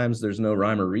out. Sometimes there's no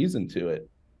rhyme or reason to it.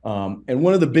 And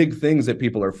one of the big things that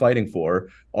people are fighting for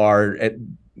are at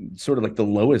sort of like the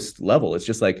lowest level. It's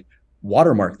just like,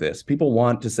 watermark this. People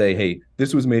want to say, hey,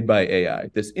 this was made by AI.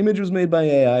 This image was made by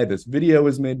AI. This video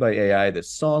was made by AI. This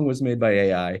song was made by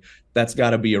AI. That's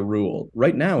got to be a rule.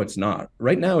 Right now, it's not.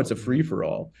 Right now, it's a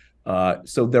free-for-all.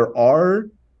 So there are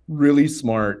really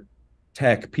smart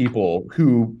tech people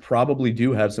who probably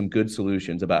do have some good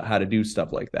solutions about how to do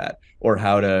stuff like that, or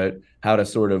how to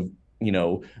sort of,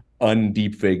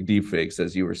 undeepfake deepfakes,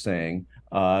 as you were saying,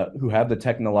 who have the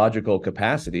technological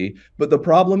capacity. But the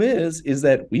problem is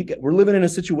that we're living in a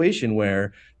situation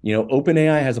where,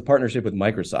 OpenAI has a partnership with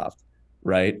Microsoft,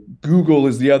 right? Google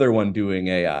is the other one doing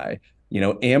AI.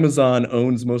 Amazon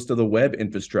owns most of the web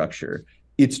infrastructure.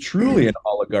 It's truly an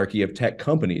oligarchy of tech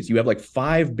companies. You have like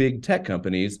 5 big tech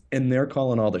companies, and they're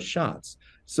calling all the shots.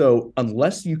 So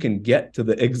unless you can get to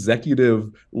the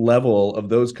executive level of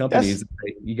those companies,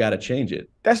 you got to change it.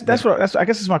 I guess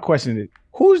that's my question.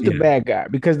 Who's the bad guy?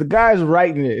 Because the guys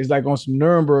writing it is like on some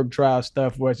Nuremberg trial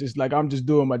stuff where it's just like, I'm just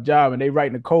doing my job, and they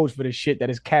writing the codes for this shit that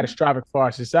is catastrophic for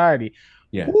our society.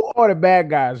 Yeah. Who are the bad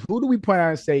guys? Who do we point out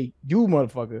and say, you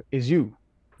motherfucker, is you?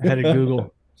 Head of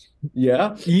Google.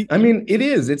 Yeah, I mean, it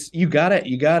is. It's you gotta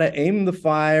aim the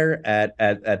fire at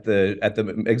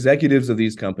the executives of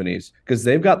these companies, because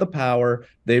they've got the power,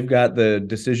 they've got the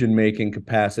decision making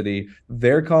capacity,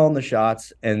 they're calling the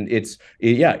shots, and it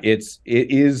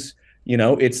is.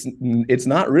 It's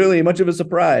not really much of a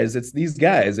surprise. It's these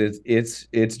guys.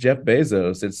 It's Jeff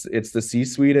Bezos. It's the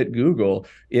C-suite at Google.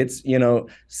 It's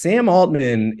Sam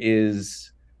Altman is.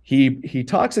 He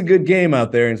talks a good game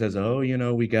out there and says, "Oh,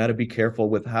 we got to be careful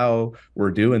with how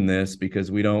we're doing this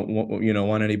because we don't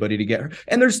want anybody to get hurt."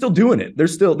 And they're still doing it. They're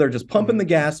just pumping the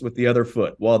gas with the other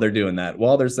foot while they're doing that.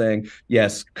 While they're saying,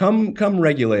 "Yes, come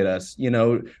regulate us."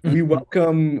 We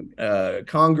welcome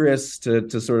Congress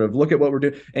to sort of look at what we're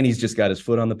doing. And he's just got his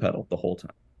foot on the pedal the whole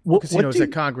time. Because he knows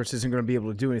that Congress isn't going to be able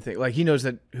to do anything. Like, he knows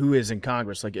that who is in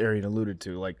Congress, like Arian alluded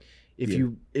to. Like,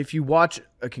 if you watch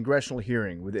a congressional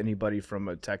hearing with anybody from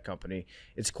a tech company,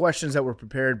 it's questions that were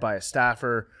prepared by a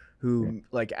staffer who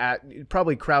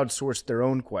probably crowdsourced their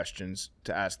own questions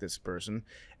to ask this person,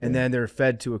 and then they're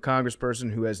fed to a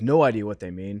congressperson who has no idea what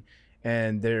they mean,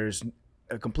 and there's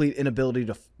a complete inability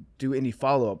to do any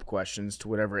follow-up questions to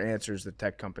whatever answers the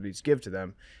tech companies give to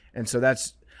them. And so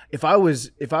that's, if I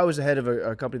was the head of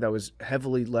a company that was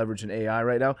heavily leveraged in AI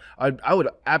right now, I would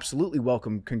absolutely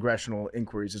welcome congressional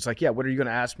inquiries. It's like, yeah, what are you going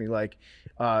to ask me? Like,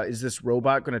 is this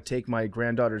robot going to take my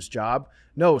granddaughter's job?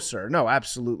 No, sir. No,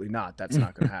 absolutely not. That's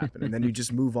not going to happen. And then you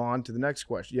just move on to the next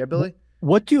question. Yeah, Billy?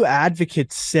 What do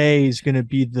advocates say is going to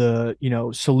be the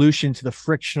solution to the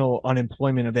frictional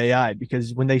unemployment of AI?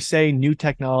 Because when they say new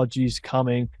technology is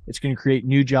coming, it's going to create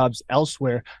new jobs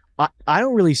elsewhere. I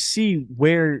don't really see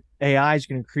where AI is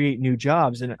going to create new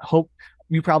jobs, and I hope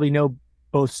you probably know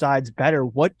both sides better.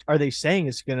 What are they saying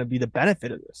is going to be the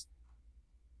benefit of this?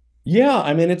 Yeah,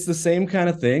 I mean, it's the same kind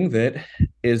of thing that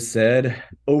is said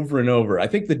over and over. I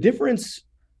think the difference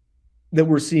that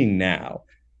we're seeing now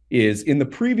is in the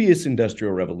previous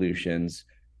industrial revolutions,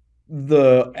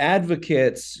 the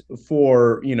advocates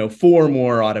for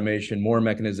more automation, more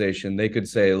mechanization, they could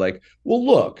say like, well,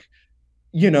 look,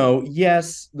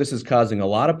 yes, this is causing a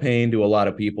lot of pain to a lot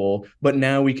of people, but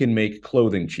now we can make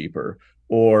clothing cheaper.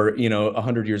 Or,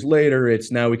 100 years later,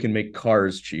 it's now we can make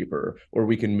cars cheaper, or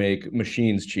we can make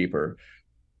machines cheaper.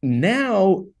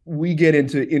 Now we get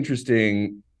into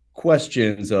interesting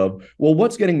questions of, well,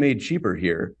 what's getting made cheaper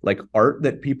here? Like art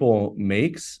that people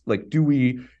makes? Like, do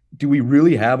we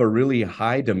really have a really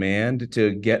high demand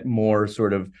to get more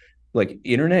sort of like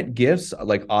internet gifts,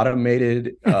 like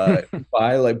automated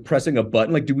by like pressing a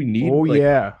button? Like, do we need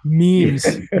memes?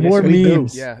 More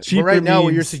memes. Yeah. Cheaper But right now, memes.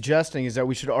 what you're suggesting is that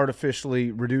we should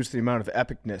artificially reduce the amount of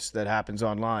epicness that happens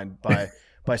online by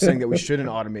saying that we shouldn't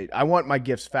automate. I want my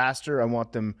gifts faster. I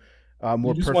want them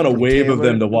more. You just want a wave of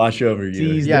them to wash over you.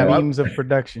 Tease the memes of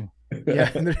production.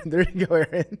 Yeah, there you go,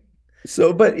 Arian.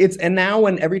 So, but now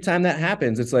when every time that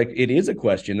happens, it's like, it is a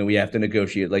question that we have to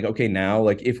negotiate. Like, okay, now,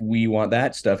 like, if we want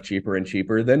that stuff cheaper and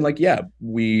cheaper, then like, yeah,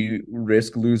 we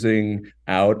risk losing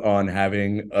out on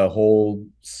having a whole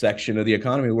section of the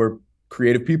economy where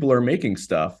creative people are making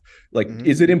stuff. Like,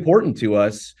 is it important to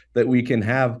us that we can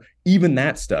have even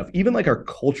that stuff, even like our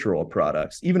cultural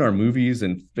products, even our movies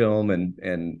and film and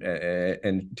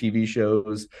TV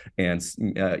shows and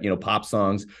pop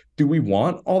songs? Do we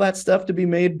want all that stuff to be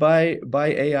made by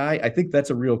AI? I think that's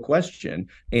a real question.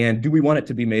 And do we want it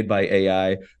to be made by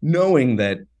AI, knowing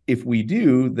that if we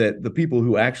do, that the people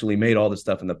who actually made all the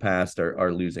stuff in the past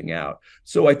are losing out?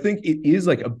 So I think it is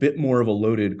like a bit more of a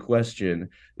loaded question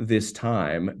this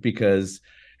time, because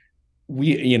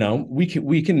we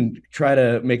can try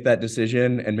to make that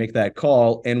decision and make that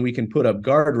call, and we can put up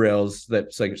guardrails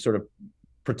that like sort of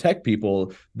protect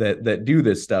people that do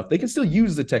this stuff. They can still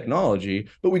use the technology,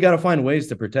 but we got to find ways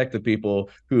to protect the people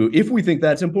who, if we think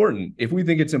that's important, if we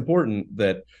think it's important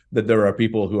that there are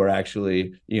people who are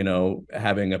actually,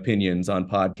 having opinions on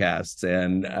podcasts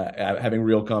and having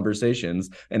real conversations,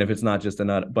 and if it's not just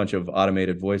a bunch of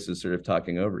automated voices sort of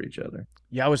talking over each other.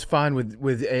 Yeah, I was fine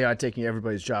with AI taking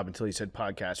everybody's job until you said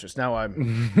podcasters. Now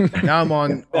I'm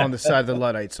on the side of the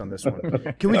Luddites on this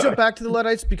one. Can we jump back to the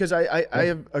Luddites, because I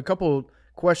have a couple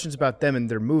questions about them and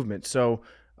their movement. So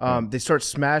they start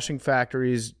smashing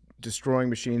factories, destroying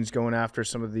machines, going after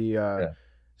some of the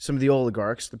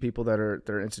oligarchs, the people that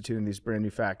are instituting these brand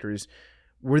new factories.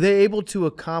 Were they able to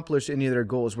accomplish any of their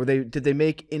goals? Did they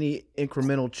make any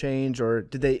incremental change, or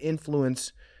did they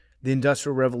influence the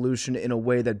Industrial Revolution in a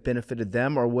way that benefited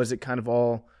them, or was it kind of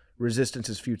all resistance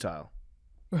is futile?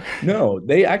 No,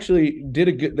 they actually did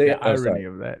a good. The irony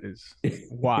of that is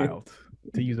wild.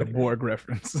 To use a Borg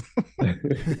reference,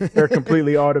 they're a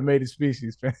completely automated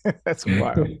species, man. That's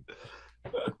wild.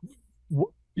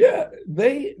 Yeah,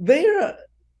 they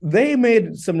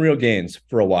made some real gains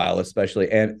for a while,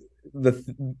 especially. And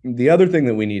the other thing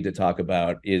that we need to talk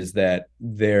about is that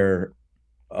their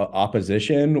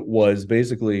opposition was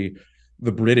basically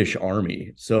the British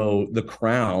Army. So the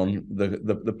crown,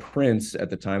 the prince at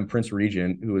the time, Prince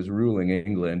Regent, who was ruling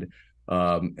England,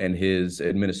 and his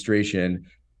administration,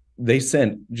 they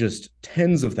sent just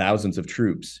tens of thousands of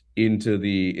troops into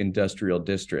the industrial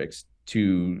districts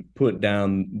to put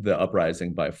down the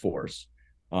uprising by force.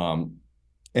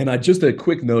 And just a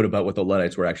quick note about what the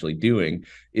Luddites were actually doing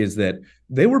is that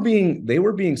they were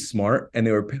being smart, and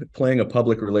they were playing a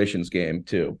public relations game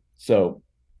too. So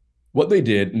what they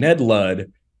did, Ned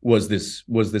Ludd was this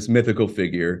mythical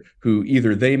figure who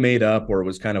either they made up or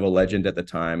was kind of a legend at the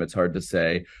time. It's hard to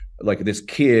say. Like this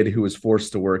kid who was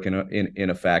forced to work in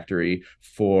a factory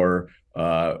for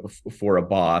a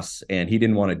boss, and he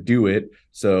didn't want to do it,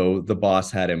 so the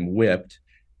boss had him whipped,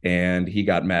 and he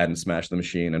got mad and smashed the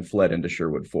machine and fled into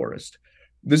Sherwood Forest.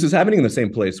 This is happening in the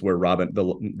same place where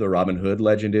the Robin Hood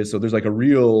legend is. So there's like a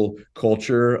real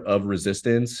culture of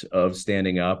resistance, of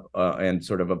standing up, and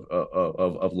sort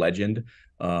of legend.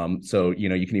 So,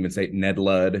 you can even say Ned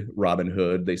Ludd, Robin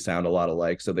Hood, they sound a lot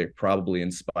alike. So they're probably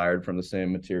inspired from the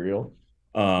same material.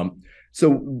 So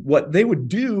what they would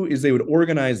do is they would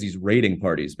organize these raiding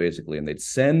parties, basically, and they'd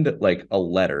send like a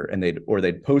letter, and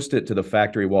they'd post it to the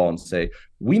factory wall and say,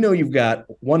 we know you've got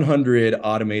 100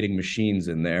 automating machines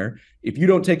in there. If you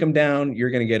don't take them down, you're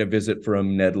going to get a visit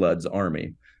from Ned Ludd's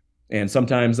army. And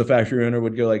sometimes the factory owner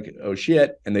would go like, oh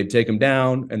shit, and they'd take them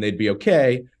down and they'd be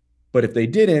okay. But if they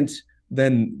didn't,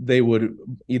 then they would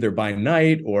either by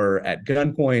night or at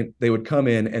gunpoint, they would come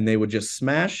in and they would just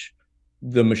smash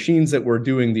the machines that were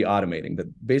doing the automating, that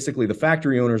basically the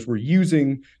factory owners were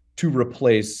using to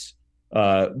replace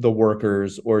the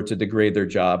workers or to degrade their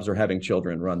jobs, or having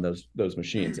children run those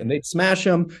machines. And they'd smash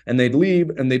them, and they'd leave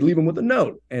them with a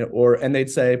note, and they'd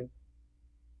say,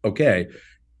 okay,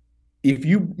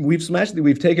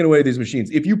 we've taken away these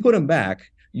machines. If you put them back,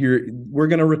 we're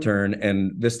going to return,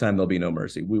 and this time there'll be no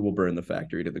mercy. We will burn the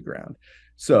factory to the ground.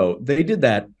 So they did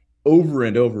that over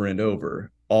and over and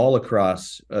over, all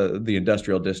across the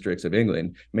industrial districts of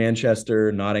England: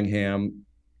 Manchester, Nottingham,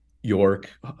 York,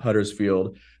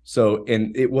 Huddersfield. So,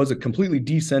 and it was a completely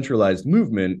decentralized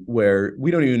movement where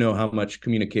we don't even know how much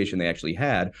communication they actually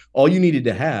had. All you needed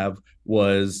to have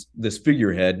was this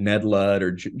figurehead, Ned Ludd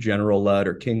or General Ludd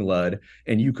or King Ludd,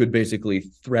 and you could basically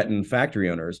threaten factory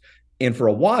owners. And for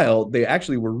a while, they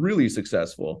actually were really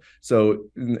successful. So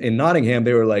in Nottingham,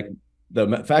 they were like,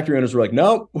 the factory owners were like,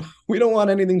 no, we don't want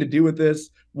anything to do with this.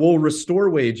 We'll restore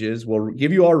wages. We'll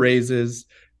give you all raises.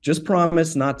 Just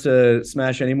promise not to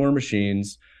smash any more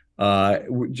machines.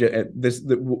 This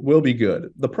will be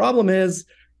good. The problem is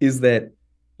that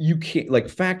you can't, like,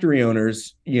 factory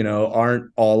owners,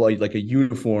 aren't all like a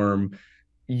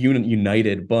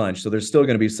united bunch. So there's still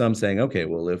going to be some saying, okay,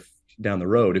 well, if down the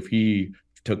road, if he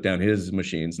took down his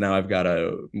machines, now I've got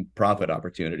a profit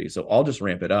opportunity. So I'll just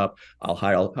ramp it up. I'll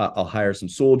hire some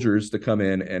soldiers to come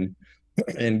in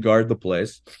and guard the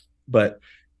place. But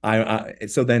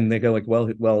so then they go like,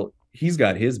 well, he's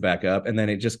got his back up, and then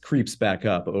it just creeps back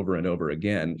up over and over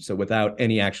again. So without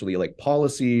any actually like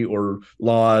policy or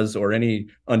laws or any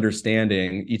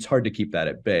understanding, it's hard to keep that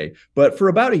at bay. But for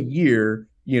about a year,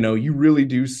 you really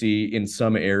do see in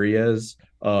some areas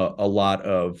a lot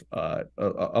of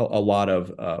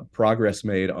progress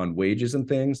made on wages and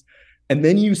things. And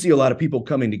then you see a lot of people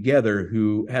coming together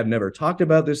who have never talked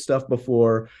about this stuff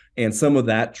before. And some of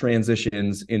that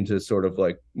transitions into sort of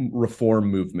like reform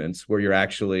movements where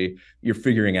you're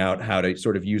figuring out how to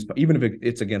sort of use, even if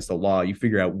it's against the law, you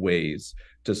figure out ways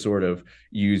to sort of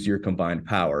use your combined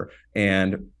power.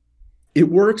 And it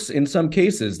works in some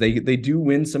cases. They do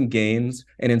win some gains.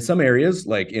 And in some areas,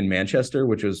 like in Manchester,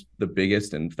 which was the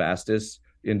biggest and fastest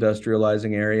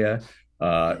industrializing area,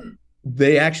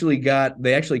 they actually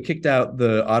kicked out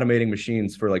the automating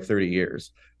machines for like 30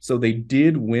 years. So they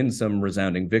did win some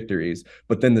resounding victories,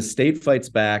 but then the state fights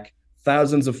back.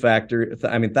 Thousands of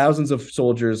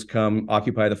soldiers come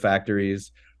occupy the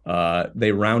factories.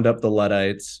 They round up the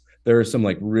Luddites. There are some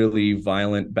like really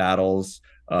violent battles.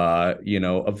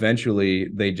 Eventually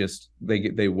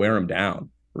they wear them down,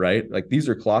 right? Like these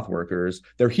are cloth workers.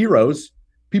 They're heroes.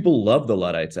 People love the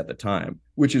Luddites at the time,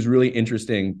 which is really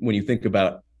interesting when you think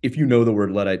about, if you know the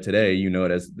word Luddite today, you know it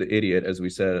as the idiot, as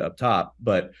we said up top.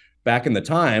 But back in the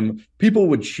time, people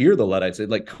would cheer the Luddites.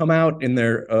 They'd like come out in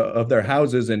their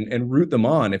houses and root them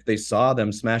on if they saw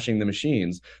them smashing the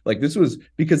machines. Like this was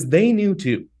because they knew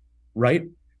too, right?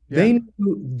 Yeah.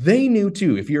 They knew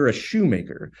too. If you're a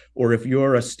shoemaker or if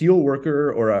you're a steel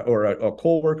worker or a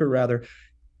coal worker, rather,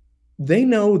 they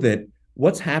know that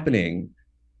what's happening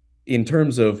in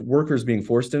terms of workers being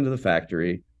forced into the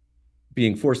factory,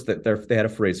 being forced, that they had a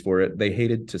phrase for it. They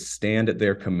hated to stand at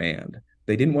their command.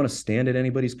 They didn't want to stand at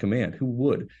anybody's command. Who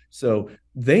would? So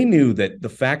they knew that the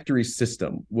factory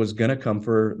system was going to come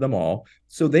for them all.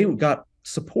 So they got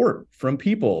support from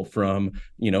people, from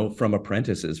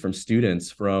apprentices, from students,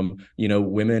 from,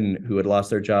 women who had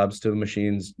lost their jobs to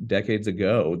machines decades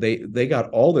ago. They got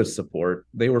all this support.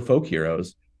 They were folk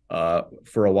heroes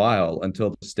for a while, until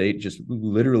the state just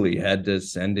literally had to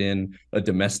send in a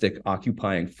domestic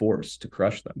occupying force to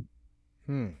crush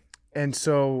them. And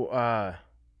so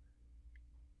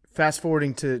fast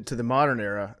forwarding to the modern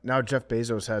era, now Jeff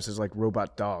Bezos has his like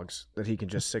robot dogs that he can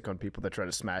just sick on people that try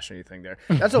to smash anything there.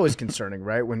 That's always concerning,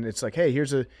 right? When it's like, hey,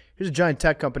 here's a giant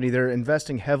tech company, they're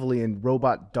investing heavily in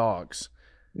robot dogs.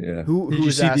 Yeah.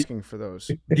 Who's asking for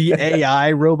those? The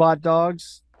AI robot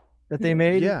dogs that they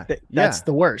made? Yeah. That's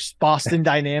the worst. Boston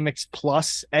Dynamics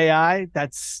plus AI.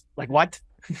 That's like, what?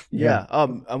 Yeah.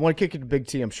 I want to kick it to Big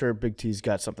T. I'm sure Big T's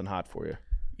got something hot for you.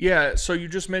 Yeah, so you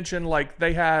just mentioned like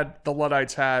the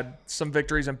Luddites had some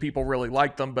victories and people really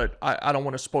liked them, but I don't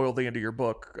want to spoil the end of your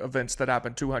book, events that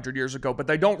happened 200 years ago, but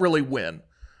they don't really win.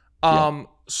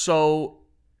 So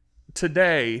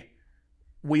today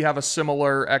we have a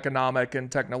similar economic and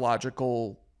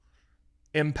technological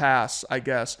impasse, I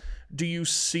guess. Do you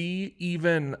see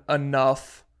even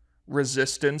enough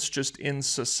resistance just in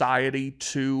society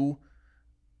to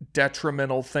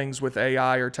detrimental things with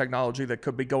AI or technology that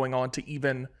could be going on to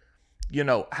even,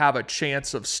 have a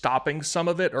chance of stopping some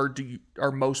of it? Or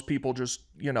are most people just,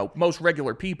 most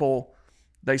regular people,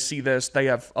 they see this, they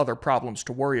have other problems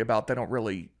to worry about. They don't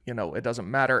really, it doesn't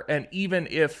matter. And even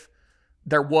if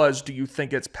there was, do you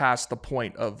think it's past the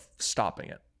point of stopping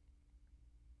it?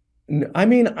 I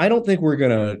mean, I don't think we're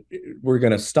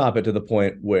gonna stop it to the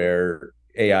point where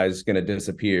AI is going to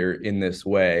disappear in this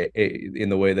way, in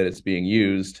the way that it's being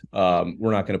used. We're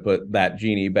not going to put that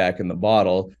genie back in the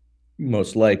bottle,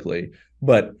 most likely.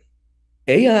 But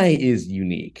AI is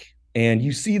unique, and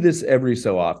you see this every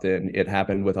so often. It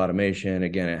happened with automation.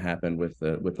 Again, it happened with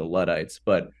the Luddites.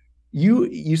 But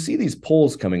you see these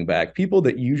polls coming back. People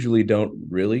that usually don't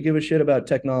really give a shit about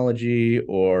technology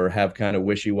or have kind of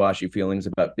wishy-washy feelings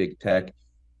about big tech.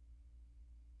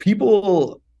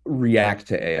 People react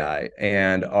to AI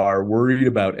and are worried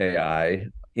about AI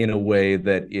in a way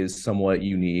that is somewhat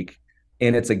unique,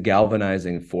 and it's a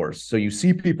galvanizing force. So you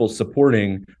see people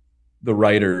supporting the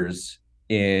writers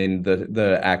in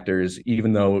the actors,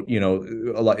 even though,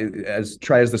 a lot, as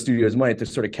try as the studios might to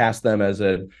sort of cast them as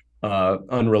a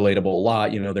unrelatable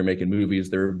lot, they're making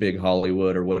movies, they're big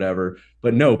Hollywood or whatever.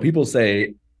 But no, people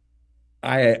say,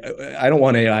 I don't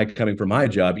want AI coming for my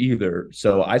job either.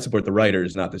 So I support the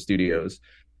writers, not the studios.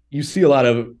 You see a lot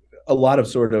of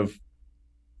sort of,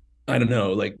 I don't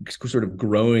know, like sort of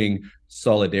growing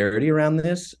solidarity around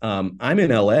this. I'm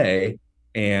in LA,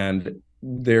 and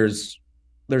there's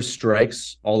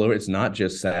strikes all over. It's not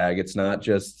just SAG. It's not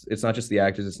just the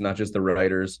actors. It's not just the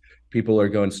writers. People are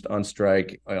going on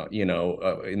strike.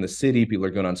 In the city, people are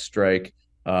going on strike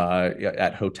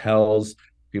at hotels.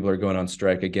 People are going on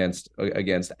strike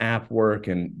against app work,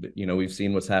 and we've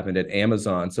seen what's happened at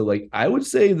Amazon. So, like, I would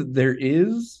say that there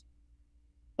is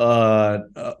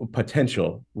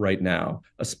potential right now,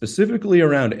 specifically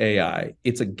around AI.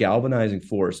 It's a galvanizing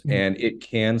force, and it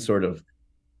can sort of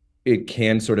it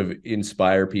can sort of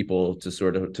inspire people to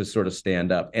sort of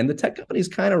stand up. And the tech companies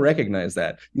kind of recognize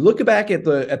that. You look back at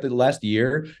the last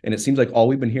year, and it seems like all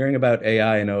we've been hearing about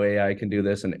AI, and AI can do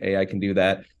this and AI can do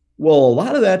that. Well, a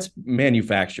lot of that's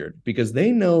manufactured because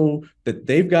they know that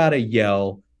they've got to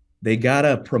yell, they got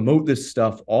to promote this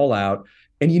stuff all out.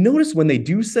 And you notice when they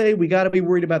do say we got to be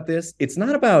worried about this, it's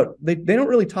not about they don't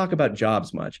really talk about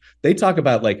jobs much. They talk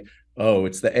about like, oh,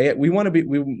 it's the AI. We want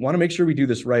to make sure we do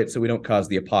this right so we don't cause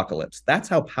the apocalypse. That's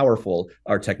how powerful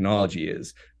our technology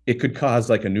is. It could cause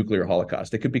like a nuclear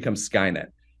holocaust. It could become Skynet.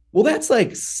 Well, that's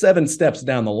like 7 steps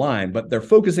down the line, but they're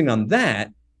focusing on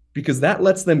that because that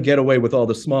lets them get away with all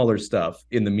the smaller stuff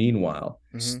in the meanwhile.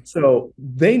 Mm-hmm. So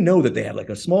they know that they have like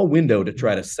a small window to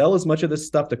try to sell as much of this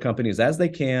stuff to companies as they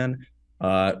can.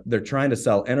 They're trying to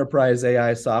sell enterprise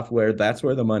AI software. That's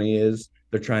where the money is.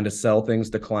 They're trying to sell things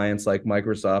to clients like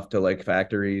Microsoft, to like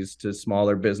factories, to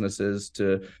smaller businesses,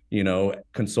 to,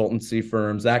 consultancy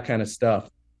firms, that kind of stuff.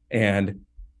 And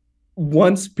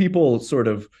once people sort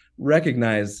of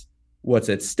recognize what's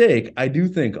at stake, I do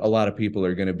think a lot of people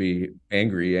are going to be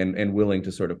angry and willing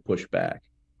to sort of push back.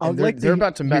 They're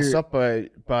about to mess up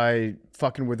by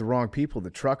fucking with the wrong people, the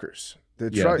truckers.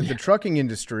 The trucking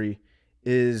industry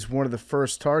is one of the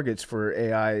first targets for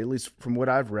AI, at least from what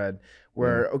I've read,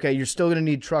 where, okay, you're still going to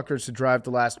need truckers to drive the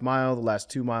last mile, the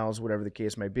last 2 miles, whatever the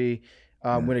case may be.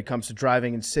 When it comes to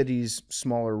driving in cities,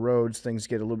 smaller roads, things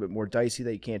get a little bit more dicey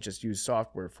that you can't just use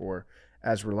software for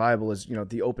as reliable as,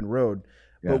 the open road.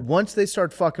 Yeah. But once they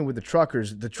start fucking with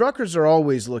the truckers are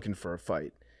always looking for a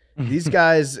fight. These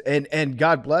guys, and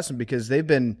God bless them, because they've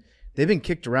been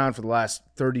kicked around for the last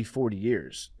 30, 40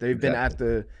 years. They've been at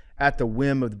the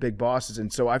whim of the big bosses.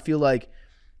 And so I feel like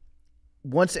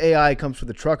once AI comes for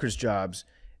the truckers' jobs,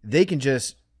 they can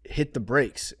just hit the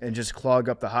brakes and just clog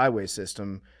up the highway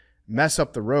system, mess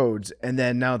up the roads, and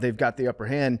then now they've got the upper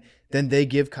hand. Then they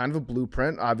give kind of a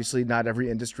blueprint. Obviously, not every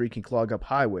industry can clog up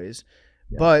highways.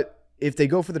 Yeah. But if they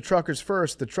go for the truckers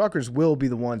first, the truckers will be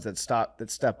the ones that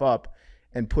step up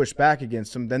and push back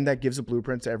against them. Then that gives a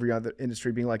blueprint to every other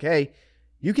industry being like, hey,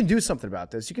 you can do something about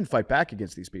this. You can fight back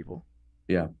against these people.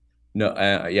 Yeah. No,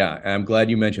 I'm glad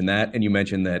you mentioned that. And you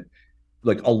mentioned that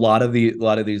like a lot of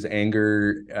this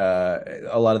anger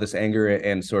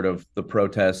and sort of the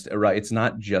protest, right? It's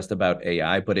not just about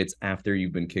AI, but it's after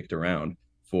you've been kicked around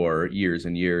for years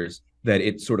and years that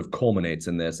it sort of culminates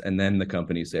in this. And then the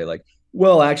companies say like,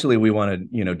 well, actually, we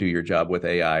want to, do your job with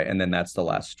AI. And then that's the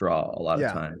last straw a lot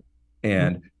of time.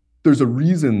 And there's a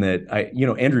reason that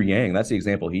Andrew Yang, that's the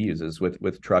example he uses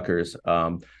with truckers,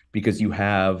 because you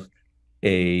have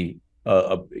in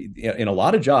a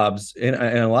lot of jobs, in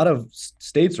a lot of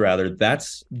states, rather,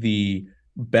 that's the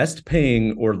best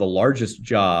paying or the largest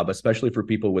job, especially for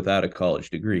people without a college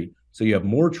degree. So you have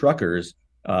more truckers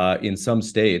in some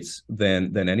states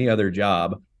than any other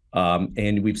job.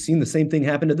 And we've seen the same thing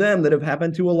happen to them that have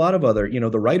happened to a lot of other,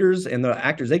 the writers and the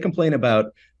actors. They complain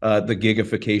about the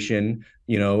gigification,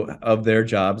 of their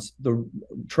jobs. The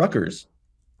truckers,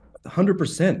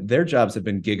 100%, their jobs have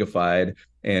been gigified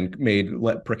and made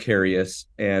precarious,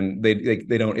 and they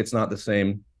don't. It's not the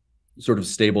same sort of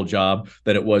stable job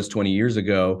that it was 20 years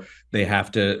ago. They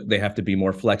have to be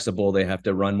more flexible. They have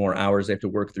to run more hours. They have to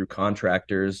work through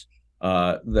contractors.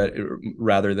 That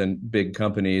rather than big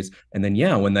companies. And then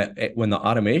when the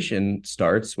automation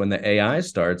starts, when the AI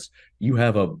starts, you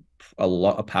have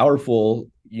a powerful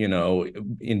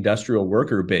industrial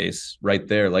worker base right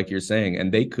there, like you're saying,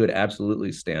 and they could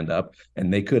absolutely stand up,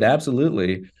 and they could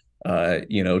absolutely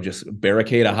just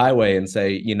barricade a highway and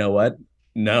say, you know what,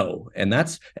 no. And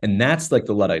that's like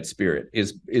the Luddite spirit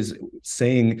is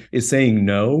saying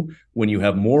no when you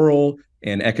have moral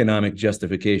and economic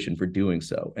justification for doing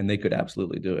so. And they could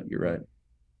absolutely do it. You're right.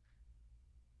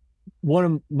 One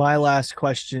of my last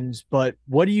questions, but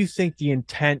what do you think the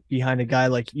intent behind a guy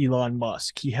like Elon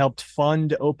Musk? He helped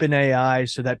fund OpenAI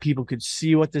so that people could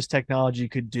see what this technology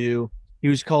could do. He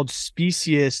was called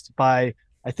speciest by,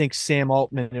 I think, Sam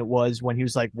Altman it was, when he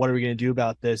was like, what are we going to do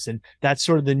about this? And that's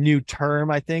sort of the new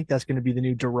term. I think that's going to be the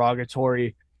new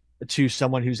derogatory to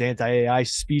someone who's anti-AI,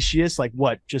 specious. Like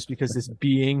what? Just because this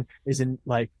being isn't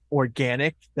like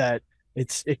organic, that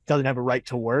it doesn't have a right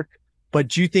to work. But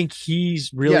do you think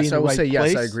he's really in the right place?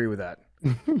 Yes, I agree with that.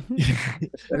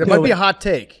 It might be a hot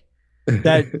take.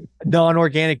 That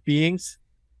non-organic beings?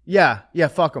 Yeah,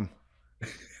 fuck them.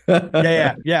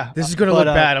 Yeah. This is going to look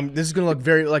bad. This is going to look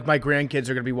very like my grandkids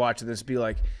are going to be watching this and be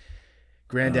like,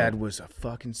 Granddad was a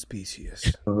fucking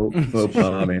species. Oh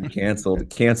man, canceled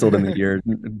in the year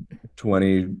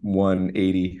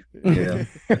 2180. Yeah.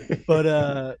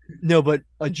 But no, but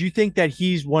do you think that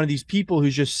he's one of these people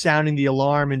who's just sounding the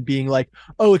alarm and being like,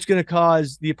 oh, it's going to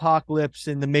cause the apocalypse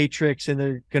and the Matrix, and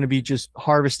they're going to be just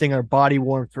harvesting our body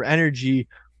warmth for energy?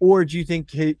 Or do you think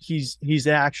he's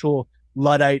an actual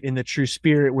Luddite in the true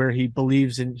spirit, where he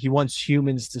believes in, he wants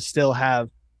humans to still have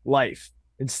life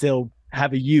and still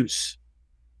have a use?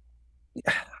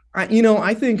 Elon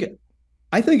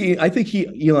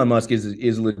Musk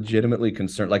is legitimately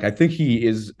concerned. Like, I think he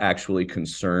is actually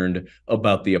concerned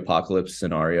about the apocalypse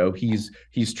scenario. He's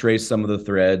traced some of the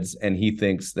threads, and he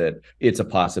thinks that it's a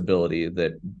possibility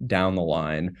that down the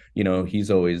line,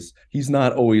 he's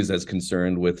not always as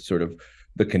concerned with sort of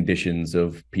the conditions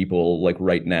of people like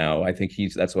right now. I think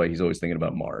that's why he's always thinking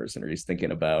about Mars, and he's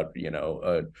thinking about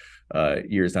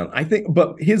years down. I think,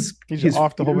 but his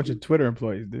offed a whole bunch of Twitter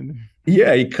employees, didn't he?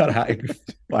 Yeah, he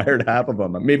fired half of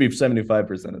them, maybe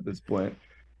 75% at this point.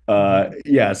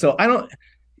 Yeah, so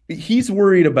he's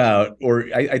worried about, or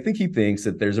I think he thinks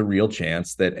that there's a real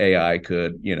chance that AI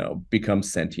could, become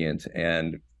sentient,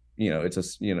 and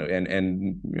it's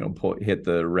hit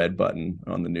the red button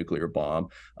on the nuclear bomb.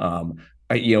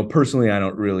 Personally, I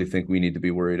don't really think we need to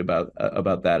be worried about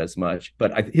that as much.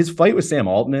 But his fight with Sam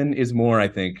Altman is more, I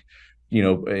think,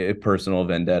 personal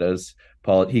vendettas.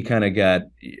 Paul, he kind of got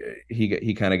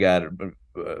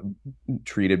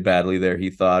treated badly there,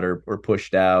 he thought, or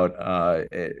pushed out,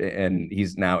 and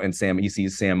he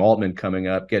sees Sam Altman coming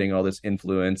up, getting all this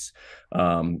influence,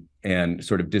 and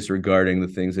sort of disregarding the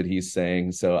things that he's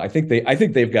saying. So I think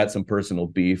they've got some personal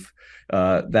beef.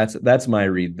 That's my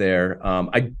read there.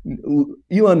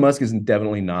 Elon Musk is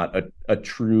definitely not a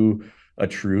true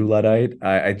Luddite.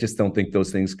 I just don't think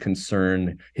those things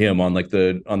concern him on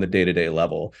the day-to-day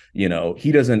level.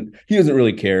 He doesn't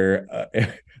really care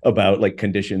about like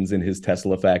conditions in his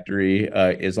Tesla factory,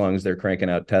 as long as they're cranking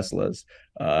out Teslas.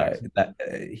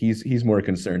 He's more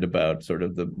concerned about sort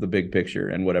of the big picture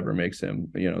and whatever makes him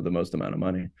the most amount of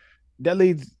money. That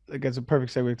leads, like, as a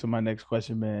perfect segue to my next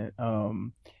question, man.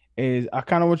 Is I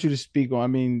kind of want you to speak on, I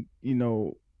mean,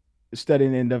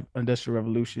 studying the Industrial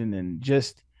Revolution and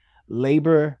just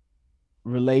labor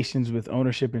relations with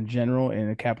ownership in general in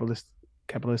a capitalist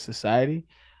society.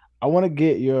 I want to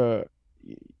get your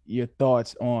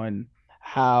thoughts on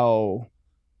how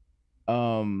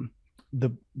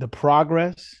the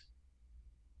progress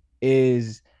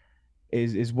is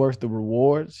worth the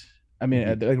rewards. I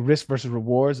mean, like risk versus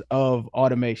rewards of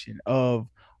automation, of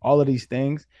all of these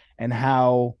things, and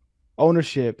how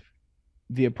ownership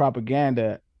via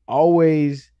propaganda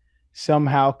always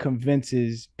somehow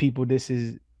convinces people this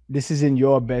is in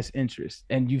your best interest.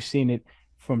 And you've seen it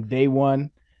from day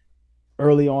one,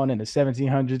 early on in the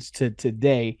 1700s to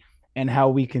today, and how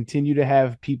we continue to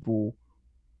have people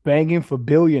banging for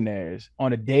billionaires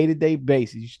on a day-to-day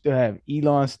basis. You still have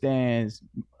Elon stands,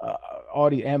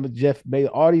 Jeff Bezos,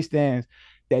 all these stands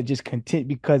that just continue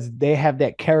because they have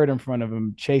that carrot in front of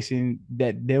them, chasing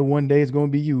that there one day is going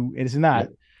to be you, and it's not.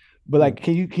 But like,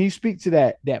 can you speak to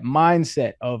that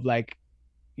mindset of, like,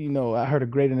 I heard a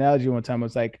great analogy one time. It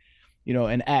was like,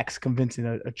 an axe convincing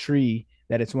a tree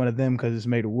that it's one of them because it's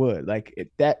made of wood. Like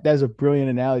that's a brilliant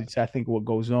analogy to, I think, what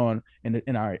goes on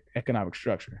in our economic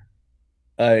structure.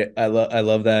 I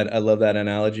love that. I love that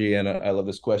analogy, and I love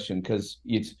this question because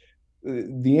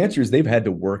the answer is they've had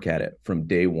to work at it from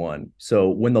day one. So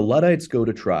when the Luddites go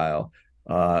to trial,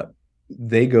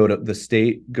 the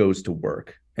state goes to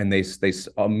work, and they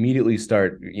immediately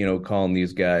start calling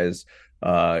these guys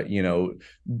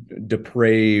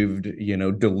depraved,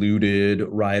 deluded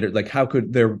rioters. Like, how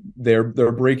could they're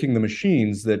breaking the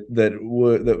machines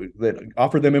that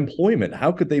offer them employment?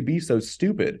 How could they be so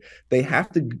stupid? They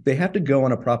have to go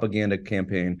on a propaganda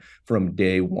campaign from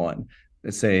day one,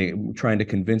 trying to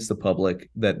convince the public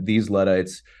that these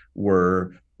Luddites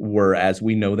were as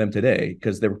we know them today,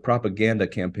 because their propaganda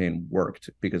campaign worked,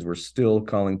 because we're still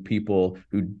calling people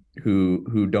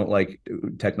who don't like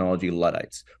technology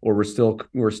Luddites, or we're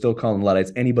still calling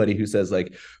Luddites anybody who says,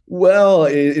 like, well,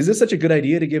 is this such a good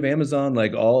idea to give Amazon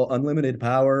like all unlimited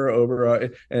power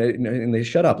over and they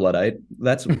shut up, Luddite.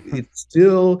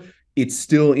 It's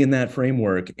still in that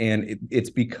framework, and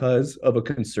it's because of a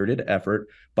concerted effort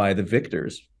by the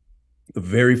victors, the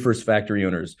very first factory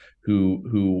owners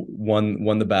who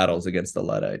won the battles against the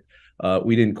Luddite.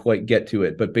 We didn't quite get to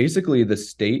it, but basically the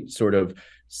state sort of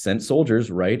sent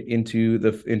soldiers right into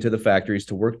the factories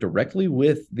to work directly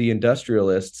with the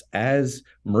industrialists as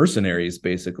mercenaries,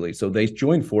 basically. So they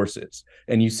join forces,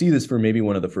 and you see this for maybe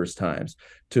one of the first times.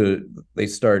 They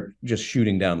start just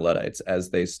shooting down Luddites as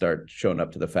they start showing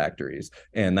up to the factories,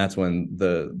 and that's when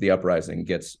the uprising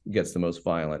gets the most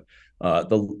violent.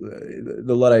 The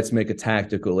Luddites make a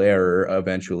tactical error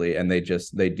eventually, and they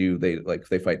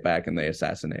fight back and they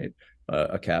assassinate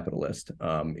a capitalist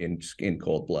in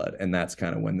cold blood, and that's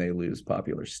kind of when they lose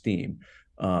popular steam.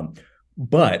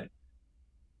 But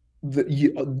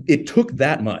it took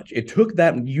that much. It took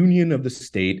that union of the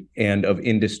state and of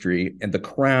industry and the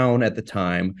crown at the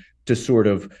time to sort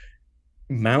of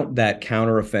mount that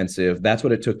counteroffensive. That's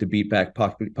what it took to beat back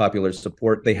popular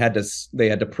support. They had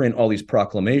to print all these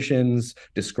proclamations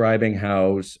describing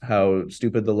how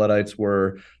stupid the Luddites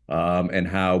were, and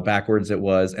how backwards it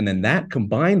was. And then that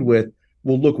combined with,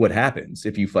 well, look what happens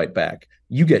if you fight back.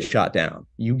 You get shot down.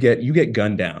 You get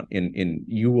gunned down.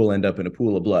 You will end up in a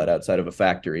pool of blood outside of a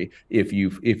factory if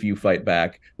you fight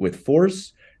back with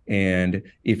force. And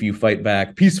if you fight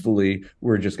back peacefully,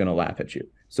 we're just going to laugh at you.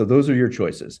 So those are your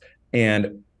choices.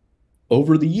 And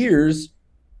over the years,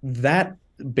 that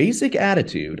basic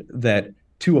attitude that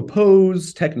to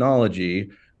oppose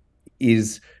technology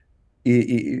is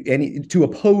to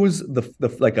oppose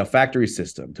the like a factory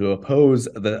system, to oppose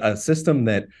a system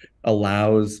that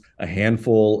allows a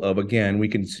handful of, again, we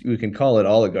can call it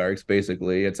oligarchs.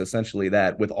 Basically, it's essentially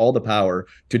that, with all the power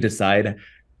to decide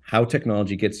how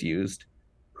technology gets used,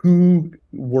 who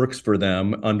works for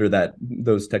them under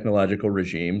those technological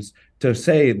regimes, to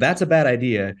say that's a bad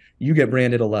idea, you get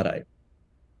branded a Luddite.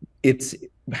 It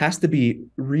has to be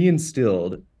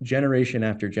reinstilled generation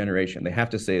after generation. They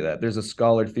have to say that. There's a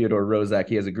scholar, Theodore Rozak,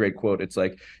 he has a great quote. It's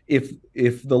like, if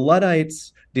the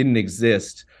Luddites didn't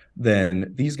exist,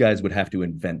 then these guys would have to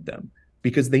invent them,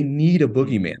 because they need a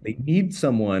boogeyman. They need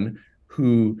someone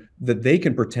that they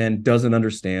can pretend doesn't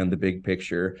understand the big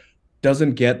picture,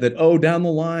 doesn't get that, oh, down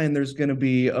the line, there's going to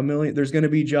be there's going to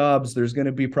be jobs, there's going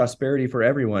to be prosperity for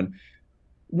everyone.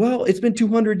 Well, it's been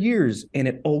 200 years, and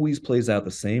it always plays out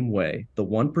the same way. The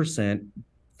 1%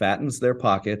 fattens their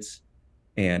pockets,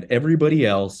 and everybody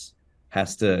else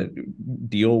has to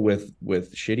deal with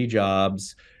shitty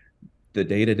jobs, the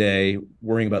day-to-day,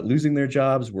 worrying about losing their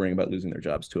jobs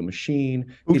to a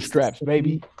machine. Bootstraps,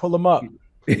 baby. Pull them up.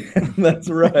 That's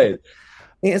right.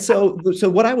 And so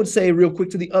what I would say real quick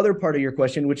to the other part of your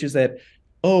question, which is that,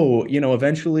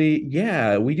 eventually,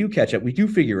 yeah, we do catch up. We do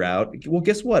figure out, well,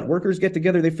 guess what? Workers get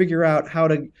together, they figure out how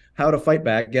to fight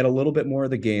back, get a little bit more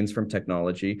of the gains from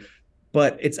technology.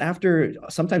 But it's after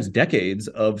sometimes decades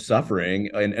of suffering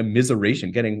and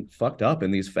immiseration, getting fucked up in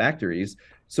these factories.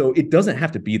 So it doesn't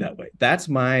have to be that way. That's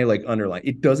my underline.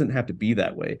 It doesn't have to be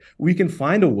that way. We can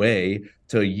find a way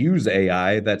to use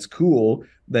AI that's cool,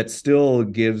 that still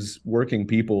gives working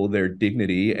people their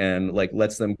dignity and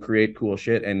lets them create cool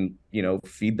shit and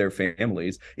feed their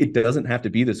families. It doesn't have to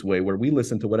be this way where we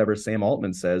listen to whatever Sam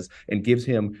Altman says and gives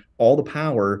him all the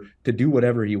power to do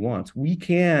whatever he wants. We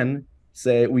can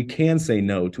say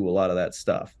no to a lot of that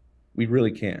stuff. We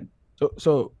really can.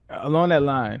 So along that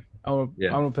line, I want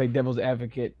to play devil's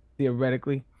advocate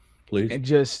theoretically. Please. And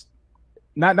just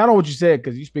not on what you said,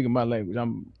 because you speaking my language.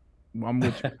 I'm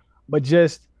with you. But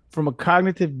just from a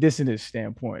cognitive dissonance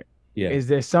standpoint, is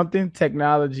there something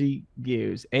technology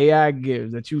gives, AI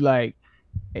gives, that you like,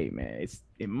 hey man,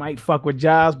 it might fuck with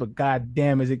jobs, but god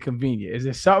damn, is it convenient? Is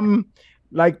there something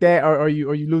like that, or are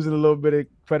you losing a little bit of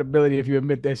credibility if you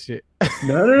admit that shit?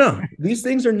 No. These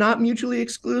things are not mutually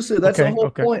exclusive. That's the whole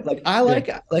point. I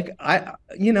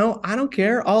don't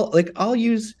care. I'll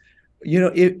use,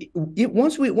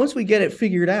 once we get it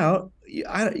figured out,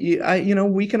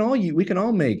 we can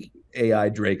all make AI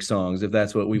Drake songs if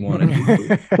that's what we want to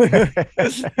do.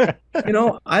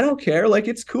 I don't care.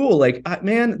 It's cool.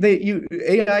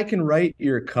 AI can write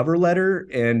your cover letter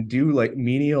and do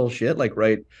menial shit,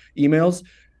 write emails.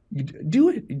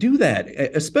 Do that,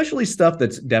 especially stuff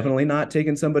that's definitely not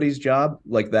taking somebody's job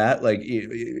like that.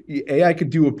 AI could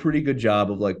do a pretty good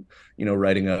job of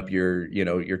writing up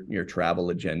your travel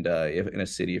agenda in a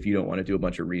city if you don't want to do a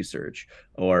bunch of research,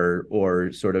 or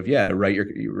sort of write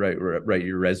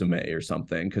your resume or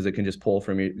something, because it can just pull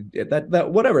from you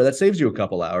that whatever that saves you a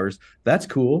couple hours. That's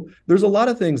cool. There's a lot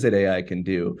of things that AI can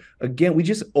do. Again, we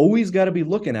just always got to be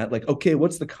looking at okay,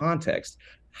 what's the context?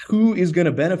 Who is going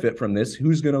to benefit from this?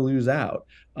 Who's going to lose out?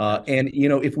 And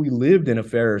if we lived in a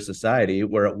fairer society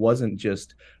where it wasn't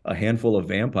just a handful of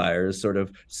vampires sort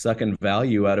of sucking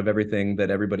value out of everything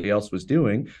that everybody else was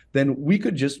doing, then we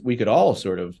could all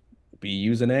sort of be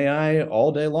using AI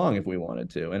all day long if we wanted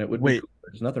to, and it would be cool.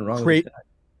 There's nothing wrong with that.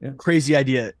 crazy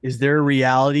idea. Is there a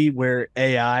reality where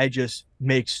AI just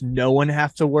makes no one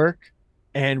have to work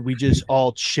and we just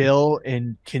all chill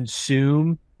and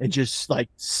consume and just like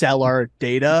sell our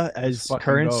data Let's as fucking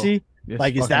currency? go. Let's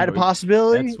Like, is fucking that a go.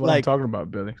 possibility? That's what I'm Like, talking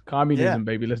about, Billy. Communism,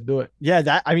 baby. Let's do it. yeah,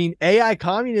 that, I mean, AI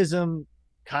communism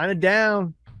kind of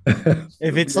down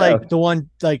if it's Yeah. like the one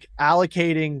like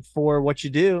allocating for what you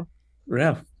do.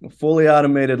 Yeah, fully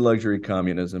automated luxury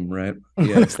communism, right?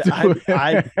 Yeah. Let's do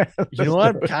I it. you know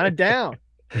what? I'm kind of down.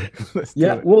 Let's do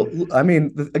Yeah, it. well, I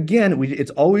mean, again,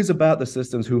 it's always about the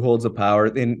systems, who holds the power.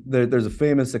 And there's a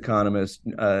famous economist,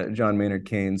 John Maynard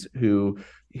Keynes, who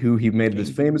he made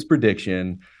this famous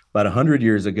prediction about 100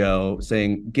 years ago,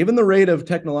 saying, given the rate of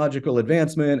technological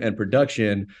advancement and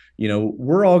production,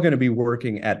 we're all going to be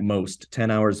working at most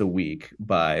 10 hours a week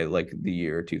by like the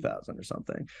year 2000 or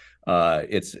something.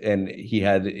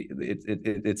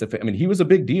 He was a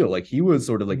big deal. Like, he was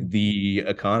sort of like the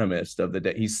economist of the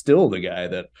day. He's still the guy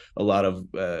that a lot of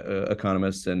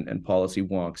economists and policy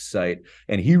wonks cite.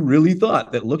 And he really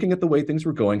thought that, looking at the way things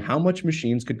were going, how much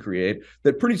machines could create,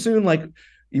 that pretty soon, like,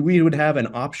 we would have an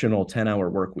optional 10-hour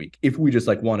work week if we just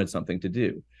like wanted something to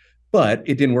do. But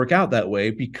it didn't work out that way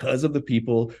because of the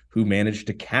people who managed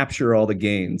to capture all the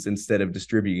gains instead of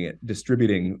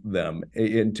distributing them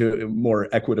into more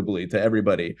equitably to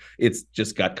everybody. It's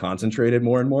just got concentrated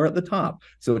more and more at the top.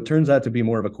 So it turns out to be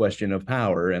more of a question of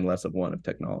power and less of one of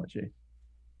technology.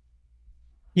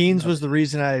 Keynes was the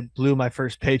reason I blew my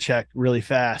first paycheck really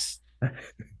fast.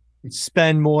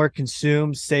 Spend more,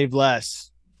 consume, save less.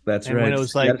 That's and right. when it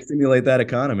was like, you gotta stimulate that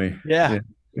economy. Yeah.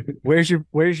 Where's your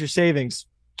savings?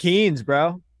 Keynes,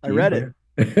 bro. I read it.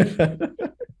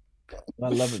 I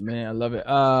love it, man. I love it.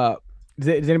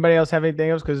 Does anybody else have anything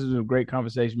else? Because this was a great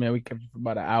conversation, man. We kept it for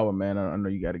about an hour, man. I know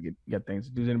you got to get things.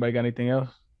 Does anybody got anything else?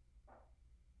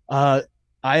 I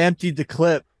emptied the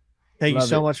clip. Thank you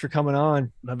so much for coming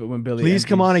on. Love it when Billy. Please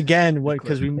come on again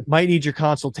because we might need your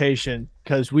consultation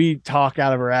because we talk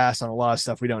out of our ass on a lot of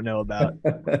stuff we don't know about.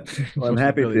 Well, I'm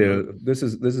happy to. This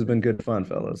has been good fun,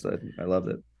 fellas. I loved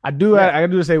it. I do. Yeah. I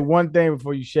do to say one thing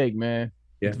before you shake, man.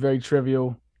 Yeah. It's very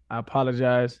trivial. I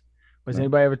apologize. But has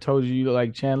anybody ever told you look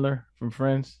like Chandler from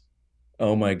Friends?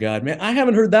 Oh my God, man. I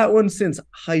haven't heard that one since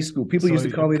high school. People used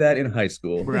to call me that in high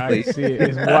school. Right. See it.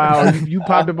 It's wild. You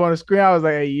popped up on the screen. I was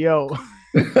like, hey, yo.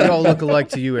 We all look alike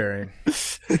to you, Arian.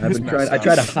 I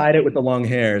try to hide it with the long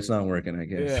hair. It's not working, I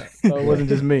guess. Yeah. So it wasn't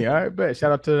just me. All right, bet.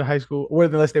 Shout out to the high school. Or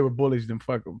unless they were bullies, then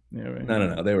fuck them. You know what I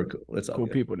mean? No. They were cool. It's all cool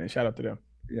good. people. Then shout out to them.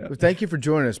 Yeah. Well, thank you for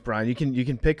joining us, Brian. You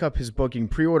can pick up his book. You can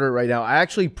pre-order it right now. I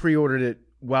actually pre-ordered it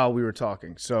while we were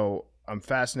talking, so I'm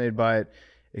fascinated by it.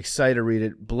 Excited to read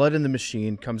it. Blood in the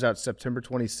Machine comes out September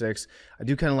 26th. I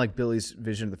do kind of like Billy's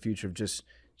vision of the future of just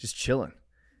chilling.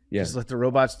 Yeah. Just let the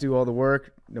robots do all the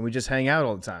work, and we just hang out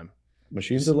all the time.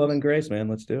 Machines of Love and Grace, man.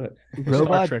 Let's do it.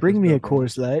 Robot, bring me a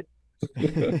Coors Light.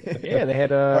 Yeah, they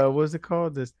had what was it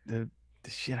called? The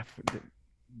shit,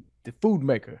 the food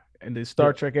maker and the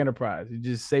Star Trek Enterprise. You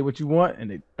just say what you want,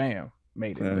 and it bam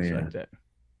made it like that.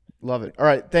 Love it. All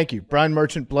right, thank you, Brian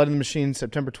Merchant. Blood in the Machine,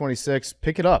 September 26th.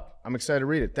 Pick it up. I'm excited to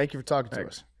read it. Thank you for talking to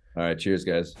us. All right, cheers,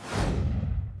 guys.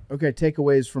 Okay,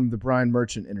 takeaways from the Brian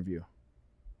Merchant interview.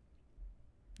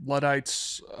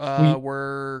 Luddites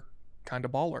were kind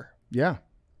of baller. Yeah.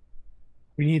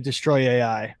 We need to destroy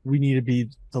AI. We need to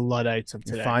be the Luddites of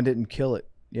today. Find it and kill it.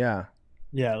 Yeah.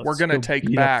 Yeah. We're going to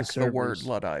take back the word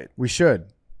Luddite. We should.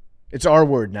 It's our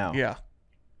word now. Yeah.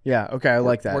 Yeah. Okay. I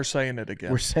like that. We're saying it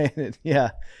again. We're saying it. Yeah.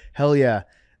 Hell yeah.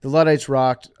 The Luddites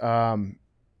rocked.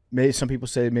 Maybe some people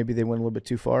say maybe they went a little bit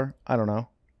too far. I don't know.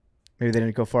 Maybe they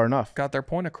didn't go far enough. Got their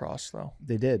point across, though.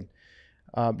 They did.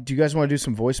 Do you guys want to do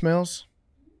some voicemails?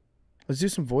 Let's do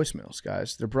some voicemails,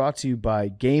 guys. They're brought to you by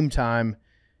Gametime,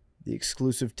 the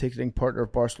exclusive ticketing partner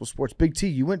of Barstool Sports. Big T,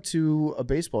 you went to a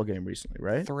baseball game recently,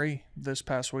 right? 3 this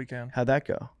past weekend. How'd that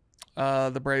go?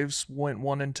 The Braves went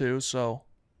 1-2, so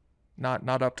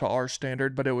not up to our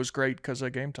standard, but it was great because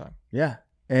of Gametime. Yeah,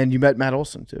 and you met Matt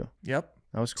Olson too. Yep,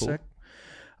 that was cool. Sick.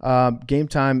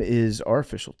 Gametime is our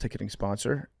official ticketing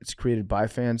sponsor. It's created by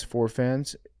fans for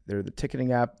fans. They're the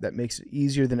ticketing app that makes it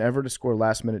easier than ever to score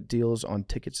last-minute deals on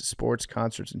tickets to sports,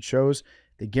 concerts, and shows.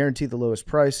 They guarantee the lowest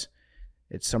price.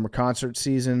 It's summer concert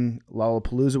season.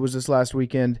 Lollapalooza was this last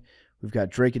weekend. We've got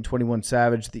Drake and 21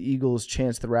 Savage, the Eagles,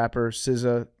 Chance the Rapper,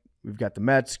 SZA. We've got the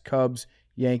Mets, Cubs,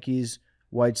 Yankees,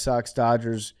 White Sox,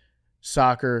 Dodgers,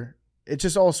 soccer. It's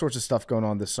just all sorts of stuff going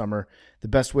on this summer. The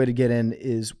best way to get in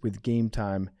is with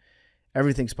Gametime.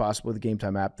 Everything's possible with the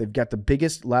Gametime app. They've got the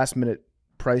biggest last-minute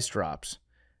price drops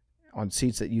on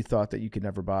seats that you thought that you could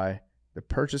never buy. The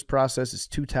purchase process is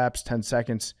 2 taps, 10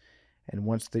 seconds, And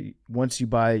once you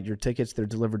buy your tickets, they're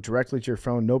delivered directly to your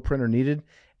phone, no printer needed.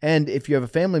 And if you have a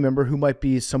family member who might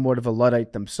be somewhat of a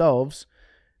Luddite themselves,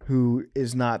 who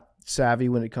is not savvy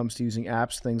when it comes to using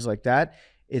apps, things like that,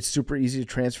 it's super easy to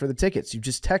transfer the tickets. You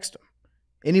just text them.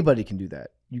 Anybody can do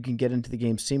that. You can get into the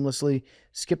game seamlessly,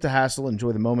 skip the hassle,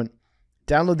 enjoy the moment.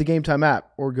 Download the Gametime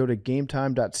app or go to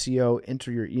gametime.co,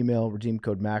 enter your email, redeem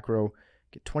code MACRO,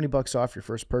 get $20 off your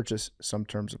first purchase. Some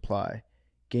terms apply.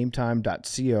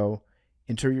 Gametime.co,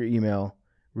 enter your email,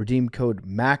 redeem code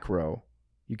MACRO.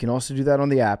 You can also do that on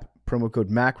the app, promo code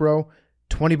MACRO,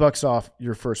 $20 off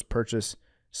your first purchase.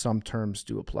 Some terms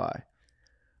do apply.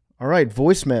 All right,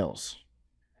 voicemails.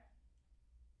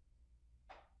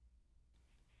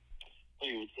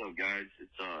 Hey, what's up, guys?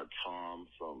 It's Tom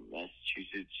from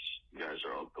Massachusetts. You guys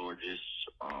are all gorgeous,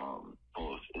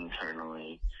 both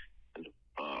internally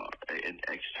and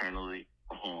externally.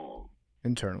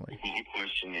 Internally. My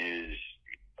question is,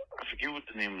 I forget what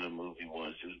the name of the movie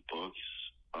was. It was books.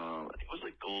 I think it was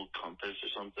like Gold Compass or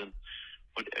something.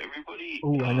 But everybody,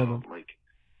 I know them. like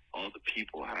all the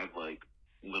people had like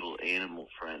little animal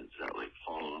friends that like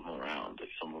follow them around. Like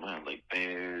some of them had like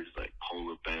bears, like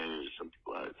polar bears. Some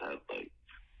people had like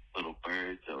little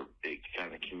birds that were big to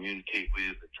kind of communicate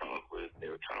with and talk with. They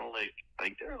were kind of like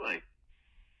they're like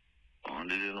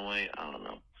bonded in a way. I don't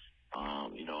know. I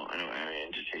know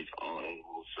Arian just hates all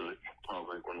animals, so he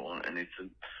probably wouldn't want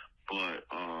anything. But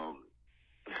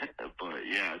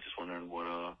yeah, just wondering what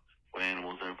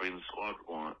animals everybody in the squad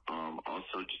would want.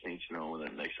 Also, just need to know when the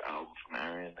next album from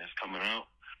Arian is coming out.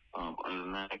 Other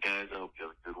than that, guys, I hope you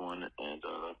have a good one. And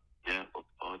yeah, hope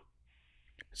fun.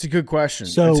 It's a good question.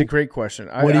 So, it's a great question.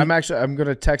 I'm going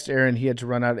to text Aaron. He had to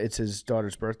run out. It's his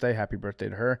daughter's birthday. Happy birthday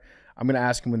to her. I'm going to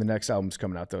ask him when the next album's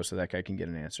coming out, though, so that guy can get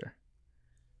an answer.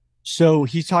 So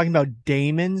he's talking about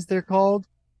daemons, they're called,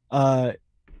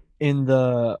 in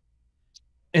the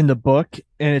book,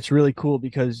 and it's really cool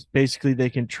because basically they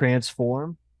can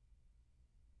transform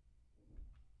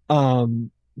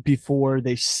before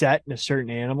they set in a certain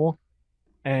animal,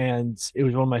 and it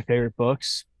was one of my favorite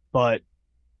books. But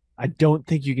I don't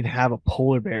think you can have a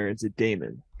polar bear as a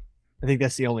daemon. I think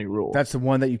that's the only rule. That's the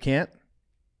one that you can't?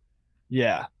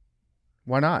 Yeah.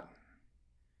 Why not?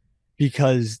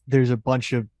 Because there's a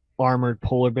bunch of armored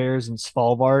polar bears in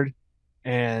Svalbard,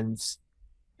 and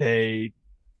they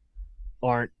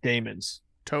aren't daemons.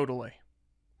 Totally.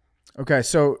 Okay,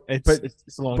 so It's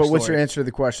a long what's story. your answer to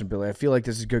the question, Billy? I feel like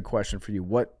this is a good question for you.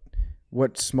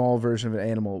 What small version of an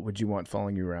animal would you want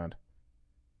following you around?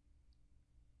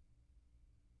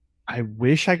 I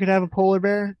wish I could have a polar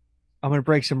bear. I'm going to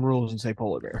break some rules and say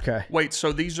polar bear. Okay. Wait,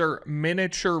 so these are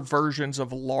miniature versions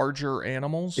of larger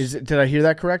animals? Did I hear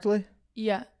that correctly?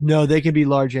 Yeah. No, they can be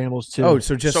large animals too. Oh,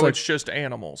 so just it's just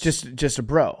animals. just a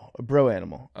bro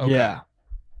animal. Okay. Yeah.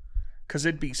 Because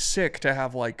it'd be sick to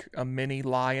have like a mini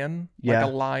lion, Yeah.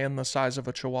 like a lion the size of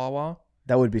a chihuahua.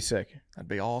 That would be sick. That'd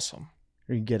be awesome.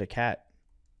 Or you can get a cat.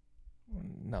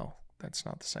 No, that's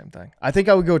not the same thing. I think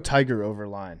I would go tiger over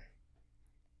lion.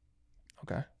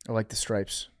 Okay. I like the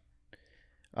stripes.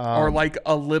 Or like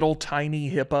a little tiny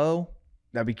hippo,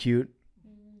 That'd be cute.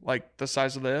 like the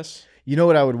size of this. You know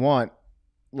what I would want?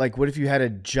 Like, what if you had a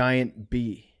giant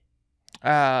bee?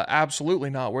 Absolutely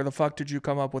not. Where the fuck did you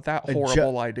come up with that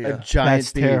horrible A idea? giant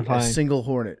That's bee, terrifying. a single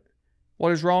hornet.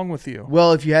 What is wrong with you?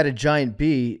 Well, if you had a giant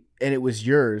bee and it was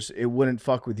yours, it wouldn't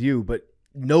fuck with you, but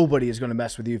nobody is going to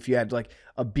mess with you if you had like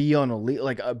a bee on a leash,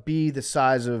 like a bee the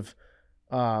size of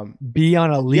Bee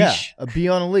on a leash. Yeah, a bee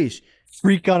on a leash.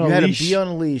 Freak on You a had leash. a bee on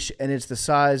a leash and it's the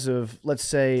size of, let's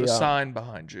say, The sign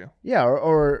behind you. yeah,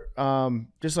 or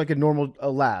just like a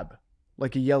lab,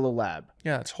 like a yellow lab.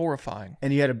 Yeah, it's horrifying.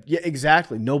 And you had yeah,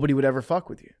 exactly. Nobody would ever fuck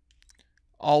with you.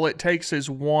 All it takes is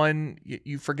one,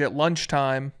 you forget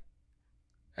lunchtime,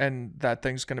 and that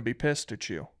thing's going to be pissed at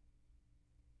you.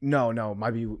 No,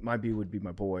 my bee would be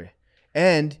my boy.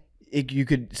 And you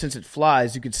could, since it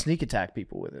flies, you could sneak attack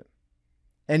people with it.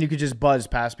 And you could just buzz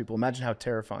past people. Imagine how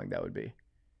terrifying that would be.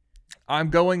 I'm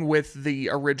going with the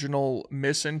original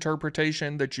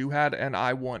misinterpretation that you had, and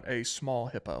I want a small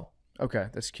hippo. Okay,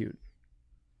 that's cute.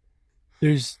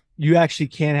 You actually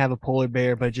can have a polar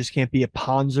bear, but it just can't be a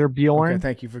Panzerbjorn. Okay,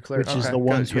 thank you for clarifying. Which is the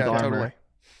ones with armor. Totally.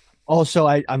 Also,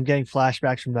 I'm getting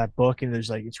flashbacks from that book, and there's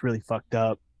it's really fucked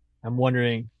up. I'm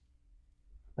wondering,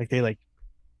 the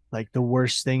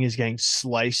worst thing is getting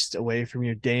sliced away from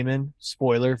your daemon.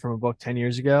 Spoiler from a book 10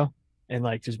 years ago, and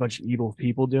there's a bunch of evil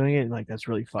people doing it, and that's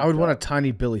really fucked up. I would want a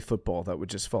tiny Billy football that would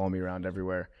just follow me around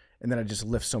everywhere, and then I'd just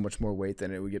lift so much more weight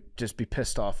that it would just be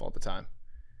pissed off all the time.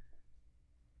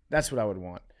 That's what I would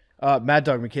want. Mad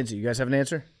Dog McKinsey, you guys have an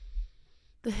answer?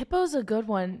 The hippo's a good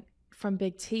one from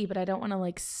Big T, but I don't want to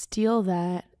like steal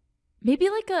that. Maybe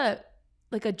like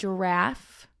a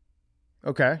giraffe.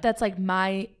 Okay. That's like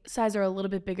my size or a little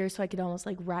bit bigger, so I could almost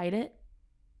like ride it.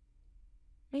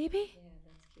 Maybe. Yeah,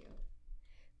 that's cute.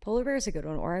 Polar bear is a good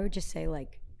one, or I would just say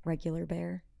like regular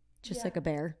bear, just like a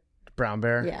bear. Brown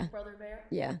bear. Yeah. Brother bear.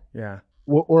 Yeah. Yeah.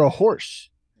 Or a horse.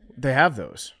 They have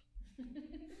those.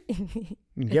 You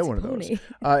can get one of those.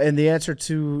 And the answer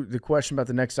to the question about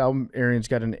the next album, Arian's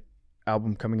got an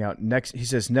album coming out next. He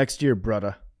says next year,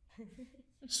 brudda.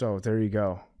 So there you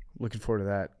go. Looking forward to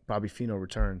that. Bobby Fino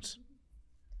returns.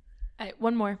 All right,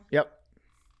 one more. Yep.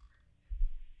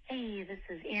 Hey, this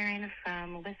is Arian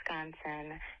from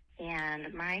Wisconsin,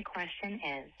 and my question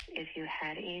is, if you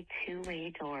had a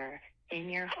two-way door in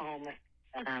your home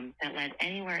that led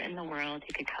anywhere in the world,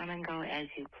 you could come and go as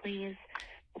you please,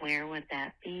 where would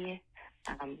that be?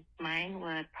 Mine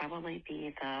would probably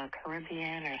be the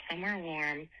Caribbean or somewhere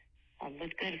warm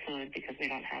with good food, because we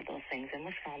don't have those things in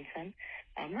Wisconsin.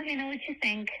 Let me know what you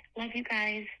think. Love you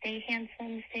guys. Stay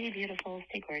handsome, stay beautiful,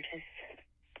 stay gorgeous.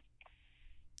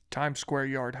 Times Square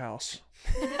Yard House.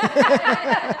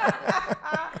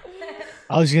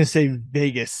 I was gonna say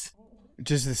Vegas.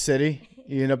 Just the city.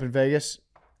 You end up in Vegas.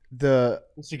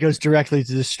 It goes directly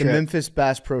to the The strip. Memphis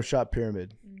Bass Pro Shop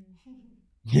Pyramid.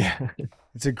 Yeah.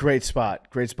 It's a great spot.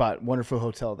 Great spot. Wonderful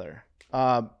hotel there.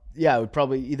 Yeah, it would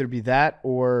probably either be that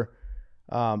or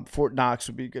Fort Knox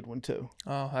would be a good one too.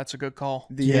 Oh, that's a good call.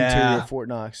 The Yeah. interior of Fort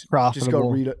Knox. Profitable. Just go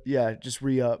read up. Yeah, just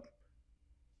re-up.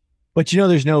 But you know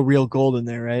there's no real gold in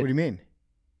there, right? What do you mean?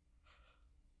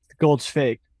 The gold's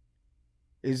fake.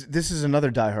 This is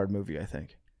another Die Hard movie, I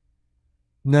think.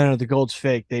 No, the gold's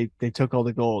fake. They took all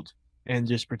the gold and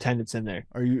just pretend it's in there.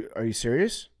 Are you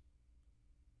serious?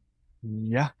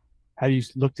 Yeah. Have you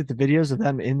looked at the videos of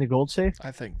them in the gold safe?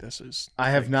 I think this is.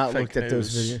 I have not fake looked at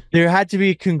those news. videos. There had to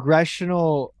be a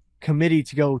congressional committee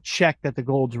to go check that the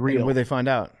gold's real. And where they find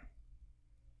out?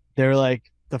 They're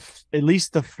like at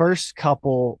least the first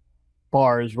couple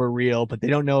bars were real, but they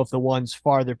don't know if the ones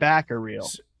farther back are real.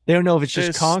 They don't know if it's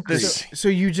just concrete. So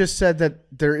you just said that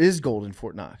there is gold in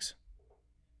Fort Knox.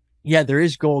 Yeah, there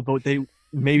is gold, but they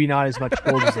maybe not as much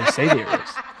gold as they say there is.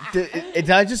 Did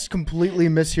I just completely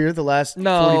mishear the last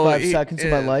 45 seconds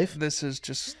of my life? This is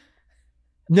just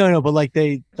No, but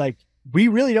we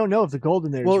really don't know if the gold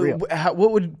in there is real.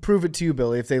 What would prove it to you,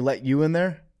 Billy, if they let you in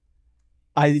there?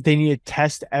 They need to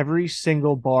test every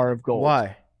single bar of gold.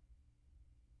 Why?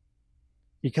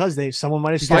 Because someone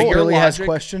might have Because stolen. Billy has logic,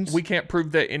 questions. we can't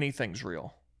prove that anything's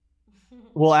real.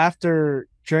 Well,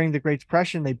 during the Great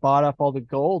Depression, they bought up all the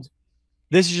gold.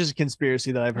 This is just a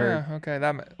conspiracy that I've heard. Yeah, okay,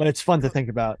 But it's fun to think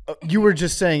about. You were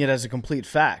just saying it as a complete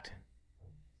fact.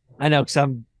 I know, because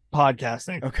I'm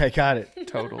podcasting. Okay, got it.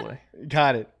 Totally.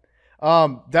 Got it.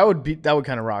 That would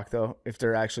kind of rock though if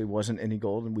there actually wasn't any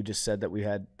gold and we just said that we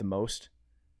had the most.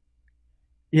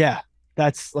 Yeah,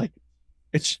 that's like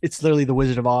it's literally the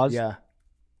Wizard of Oz. Yeah.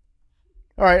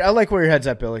 All right, I like where your head's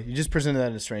at, Billy. You just presented that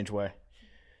in a strange way.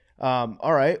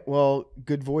 All right, well,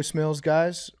 good voicemails,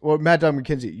 guys. Well, Mad Dog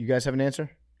McKenzie, you guys have an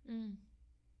answer?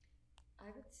 I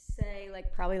would say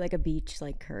probably like a beach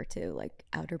like her too, like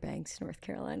Outer Banks, North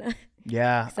Carolina.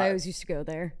 Yeah. Because I always used to go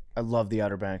there. I love the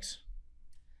Outer Banks.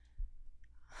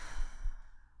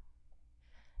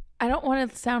 I don't want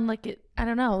to sound like it. I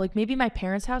don't know. Like maybe my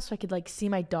parents' house, so I could like see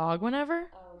my dog whenever.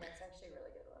 Oh, that's actually a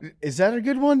really good one. Is that a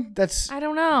good one? I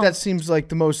don't know. That seems like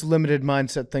the most limited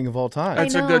mindset thing of all time.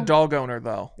 That's a good dog owner,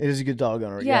 though. It is a good dog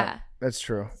owner. Yeah. That's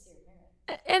true.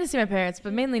 And to see my parents,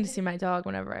 but mainly to see my dog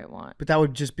whenever I want. But that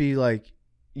would just be like,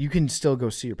 you can still go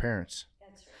see your parents.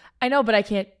 I know, but I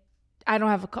can't. I don't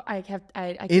have a. I can't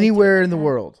Anywhere do it in the like that.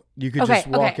 world, you could Okay, just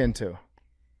walk okay. into.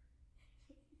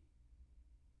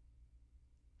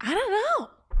 I don't know.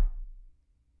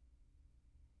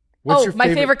 What's your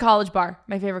my favorite college bar.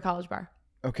 My favorite college bar.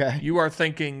 Okay. You are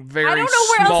thinking very I don't know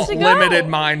where small, else to go. limited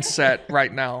mindset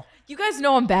right now. You guys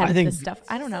know I'm bad I at think- this stuff.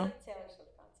 I don't know.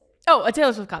 Oh, a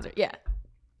Taylor Swift concert. Yeah.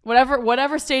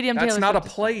 Whatever stadium That's Taylor not a Swift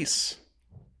is. place.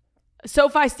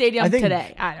 SoFi Stadium I think-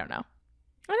 today. I don't know.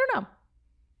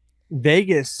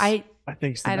 Vegas, I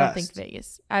think it's the I don't best. think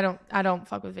Vegas. I don't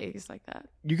fuck with Vegas like that.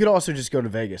 You could also just go to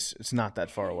Vegas. It's not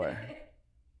that far away.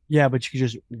 Yeah, but you could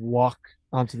just walk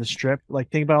onto the strip. Like,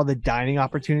 think about all the dining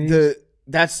opportunities.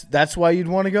 That's why you'd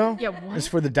want to go? Yeah, what? It's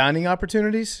for the dining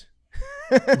opportunities?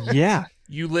 Yeah.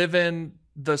 You live in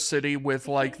the city with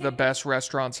like the best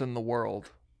restaurants in the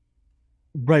world.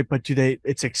 Right, but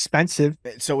it's expensive.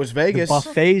 So is The Vegas.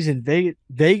 buffets in Vegas,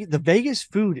 the Vegas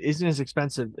food isn't as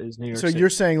expensive as New York So City. you're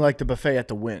saying like the buffet at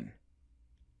the Wynn.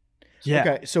 Yeah.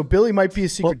 Okay, so Billy might be a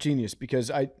secret Well- genius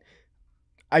because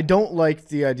I don't like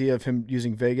the idea of him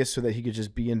using Vegas so that he could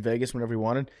just be in Vegas whenever he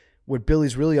wanted. What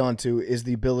Billy's really onto is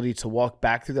the ability to walk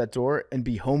back through that door and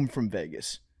be home from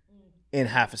Vegas in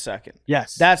half a second.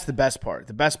 Yes. That's the best part.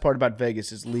 The best part about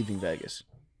Vegas is leaving Vegas.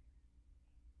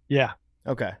 Yeah.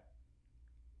 Okay.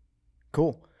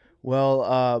 Cool.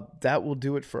 Well, that will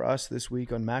do it for us this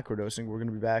week on Macrodosing. We're going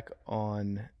to be back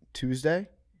on Tuesday.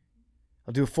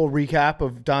 I'll do a full recap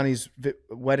of Donnie's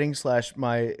wedding /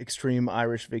 my extreme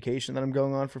Irish vacation that I'm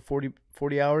going on for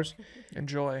 40 hours.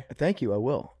 Enjoy. Thank you. I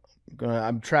will.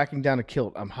 I'm tracking down a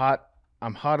kilt. I'm hot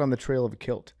on the trail of a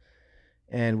kilt.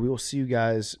 And we will see you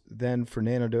guys then for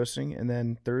nanodosing and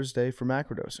then Thursday for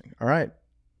macrodosing. All right.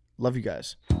 Love you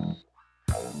guys.